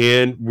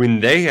 And when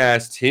they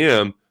asked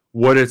him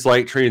what it's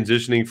like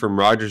transitioning from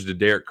Rodgers to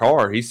Derek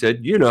Carr, he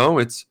said,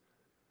 it's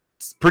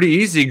pretty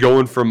easy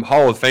going from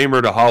Hall of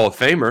Famer to Hall of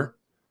Famer.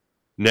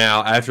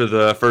 Now, after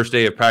the first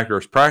day of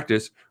Packers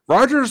practice,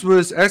 Rodgers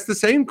was asked the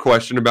same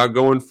question about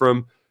going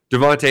from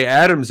Davante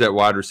Adams at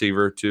wide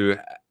receiver to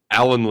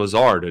Alan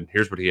Lazard, and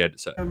here's what he had to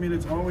say. I mean,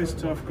 it's always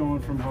tough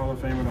going from Hall of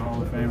Famer to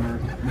Hall of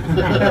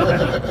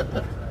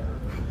Famer.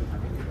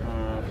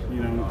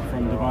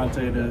 From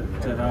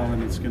Davante to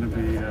Alan, it's going to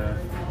be, a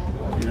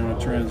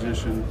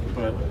transition,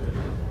 but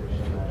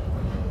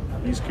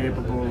he's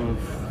capable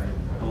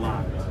of a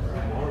lot.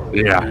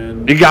 Yeah,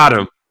 he got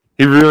him.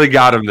 He really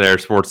got him there,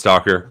 Sports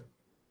Talker.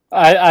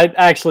 I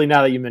actually,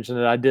 now that you mentioned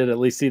it, I did at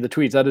least see the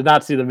tweets. I did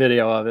not see the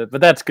video of it, but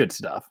that's good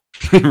stuff.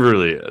 It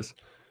really is.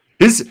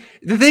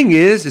 The thing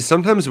is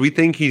sometimes we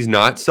think he's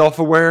not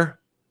self-aware,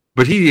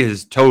 but he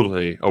is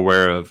totally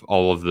aware of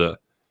all of the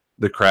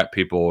crap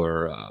people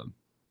are,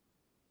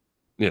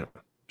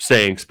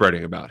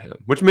 spreading about him,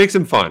 which makes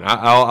him fun.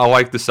 I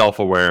like the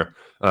self-aware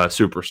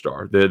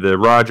superstar, the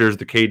Rodgers,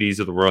 the KDs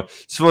of the world.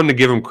 It's fun to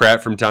give them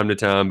crap from time to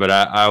time, but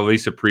I at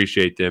least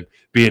appreciate them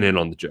being in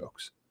on the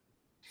jokes.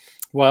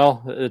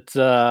 Well, it's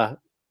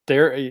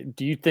there.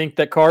 Do you think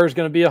that Carr is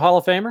going to be a Hall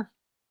of Famer?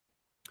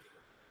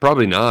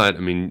 Probably not. I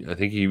mean, I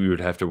think he would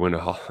have to win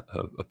a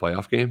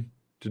playoff game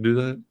to do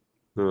that.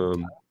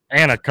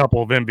 And a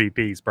couple of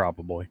MVPs,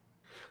 probably.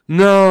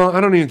 No,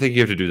 I don't even think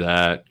you have to do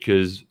that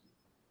because,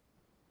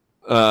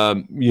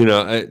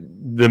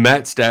 the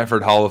Matt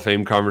Stafford Hall of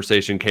Fame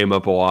conversation came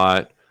up a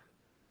lot.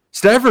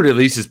 Stafford at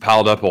least has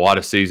piled up a lot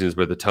of seasons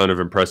with a ton of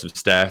impressive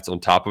stats on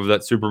top of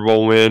that Super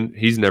Bowl win.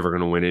 He's never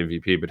going to win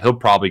MVP, but he'll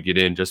probably get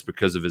in just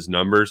because of his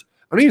numbers.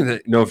 I don't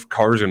even know if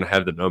Carr's going to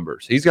have the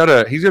numbers. He's got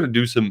to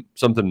do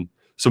something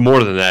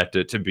more than that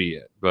to be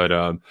it. But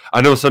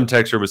I know some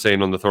texter was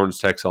saying on the Thorns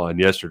text line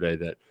yesterday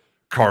that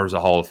Carr's a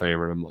Hall of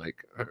Famer, and I'm like,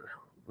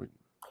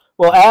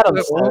 well,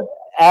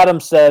 Adam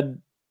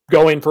said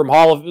going from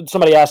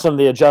somebody asked him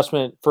the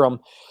adjustment from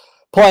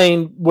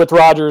playing with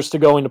Rodgers to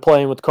going to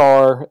playing with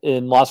Carr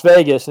in Las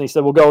Vegas, and he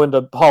said, we'll go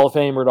into Hall of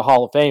Famer to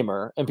Hall of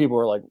Famer. And people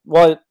were like,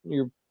 what?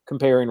 You're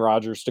comparing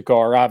Rodgers to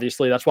Carr.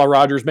 Obviously, that's why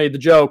Rodgers made the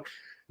joke.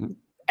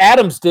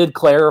 Adams did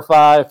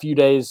clarify a few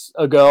days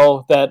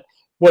ago that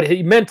what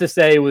he meant to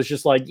say was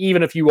just like,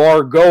 even if you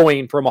are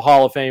going from a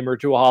Hall of Famer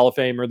to a Hall of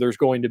Famer, there's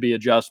going to be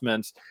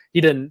adjustments.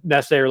 He didn't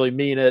necessarily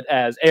mean it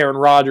as Aaron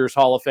Rodgers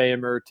Hall of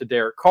Famer to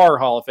Derek Carr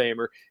Hall of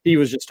Famer. He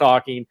was just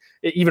talking,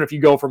 even if you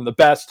go from the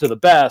best to the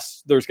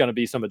best, there's going to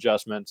be some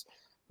adjustments,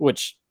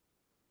 which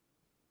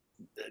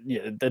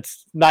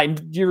that's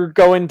not, you're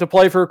going to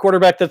play for a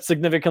quarterback that's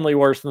significantly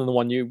worse than the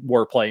one you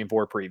were playing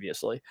for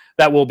previously.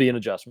 That will be an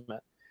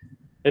adjustment.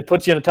 It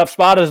puts you in a tough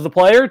spot as the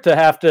player to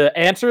have to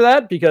answer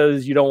that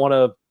because you don't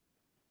want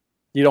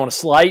to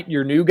slight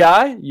your new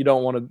guy. You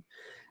don't want to,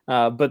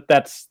 but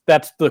that's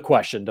the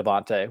question,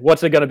 Davante.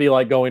 What's it going to be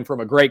like going from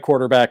a great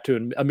quarterback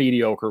to a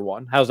mediocre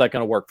one? How's that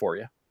going to work for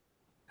you?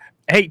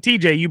 Hey,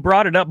 TJ, you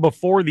brought it up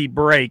before the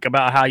break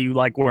about how you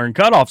like wearing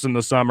cutoffs in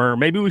the summer.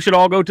 Maybe we should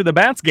all go to the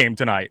Bats game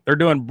tonight. They're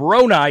doing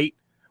Bro Night.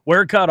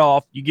 Wear a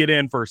cutoff. You get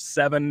in for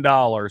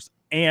 $7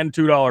 and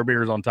 $2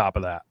 beers on top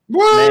of that.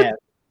 What? Man.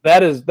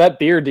 That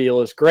beer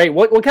deal is great.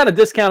 What kind of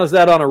discount is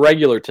that on a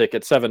regular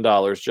ticket?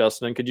 $7,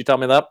 Justin. Could you tell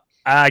me that?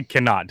 I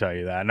cannot tell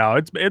you that.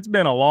 No, it's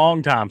been a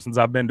long time since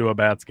I've been to a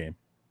Bats game.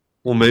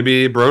 Well,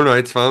 maybe Bro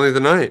Night's finally the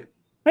night.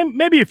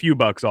 Maybe a few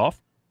bucks off.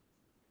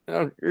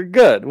 Oh,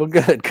 good. Well,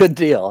 good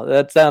deal.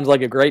 That sounds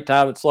like a great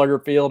time at Slugger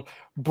Field.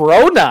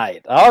 Bro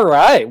Night. All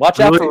right.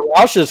 Watch out for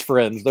Roush's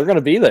friends. They're going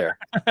to be there.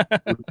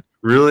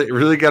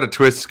 Really got to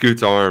twist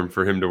Scoot's arm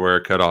for him to wear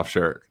a cutoff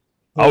shirt.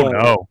 Oh,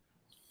 no.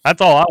 That's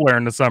all I wear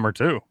in the summer,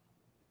 too.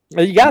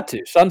 You got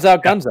to. Sun's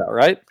out, guns out,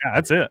 right? Yeah,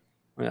 that's it.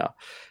 Yeah.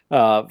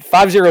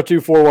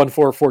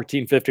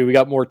 502-414-1450. We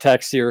got more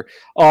text here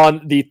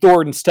on the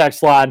Thornton's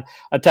text line.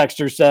 A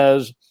texter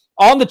says,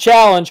 on the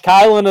challenge,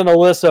 Kylan and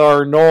Alyssa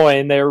are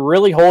annoying. They're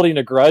really holding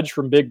a grudge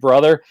from Big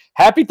Brother.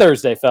 Happy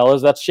Thursday,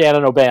 fellas. That's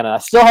Shannon O'Bannon. I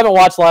still haven't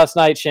watched last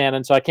night,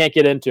 Shannon, so I can't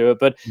get into it.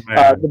 But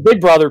the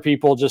Big Brother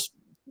people just,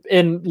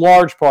 in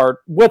large part,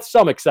 with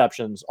some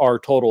exceptions, are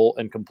total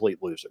and complete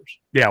losers.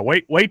 Yeah,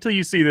 wait till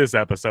you see this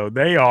episode.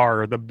 They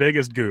are the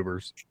biggest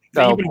goobers.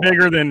 Even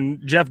bigger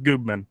than Jeff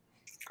Goobman.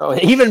 Oh,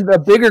 even a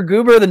bigger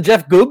goober than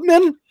Jeff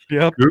Goobman?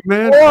 Yep.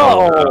 Goobman?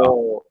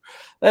 Whoa.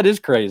 That is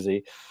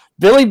crazy.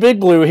 Billy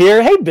Big Blue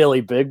here. Hey,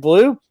 Billy Big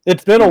Blue.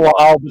 It's been a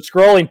while, but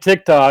scrolling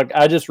TikTok,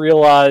 I just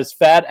realized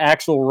Fat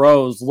Axl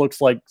Rose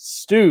looks like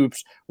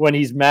Stoops when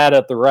he's mad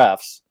at the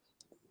refs.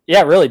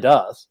 Yeah, it really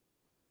does.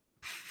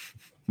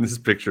 This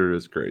picture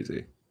is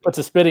crazy. It's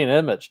a spitting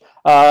image.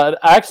 I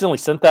accidentally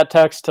sent that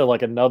text to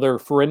like another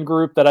friend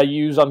group that I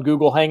use on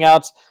Google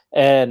Hangouts,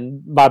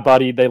 and my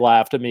buddy, they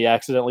laughed at me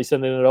accidentally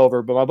sending it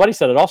over. But my buddy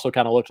said it also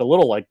kind of looks a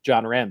little like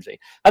John Ramsey.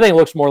 I think it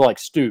looks more like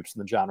Stoops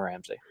than John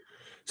Ramsey.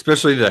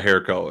 Especially the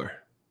hair color.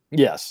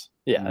 Yes.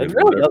 Yeah, it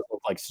really does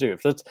look like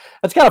Stoops.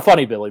 That's kind of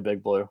funny, Billy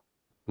Big Blue.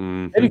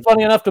 Mm-hmm. Maybe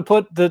funny enough to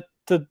put to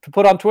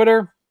put on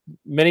Twitter.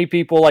 Many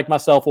people like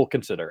myself will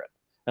consider it,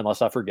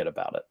 unless I forget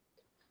about it.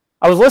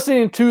 I was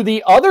listening to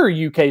the other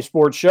UK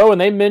sports show, and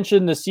they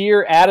mentioned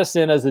Nasir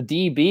Addison as a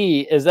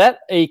DB. Is that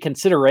a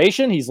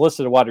consideration? He's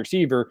listed a wide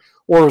receiver,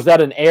 or is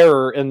that an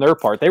error in their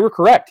part? They were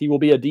correct. He will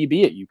be a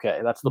DB at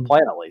UK. That's the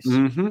plan, at least.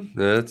 Mm-hmm.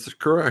 That's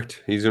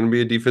correct. He's going to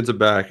be a defensive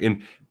back.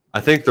 And I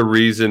think the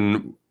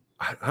reason,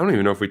 I don't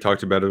even know if we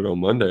talked about it on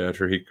Monday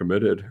after he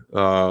committed.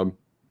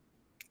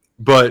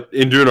 But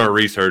in doing our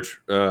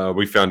research,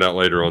 we found out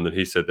later on that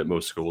he said that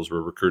most schools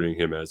were recruiting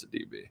him as a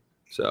DB.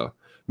 So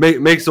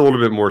makes a little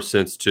bit more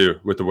sense, too,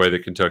 with the way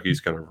that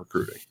Kentucky's kind of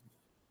recruiting.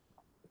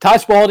 Ty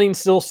Spalding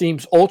still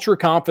seems ultra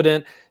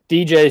confident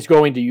DJ is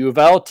going to U of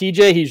L.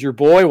 TJ, he's your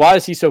boy. Why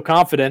is he so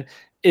confident?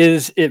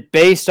 Is it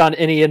based on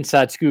any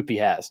inside scoop he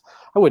has?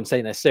 I wouldn't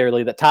say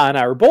necessarily that Ty and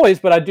I are boys,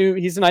 but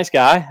he's a nice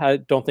guy. I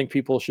don't think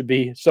people should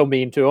be so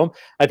mean to him.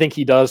 I think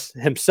he does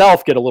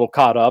himself get a little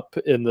caught up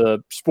in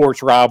the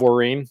sports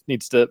rivalry.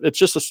 It's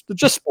just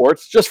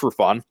sports, just for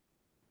fun.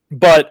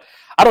 But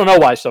I don't know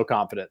why he's so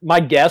confident. My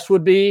guess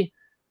would be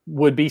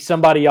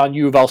somebody on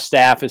U of L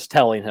staff is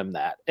telling him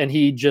that. And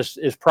he just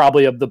is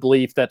probably of the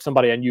belief that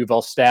somebody on U of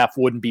L staff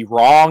wouldn't be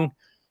wrong.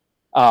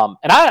 And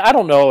I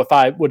don't know if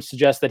I would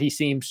suggest that he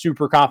seems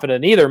super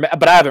confident either,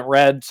 but I haven't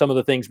read some of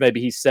the things maybe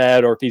he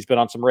said, or if he's been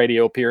on some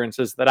radio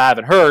appearances that I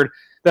haven't heard,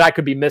 that I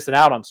could be missing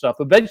out on stuff.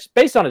 But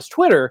based on his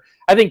Twitter,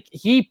 I think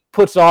he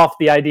puts off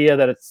the idea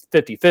that it's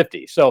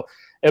 50-50. So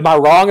am I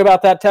wrong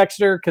about that,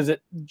 Texter? Because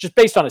it just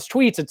based on his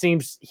tweets, it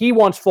seems he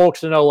wants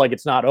folks to know like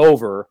it's not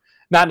over.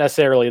 Not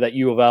necessarily that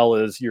U of L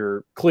is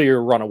your clear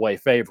runaway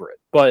favorite.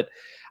 But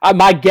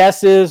my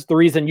guess is the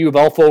reason U of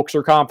L folks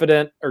are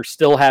confident or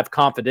still have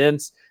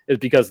confidence is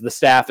because the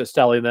staff is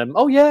telling them,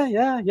 oh,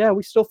 yeah,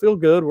 we still feel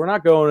good. We're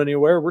not going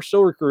anywhere. We're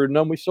still recruiting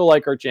them. We still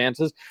like our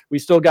chances. We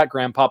still got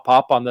Grandpa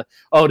Pop on the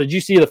 – oh, did you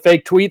see the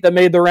fake tweet that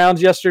made the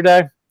rounds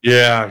yesterday?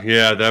 Yeah,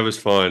 that was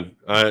fun.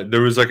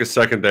 There was like a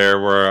second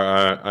there where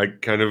I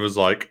kind of was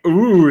like,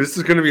 ooh, this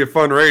is going to be a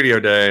fun radio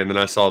day, and then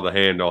I saw the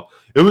handle.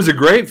 It was a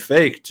great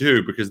fake,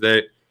 too, because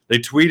they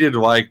tweeted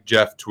like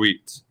Jeff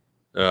tweets.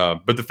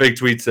 But the fake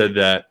tweet said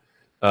that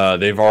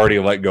they've already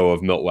let go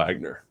of Milt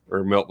Wagner,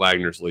 or Milt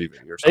Wagner's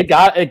leaving or something.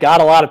 It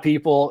got a lot of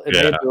people. It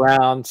made the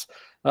rounds.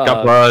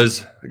 Got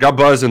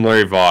Buzz and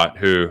Larry Vaught,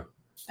 who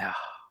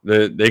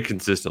they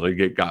consistently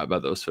get got by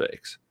those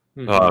fakes.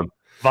 Mm-hmm.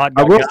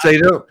 I will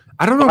say, though,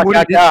 I don't know what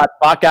it is.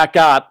 Bot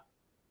got.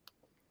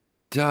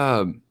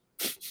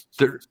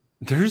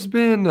 There's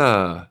been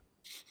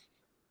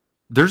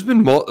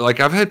like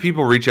I've had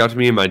people reach out to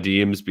me in my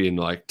DMs being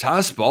like,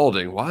 Ty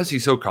Spalding, why is he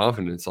so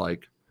confident? It's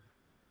like,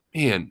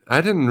 man,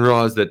 I didn't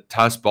realize that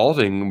Ty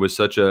Spalding was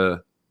such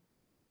a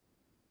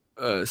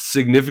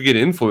significant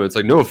influence.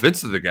 Like, no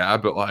offense to the guy,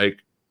 but like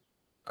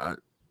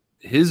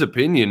his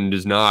opinion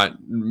does not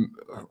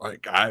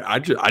like I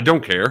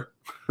don't care.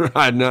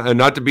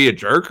 Not to be a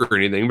jerk or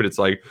anything, but it's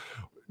like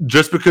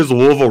just because the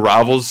Louisville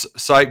Rivals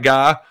site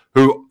guy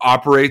who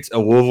operates a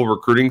Louisville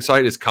recruiting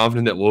site is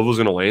confident that Louisville's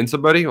going to land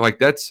somebody, like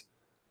that's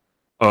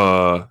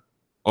oh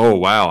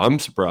wow, I'm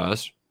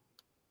surprised.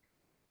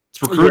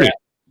 It's recruiting.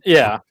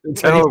 Yeah.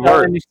 It's how it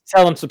works. He's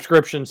selling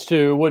subscriptions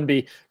too. It wouldn't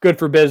be good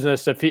for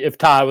business if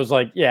Ty was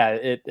like, yeah,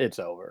 it's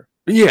over.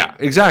 Yeah,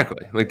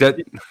 exactly. Like that.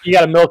 You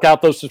got to milk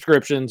out those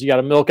subscriptions. You got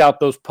to milk out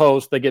those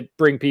posts that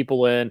bring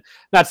people in.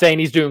 Not saying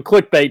he's doing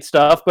clickbait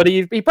stuff, but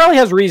he probably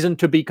has reason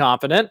to be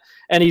confident,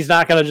 and he's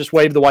not going to just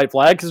wave the white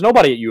flag because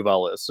nobody at U of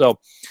L is. So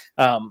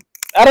I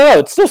don't know.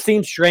 It still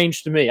seems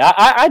strange to me.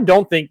 I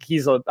don't think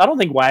I don't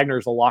think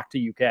Wagner's a lock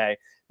to UK.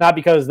 Not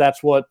because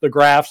that's what the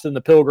Grafs and the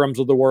Pilgrims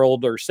of the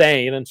world are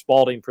saying, and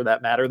Spalding for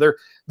that matter.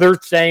 They're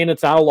saying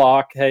it's not a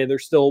lock. Hey,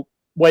 there's still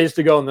ways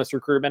to go in this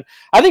recruitment.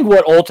 I think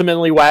what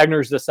ultimately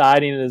Wagner's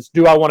deciding is,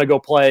 do I want to go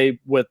play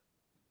with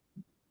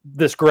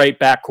this great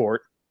backcourt,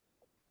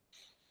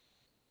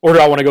 or do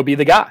I want to go be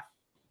the guy?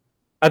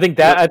 I think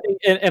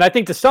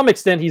to some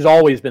extent he's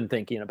always been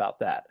thinking about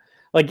that.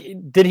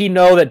 Like, did he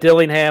know that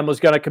Dillingham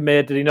was going to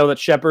commit? Did he know that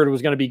Shepard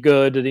was going to be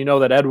good? Did he know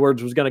that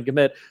Edwards was going to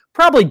commit?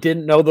 Probably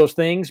didn't know those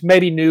things.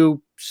 Maybe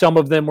knew some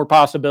of them were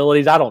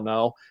possibilities. I don't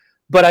know.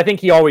 But I think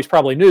he always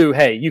probably knew,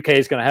 hey, UK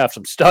is going to have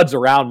some studs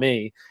around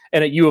me.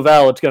 And at U of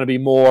L, it's going to be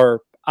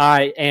more,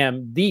 I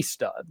am the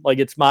stud. Like,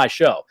 it's my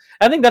show.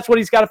 I think that's what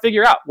he's got to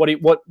figure out,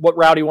 what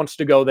route he wants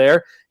to go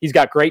there. He's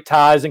got great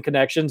ties and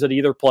connections at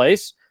either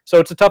place. So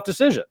it's a tough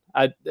decision.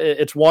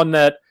 It's one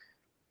that,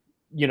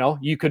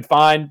 you could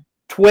find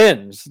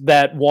twins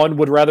that one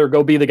would rather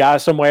go be the guy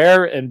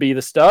somewhere and be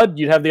the stud.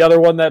 You'd have the other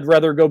one that'd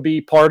rather go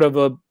be part of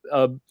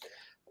a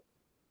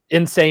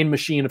insane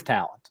machine of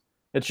talent.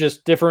 It's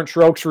just different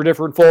strokes for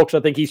different folks. I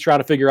think he's trying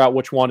to figure out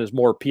which one is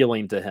more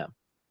appealing to him.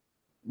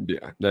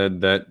 Yeah,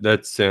 that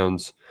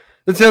sounds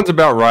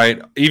about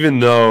right. Even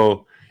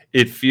though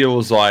it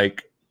feels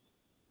like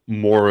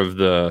more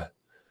of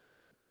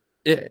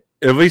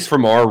at least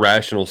from our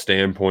rational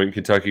standpoint,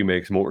 Kentucky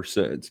makes more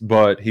sense.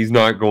 But he's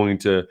not going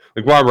to,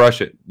 like, why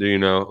rush it?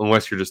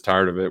 Unless you're just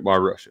tired of it, why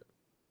rush it?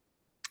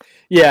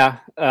 Yeah,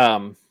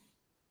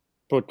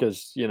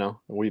 because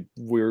we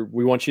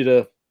want you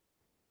to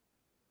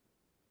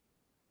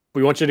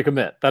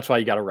commit. That's why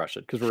you got to rush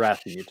it, because we're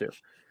asking you to.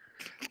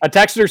 A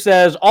texter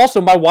says, also,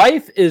 my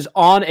wife is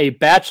on a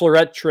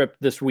bachelorette trip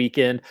this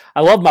weekend.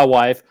 I love my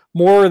wife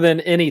more than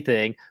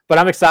anything, but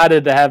I'm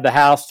excited to have the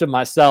house to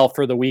myself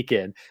for the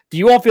weekend. Do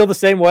you all feel the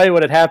same way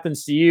when it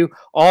happens to you?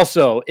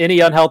 Also,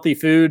 any unhealthy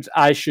foods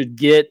I should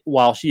get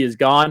while she is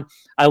gone?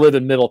 I live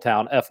in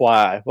Middletown,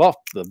 FYI. Well,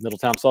 the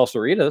Middletown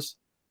Salsaritas.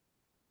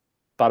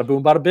 Bada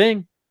boom, bada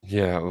bing.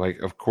 Yeah,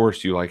 like, of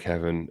course you like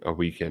having a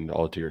weekend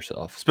all to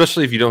yourself,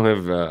 especially if you don't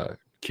have a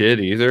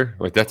kid either.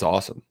 Like, that's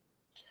awesome.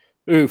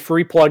 Ooh,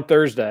 free plug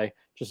Thursday.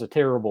 Just a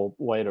terrible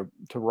way to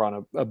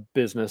run a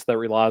business that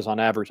relies on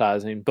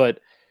advertising. But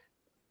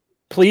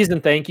please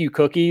and thank you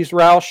cookies,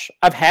 Roush.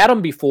 I've had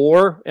them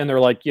before, and they're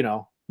like,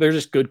 they're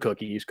just good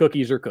cookies.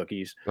 Cookies are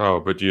cookies.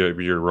 Oh, but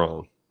you're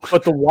wrong.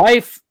 But the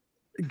wife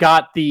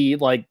got the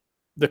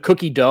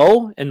cookie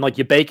dough, and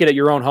you bake it at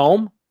your own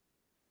home.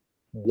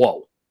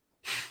 Whoa.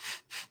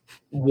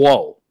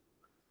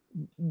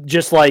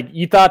 Just like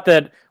you thought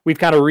that we've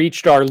kind of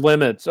reached our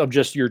limits of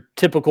just your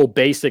typical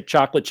basic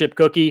chocolate chip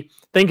cookie.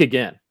 Think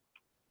again.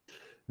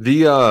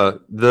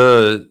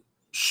 The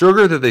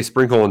sugar that they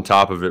sprinkle on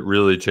top of it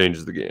really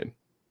changes the game.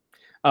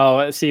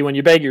 Oh, see, when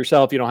you bake it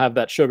yourself, you don't have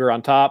that sugar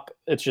on top.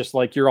 It's just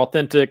like your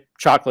authentic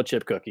chocolate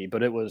chip cookie,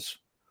 but it was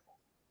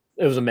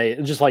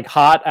amazing. Just like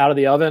hot out of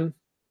the oven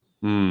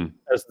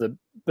as the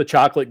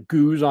chocolate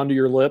goos onto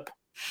your lip.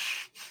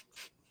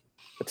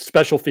 It's a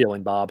special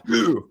feeling, Bob.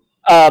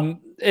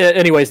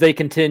 Anyways, they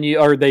continue,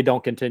 or they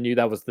don't continue.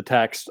 That was the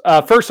text.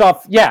 First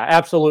off, yeah,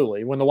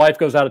 absolutely. When the wife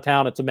goes out of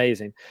town, it's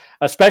amazing,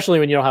 especially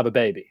when you don't have a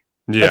baby.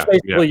 Yeah, that's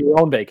basically your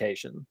own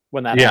vacation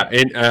when that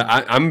happens. And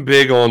I'm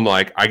big on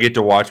I get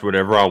to watch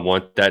whatever I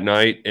want that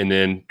night and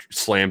then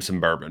slam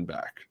some bourbon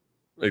back.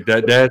 Like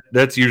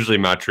that's usually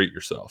my treat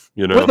yourself.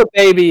 With a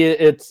baby,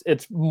 it's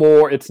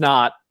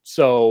not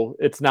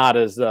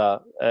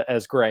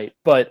as great,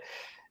 but.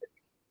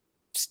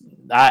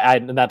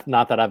 That's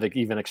not that I've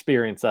even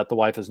experienced that. The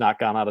wife has not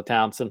gone out of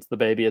town since the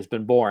baby has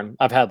been born.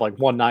 I've had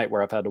one night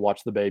where I've had to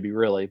watch the baby,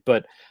 really,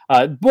 but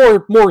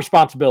more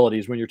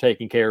responsibilities when you're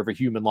taking care of a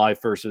human life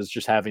versus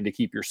just having to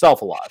keep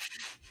yourself alive.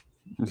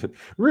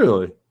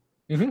 Really?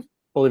 Mm-hmm.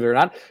 Believe it or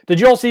not. Did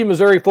you all see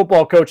Missouri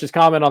football coach's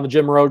comment on the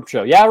Jim Rome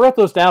show? Yeah, I wrote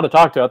those down to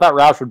talk to. I thought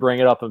Roush would bring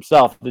it up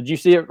himself. Did you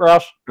see it,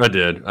 Roush? I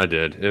did.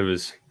 It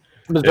was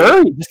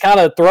Missouri just kind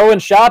of throwing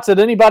shots at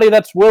anybody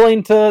that's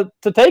willing to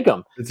take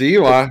them. It's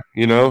Eli.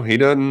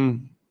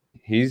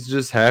 He's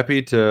just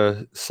happy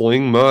to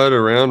sling mud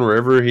around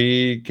wherever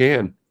he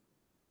can.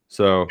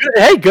 So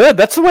hey, good.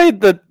 That's the way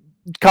that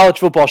college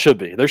football should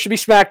be. There should be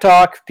smack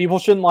talk. People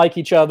shouldn't like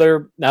each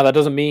other. Now that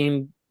doesn't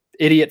mean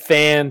idiot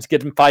fans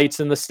get in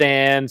fights in the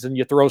stands and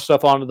you throw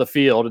stuff onto the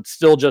field. It's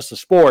still just a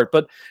sport,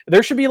 but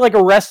there should be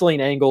a wrestling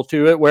angle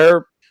to it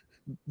where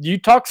you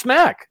talk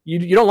smack.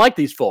 You don't like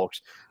these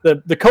folks.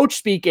 The coach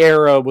speak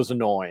era was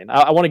annoying.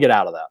 I want to get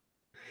out of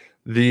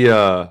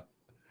that.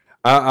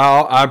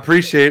 I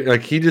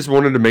appreciate he just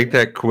wanted to make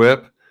that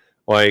quip.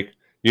 If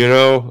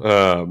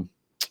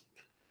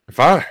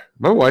my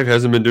wife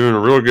hasn't been doing a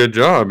real good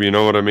job, you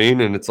know what I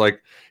mean? And it's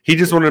he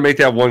just wanted to make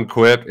that one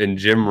quip, and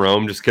Jim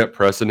Rome just kept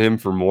pressing him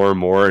for more and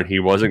more, and he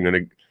wasn't going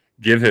to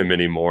give him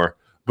any more.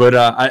 But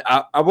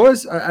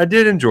I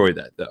did enjoy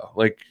that though.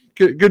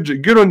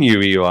 Good on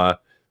you, Eli.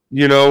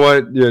 You know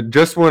what?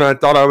 Just when I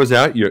thought I was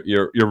out,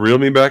 you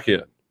reeled me back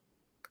in.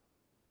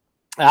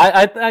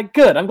 I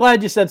good. I'm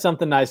glad you said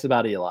something nice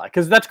about Eli,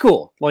 because that's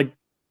cool.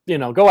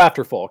 Go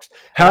after folks.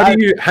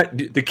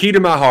 The key to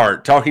my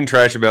heart, talking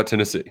trash about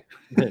Tennessee.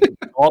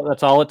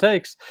 That's all it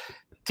takes.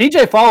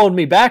 TJ followed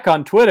me back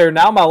on Twitter.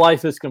 Now my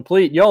life is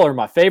complete. Y'all are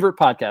my favorite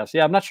podcast.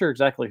 Yeah, I'm not sure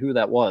exactly who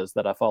that was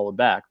that I followed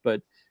back,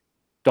 but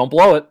don't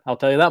blow it. I'll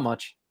tell you that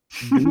much.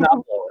 Do not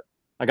blow it.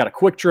 I got a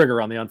quick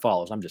trigger on the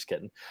unfollows. I'm just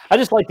kidding. I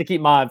just like to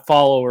keep my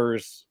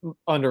followers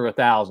under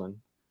 1,000,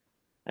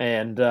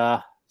 and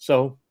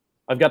so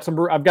I've got some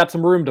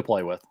room to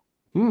play with.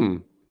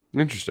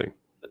 Interesting.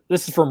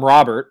 This is from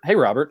Robert. Hey,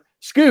 Robert.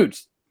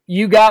 Scoots,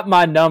 you got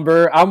my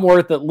number. I'm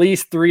worth at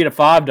least $3 to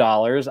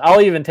 $5.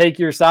 I'll even take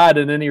your side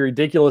in any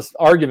ridiculous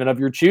argument of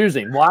your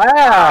choosing.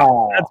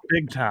 Wow. That's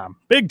big time.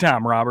 Big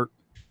time, Robert.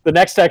 The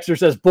next texter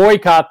says,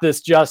 boycott this,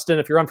 Justin.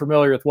 If you're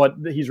unfamiliar with what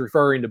he's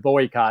referring to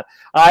boycott,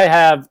 I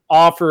have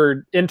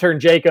offered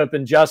intern Jacob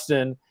and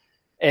Justin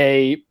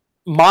a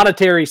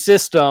monetary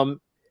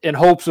system in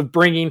hopes of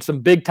bringing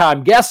some big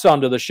time guests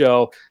onto the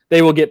show.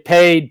 They will get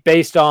paid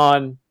based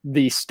on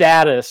the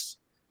status,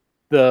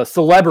 the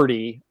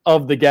celebrity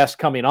of the guest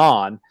coming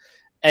on.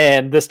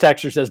 And this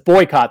texter says,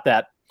 boycott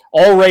that.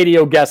 All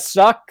radio guests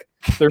suck.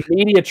 They're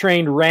media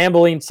trained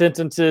rambling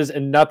sentences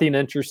and nothing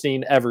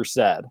interesting ever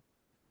said.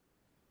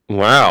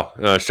 Wow.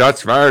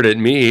 Shots fired at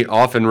me,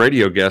 often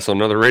radio guests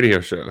on other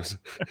radio shows.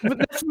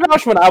 That's pretty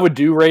much when I would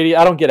do radio.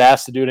 I don't get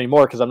asked to do it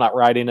anymore because I'm not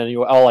writing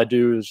anymore. All I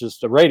do is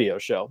just a radio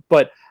show.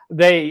 But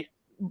I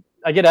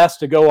get asked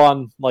to go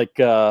on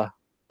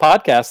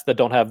podcasts that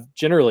don't have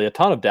generally a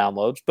ton of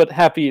downloads, but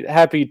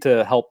happy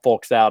to help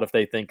folks out if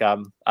they think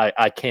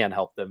I can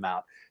help them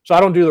out. So I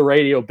don't do the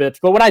radio bits,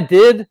 but when I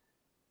did,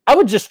 I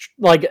would just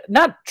like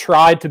not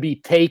try to be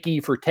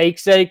takey for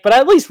take's sake, but I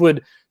at least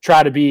would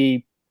try to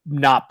be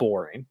not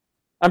boring.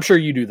 I'm sure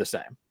you do the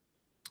same.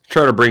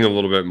 Try to bring a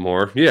little bit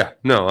more. Yeah,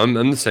 no, I'm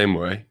the same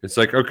way. It's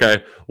like,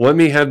 okay, let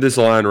me have this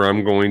line where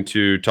I'm going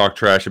to talk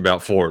trash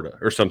about Florida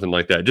or something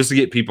like that, just to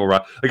get people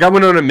right. Like I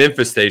went on a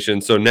Memphis station,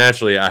 so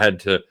naturally I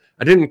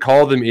didn't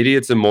call them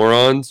idiots and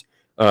morons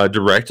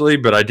directly,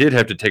 but I did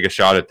have to take a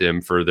shot at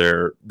them for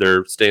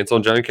their stance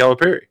on John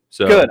Calipari.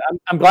 So good.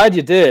 I'm glad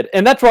you did.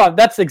 And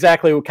that's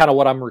exactly kind of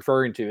what I'm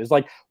referring to is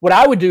like what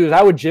I would do is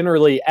I would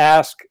generally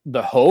ask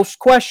the host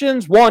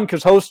questions. One,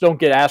 because hosts don't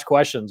get asked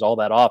questions all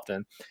that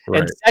often.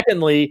 Right. And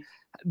secondly,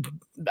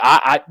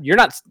 you're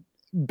not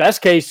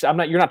best case.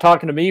 You're not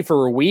talking to me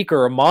for a week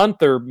or a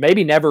month or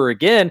maybe never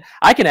again.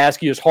 I can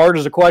ask you as hard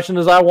as a question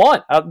as I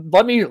want.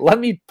 Let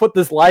me put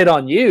this light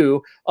on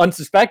you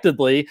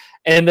unsuspectedly.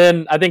 And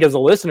then I think as a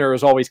listener, it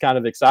was always kind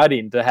of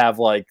exciting to have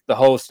like the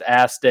host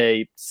asked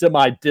a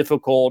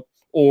semi-difficult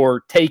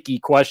or takey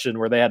question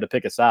where they had to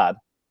pick a side.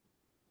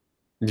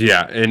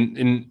 Yeah.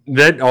 And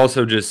that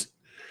also just,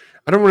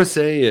 I don't want to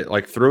say it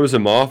like throws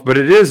them off, but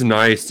it is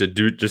nice to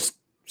just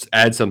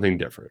add something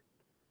different.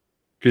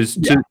 Because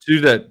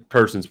to that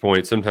person's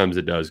point, sometimes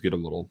it does get a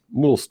little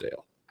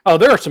stale. Oh,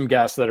 there are some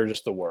guests that are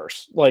just the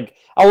worst. Like,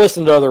 I'll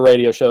listen to other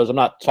radio shows. I'm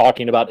not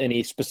talking about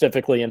any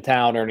specifically in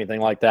town or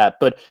anything like that,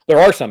 but there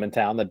are some in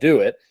town that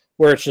do it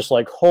where it's just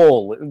like,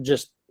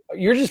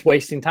 you're just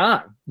wasting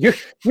time. You're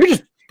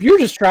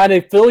just trying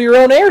to fill your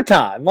own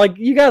airtime. Like,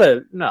 you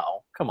gotta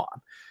come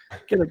on,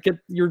 get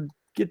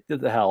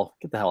the hell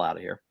out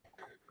of here.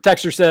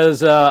 Texter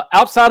says,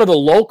 outside of the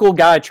local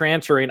guy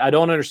transferring, I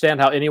don't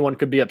understand how anyone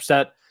could be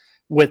upset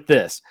with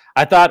this.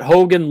 I thought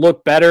Hogan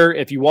looked better.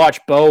 If you watch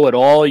Bo at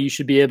all, you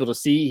should be able to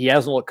see he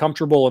hasn't looked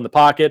comfortable in the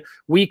pocket,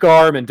 weak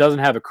arm, and doesn't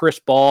have a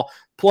crisp ball.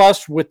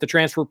 Plus, with the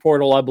transfer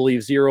portal, I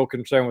believe zero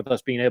concern with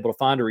us being able to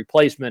find a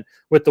replacement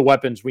with the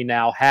weapons we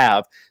now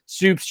have.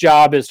 Soup's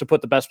job is to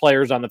put the best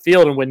players on the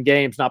field and win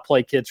games, not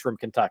play kids from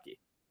Kentucky.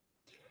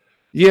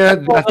 Yeah,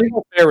 I think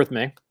fair with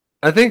me.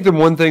 I think the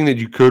one thing that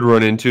you could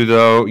run into,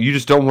 though, you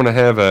just don't want to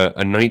have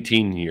a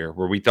 19 year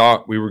where we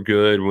thought we were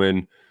good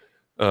when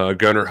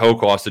Gunnar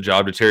Hoke lost the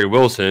job to Terry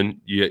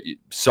Wilson. You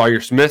Sawyer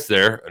Smith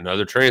there,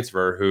 another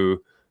transfer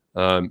who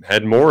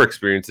had more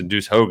experience than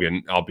Deuce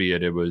Hogan,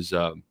 albeit it was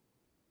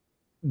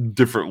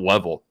different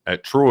level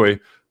at Troy.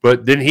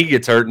 But then he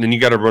gets hurt, and then you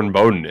got to run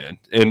Bowden in,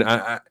 and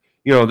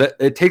that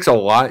it takes a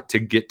lot to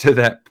get to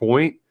that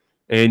point,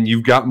 and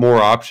you've got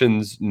more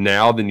options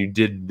now than you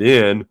did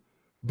then.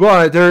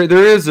 But there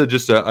is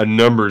just a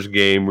numbers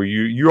game where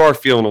you are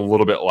feeling a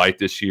little bit light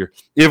this year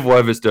if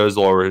Levis does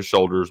lower his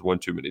shoulders one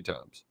too many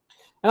times.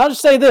 And I'll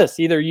just say this,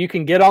 either you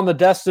can get on the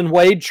Destin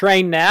Wade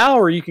train now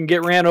or you can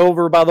get ran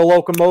over by the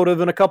locomotive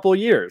in a couple of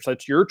years.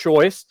 That's your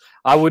choice.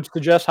 I would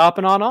suggest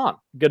hopping on.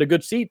 Get a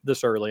good seat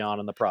this early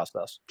on in the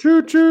process.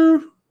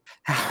 Choo-choo.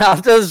 How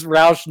does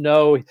Roush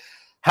know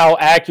how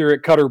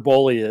accurate Cutter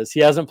Boley is?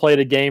 He hasn't played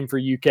a game for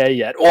UK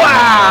yet.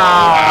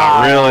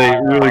 Wow!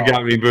 Really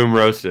got me boom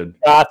roasted.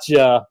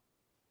 Gotcha.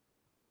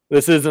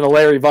 This isn't a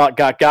Larry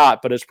Vaught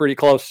got, but it's pretty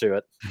close to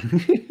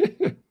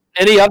it.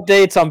 Any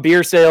updates on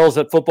beer sales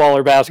at football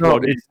or basketball?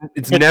 No,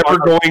 it's never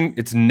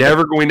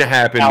going to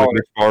happen when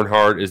Mitch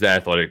Barnhart is the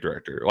athletic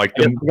director. Like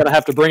I'm going to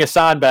have to bring a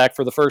sign back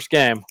for the first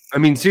game. I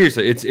mean,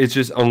 seriously, it's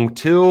just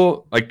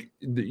until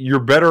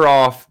you're better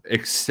off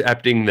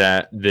accepting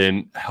that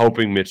than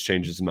helping Mitch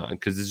change his mind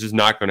because it's just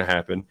not going to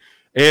happen.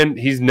 And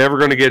he's never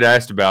going to get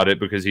asked about it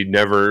because he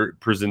never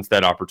presents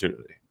that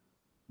opportunity.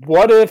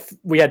 What if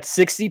we had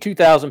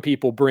 62,000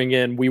 people bring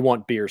in "We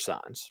want beer"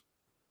 signs?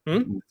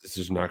 This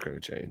is not going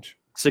to change.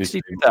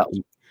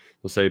 62,000.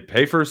 We'll say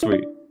pay for a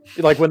suite.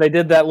 Like when they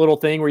did that little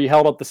thing where you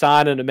held up the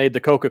sign and it made the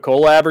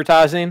Coca-Cola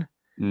advertising.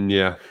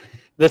 Yeah.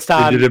 This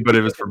time they did it, but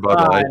it was for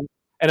Bud Light.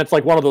 And it's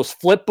like one of those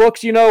flip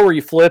books, where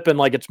you flip and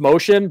like it's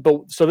motion.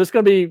 But so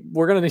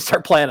we're going to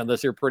start planning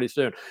this here pretty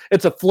soon.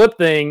 It's a flip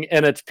thing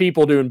and it's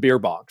people doing beer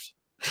bongs.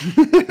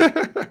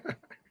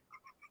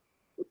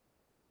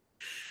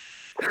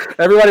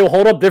 Everybody will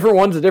hold up different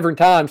ones at different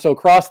times. So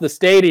across the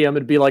stadium,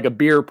 it'd be like a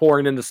beer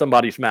pouring into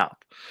somebody's mouth.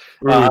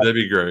 Ooh, that'd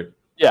be great.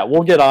 Yeah,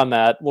 we'll get on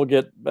that.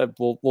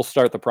 We'll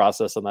start the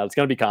process on that. It's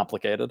going to be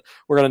complicated.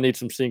 We're going to need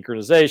some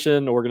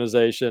synchronization,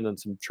 organization, and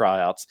some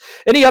tryouts.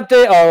 Any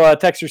update?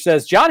 Texter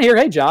says, John here.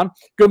 Hey, John.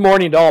 Good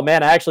morning to all.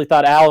 Man, I actually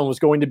thought Allen was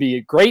going to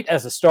be great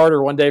as a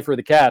starter one day for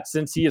the Cats.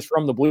 Since he is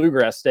from the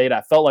Bluegrass State,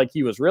 I felt like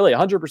he was really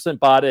 100%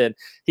 bought in.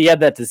 He had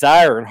that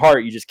desire and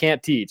heart you just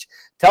can't teach.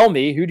 Tell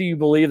me, do you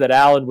believe that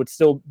Allen would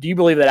still be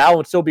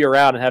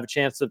around and have a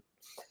chance to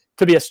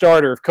be a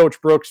starter if Coach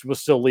Brooks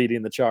was still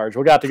leading the charge?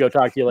 We'll got to go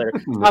talk to you later.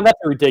 That's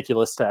a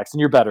ridiculous text, and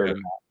you're better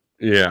than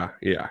that.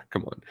 Yeah,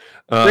 come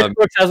on. Rick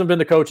Brooks hasn't been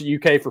the coach at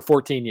UK for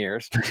 14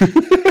 years.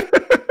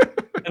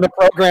 And And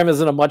the program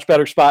is in a much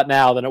better spot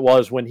now than it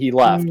was when he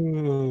left.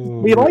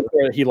 We like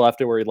where he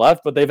left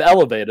but they've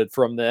elevated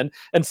from then.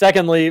 And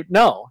secondly,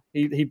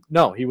 he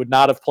would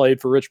not have played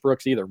for Rich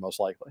Brooks either,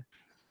 most likely.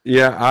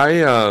 Yeah,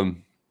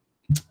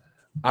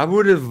 I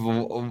would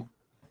have.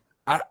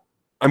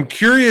 I'm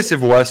curious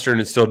if Western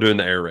is still doing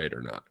the air raid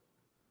or not.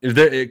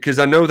 Because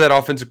I know that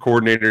offensive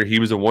coordinator, he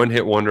was a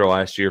one-hit wonder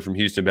last year from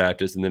Houston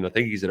Baptist, and then I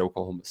think he's at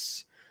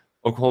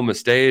Oklahoma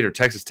State or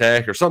Texas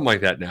Tech or something like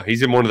that now.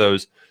 He's in one of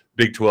those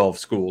Big 12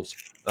 schools.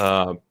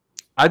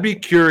 I'd be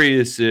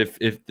curious if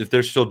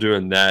they're still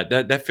doing that.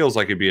 That feels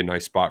like it'd be a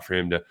nice spot for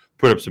him to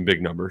put up some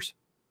big numbers.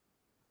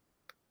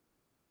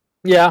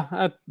 Yeah,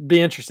 it'd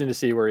be interesting to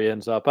see where he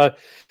ends up.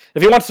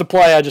 If he wants to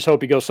play, I just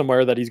hope he goes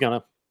somewhere that he's going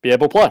to be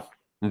able to play.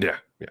 Yeah,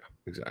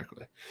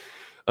 exactly.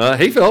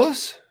 Hey,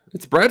 fellas.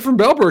 It's Brad from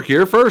Bellbrook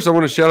here. First, I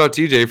want to shout out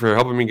TJ for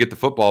helping me get the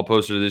football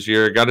poster this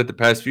year. I got it the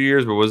past few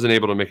years, but wasn't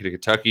able to make it to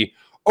Kentucky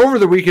over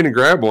the weekend and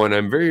grab one.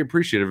 I'm very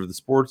appreciative of the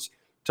Sports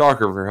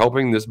Talker for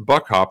helping this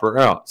buck hopper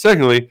out.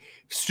 Secondly,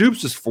 if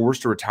Stoops is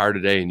forced to retire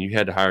today and you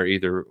had to hire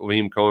either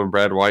Liam Cohen,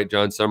 Brad White,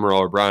 John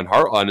Summerall, or Brian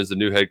Hartline as the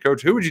new head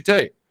coach, who would you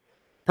take?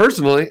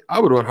 Personally, I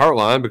would want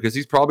Hartline because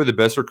he's probably the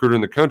best recruiter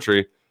in the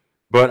country,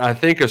 but I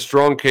think a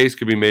strong case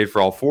could be made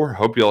for all four.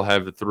 Hope you'll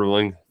have a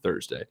thrilling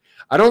Thursday.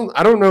 I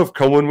don't know if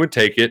Cohen would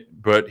take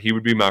it, but he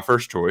would be my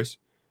first choice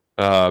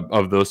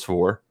of those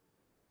four.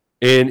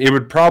 And it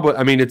would probably,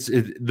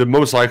 the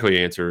most likely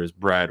answer is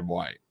Brad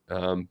White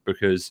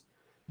because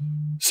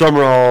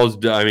Summerall's,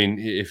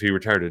 if he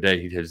retired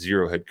today, he'd have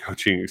zero head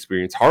coaching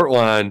experience.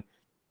 Hartline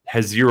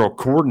has zero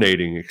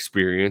coordinating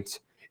experience.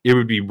 It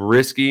would be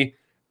risky,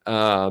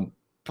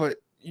 but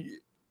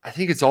I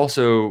think it's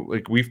also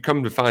like we've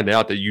come to find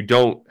out that you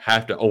don't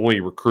have to only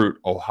recruit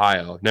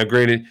Ohio. Now,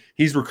 granted,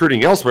 he's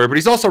recruiting elsewhere, but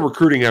he's also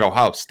recruiting at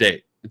Ohio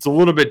State. It's a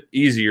little bit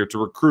easier to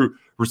recruit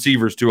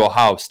receivers to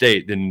Ohio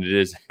State than it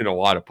is in a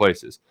lot of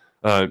places.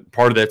 Part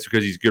of that's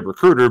because he's a good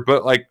recruiter,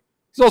 but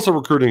he's also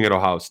recruiting at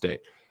Ohio State.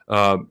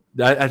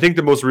 I think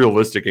the most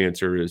realistic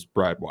answer is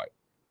Brad White.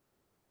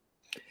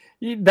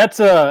 That's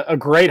a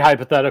great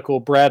hypothetical,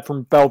 Brad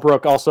from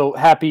Bellbrook. Also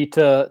happy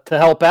to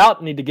help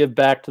out. Need to give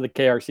back to the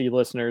KRC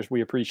listeners.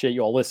 We appreciate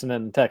you all listening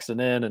and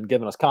texting in and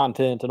giving us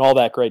content and all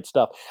that great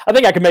stuff. I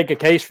think I could make a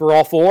case for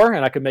all four,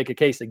 and I could make a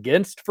case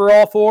against for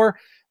all four.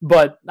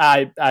 But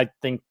I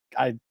think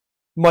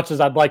much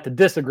as I'd like to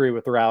disagree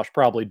with Roush,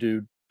 probably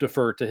do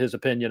defer to his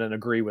opinion and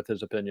agree with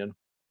his opinion.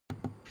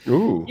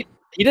 Ooh.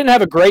 He didn't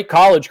have a great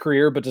college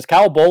career, but does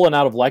Kyle Bolin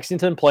out of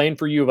Lexington playing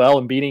for U of L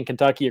and beating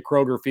Kentucky at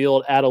Kroger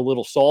Field add a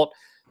little salt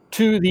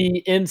to the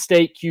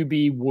in-state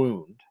QB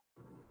wound?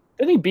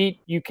 Didn't he beat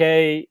UK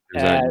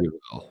at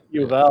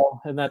U of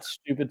L? And that's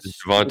stupid.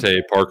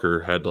 Devontae Parker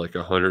had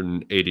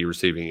 180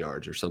 receiving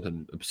yards or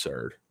something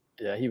absurd.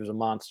 Yeah, he was a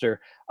monster.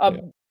 I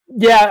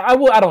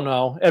don't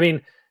know.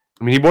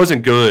 He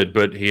wasn't good,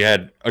 but he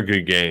had a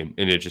good game,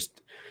 and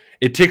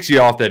it ticks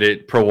you off that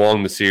it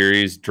prolonged the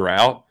series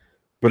drought.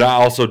 But I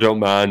also don't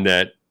mind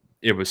that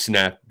it was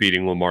Snap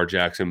beating Lamar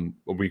Jackson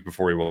a week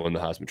before he won the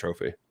Heisman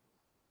Trophy.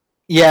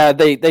 Yeah,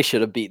 they should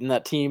have beaten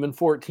that team in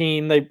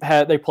 2014.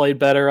 They played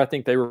better. I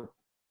think they were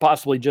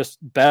possibly just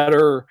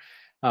better,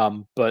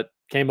 but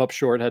came up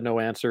short, had no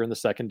answer in the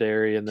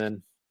secondary, and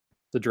then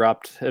the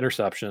dropped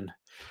interception.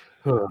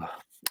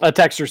 A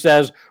texter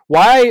says,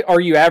 "Why are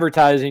you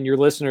advertising your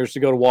listeners to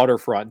go to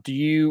Waterfront? Do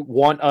you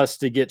want us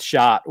to get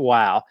shot?"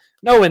 Wow.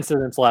 No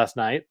incidents last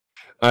night.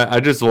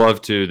 I just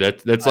love to.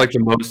 That's the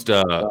most.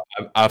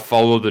 I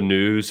follow the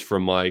news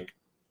from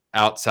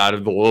outside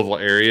of the Louisville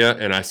area,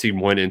 and I see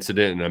one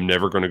incident, and I'm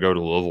never going to go to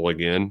Louisville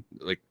again.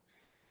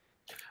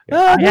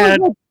 There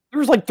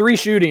was 3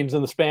 shootings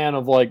in the span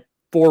of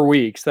 4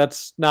 weeks.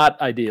 That's not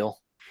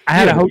ideal. I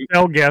had a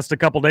hotel guest a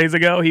couple days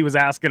ago. He was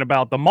asking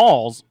about the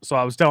malls, so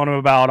I was telling him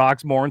about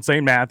Oxmoor and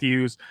St.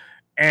 Matthews,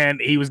 and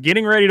he was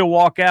getting ready to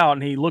walk out,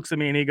 and he looks at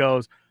me and he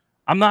goes,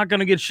 "I'm not going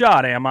to get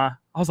shot, am I?"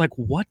 I was like,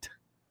 "What?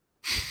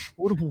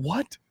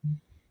 What?"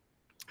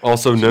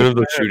 Also, none of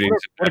those shootings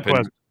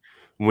happened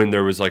when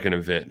there was an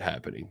event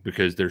happening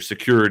because there's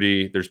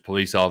security, there's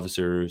police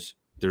officers,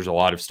 there's a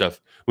lot of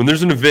stuff. When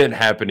there's an event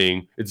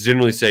happening, it's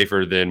generally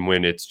safer than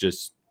when it's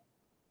just,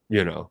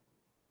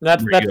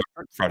 That's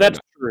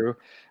true.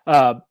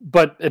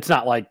 But it's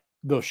not like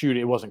those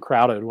shootings. It wasn't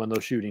crowded when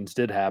those shootings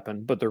did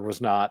happen, but there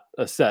was not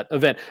a set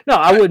event. No,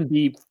 I wouldn't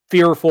be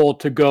fearful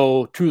to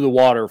go to the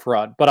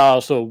Waterfront, but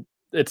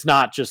it's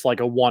not just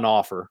a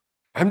one-offer.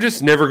 I'm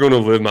just never going to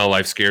live my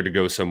life scared to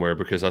go somewhere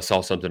because I saw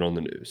something on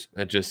the news.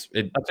 That's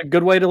a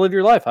good way to live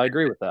your life. I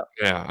agree with that.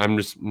 Yeah,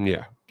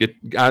 get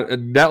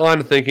that line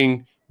of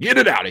thinking. Get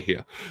it out of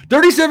here.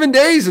 37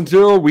 days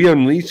until we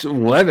unleash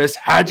Levis.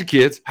 Hide your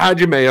kids. Hide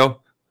your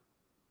mayo.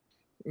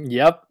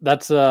 Yep,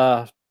 that's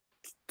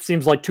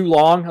seems like too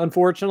long,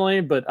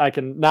 unfortunately, but I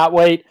can not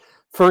wait.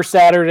 First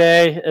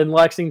Saturday in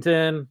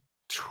Lexington,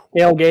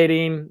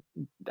 tailgating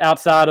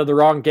outside of the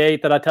wrong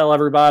gate that I tell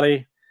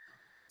everybody.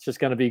 It's just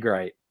going to be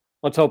great.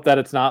 Let's hope that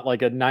it's not a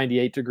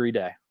 98-degree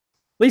day. At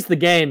least the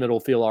game,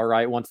 it'll feel all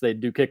right once they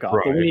do kickoff.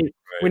 Right, but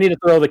we need to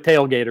throw the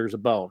tailgaters a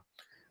bone.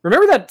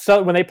 Remember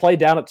that when they played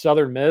down at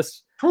Southern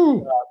Miss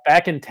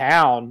back in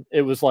town?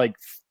 It was like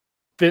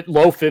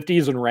low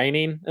 50s and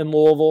raining in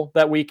Louisville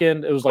that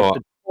weekend. It was like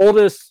the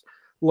coldest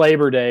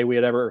Labor Day we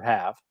had ever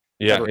have.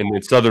 Yeah, and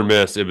in Southern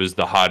Miss, it was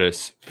the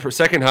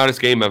second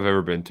hottest game I've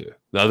ever been to.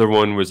 The other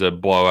one was a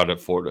blowout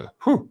at Florida.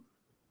 Whew.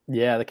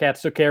 Yeah, the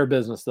Cats took care of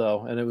business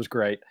though, and it was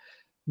great.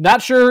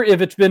 Not sure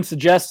if it's been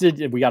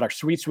suggested. We got our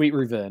sweet, sweet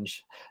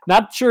revenge.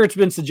 Not sure it's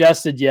been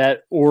suggested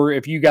yet, or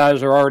if you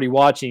guys are already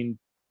watching.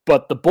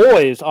 But The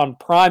Boys on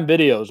Prime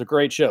Video is a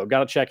great show. Got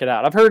to check it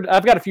out.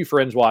 I've got a few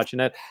friends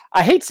watching it.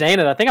 I hate saying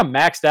it. I think I'm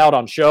maxed out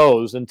on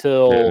shows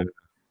until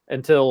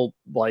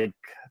like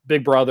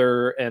Big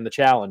Brother and The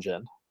Challenge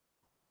end.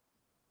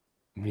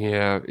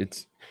 Yeah,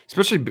 it's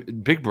especially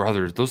Big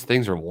Brothers. Those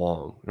things are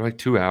long. They're like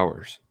 2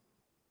 hours.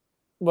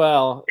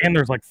 Well, and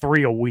there's like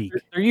 3 a week.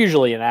 They're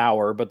usually an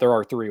hour, but there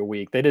are 3 a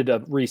week. They did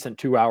a recent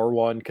 2-hour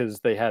one because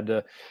they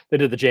did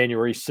the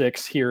January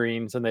 6th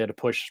hearings and they had to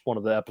push one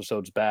of the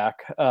episodes back.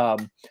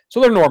 So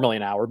they're normally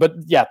an hour, but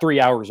yeah, 3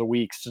 hours a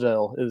week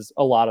still is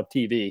a lot of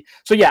TV.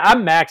 So yeah,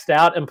 I'm maxed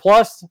out. And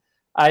plus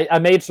I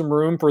made some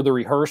room for The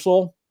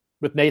Rehearsal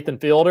with Nathan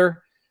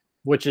Fielder,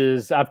 which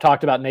is, I've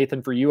talked about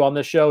Nathan for You on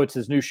this show. It's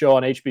his new show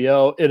on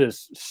HBO. It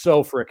is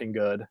so freaking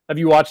good. Have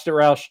you watched it,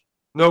 Roush?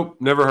 Nope,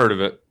 never heard of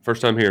it.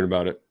 First time hearing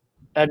about it.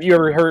 Have you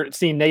ever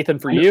seen Nathan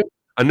for You?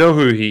 I know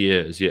who he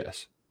is,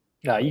 yes.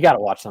 No, you got to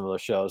watch some of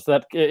those shows.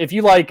 That if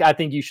you like I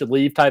Think You Should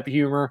Leave type of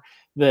humor,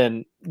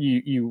 then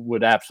you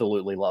would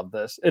absolutely love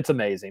this. It's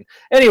amazing.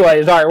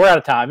 Anyways, all right, we're out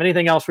of time.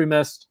 Anything else we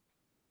missed?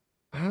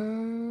 I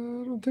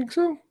don't think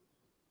so.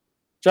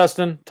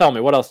 Justin, tell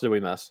me, what else did we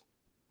miss?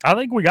 I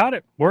think we got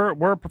it. We're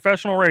a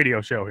professional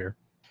radio show here.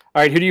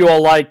 All right, who do you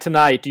all like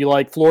tonight? Do you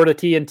like Florida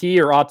TNT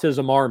or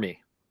Autism Army?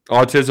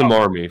 Autism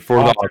Army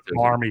for the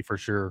Autism Army for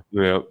sure.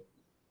 Yep.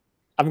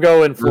 I'm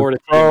going Florida.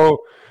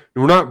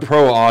 We're not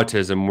pro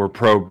autism. We're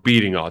pro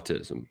beating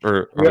autism.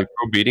 Or are we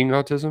pro beating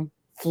autism?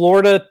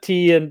 Florida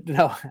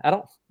no, I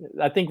don't.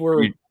 I think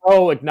we're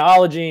pro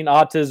acknowledging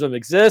autism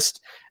exists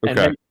and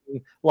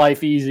making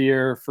life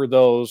easier for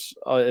those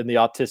in the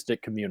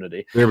autistic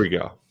community. There we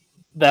go.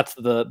 That's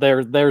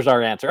there's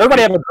our answer.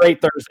 Everybody have a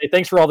great Thursday.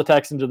 Thanks for all the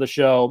texts into the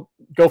show.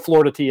 Go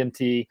Florida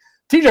TNT.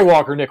 TJ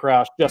Walker, Nick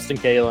Roush, Justin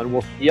Kalen.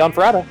 We'll see you on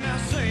Friday. Now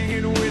sing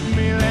it with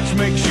me, let's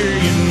make sure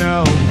you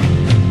know.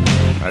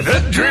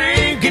 The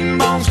drinking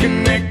bone's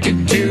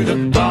connected to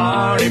the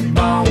party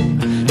bone.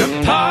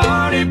 The party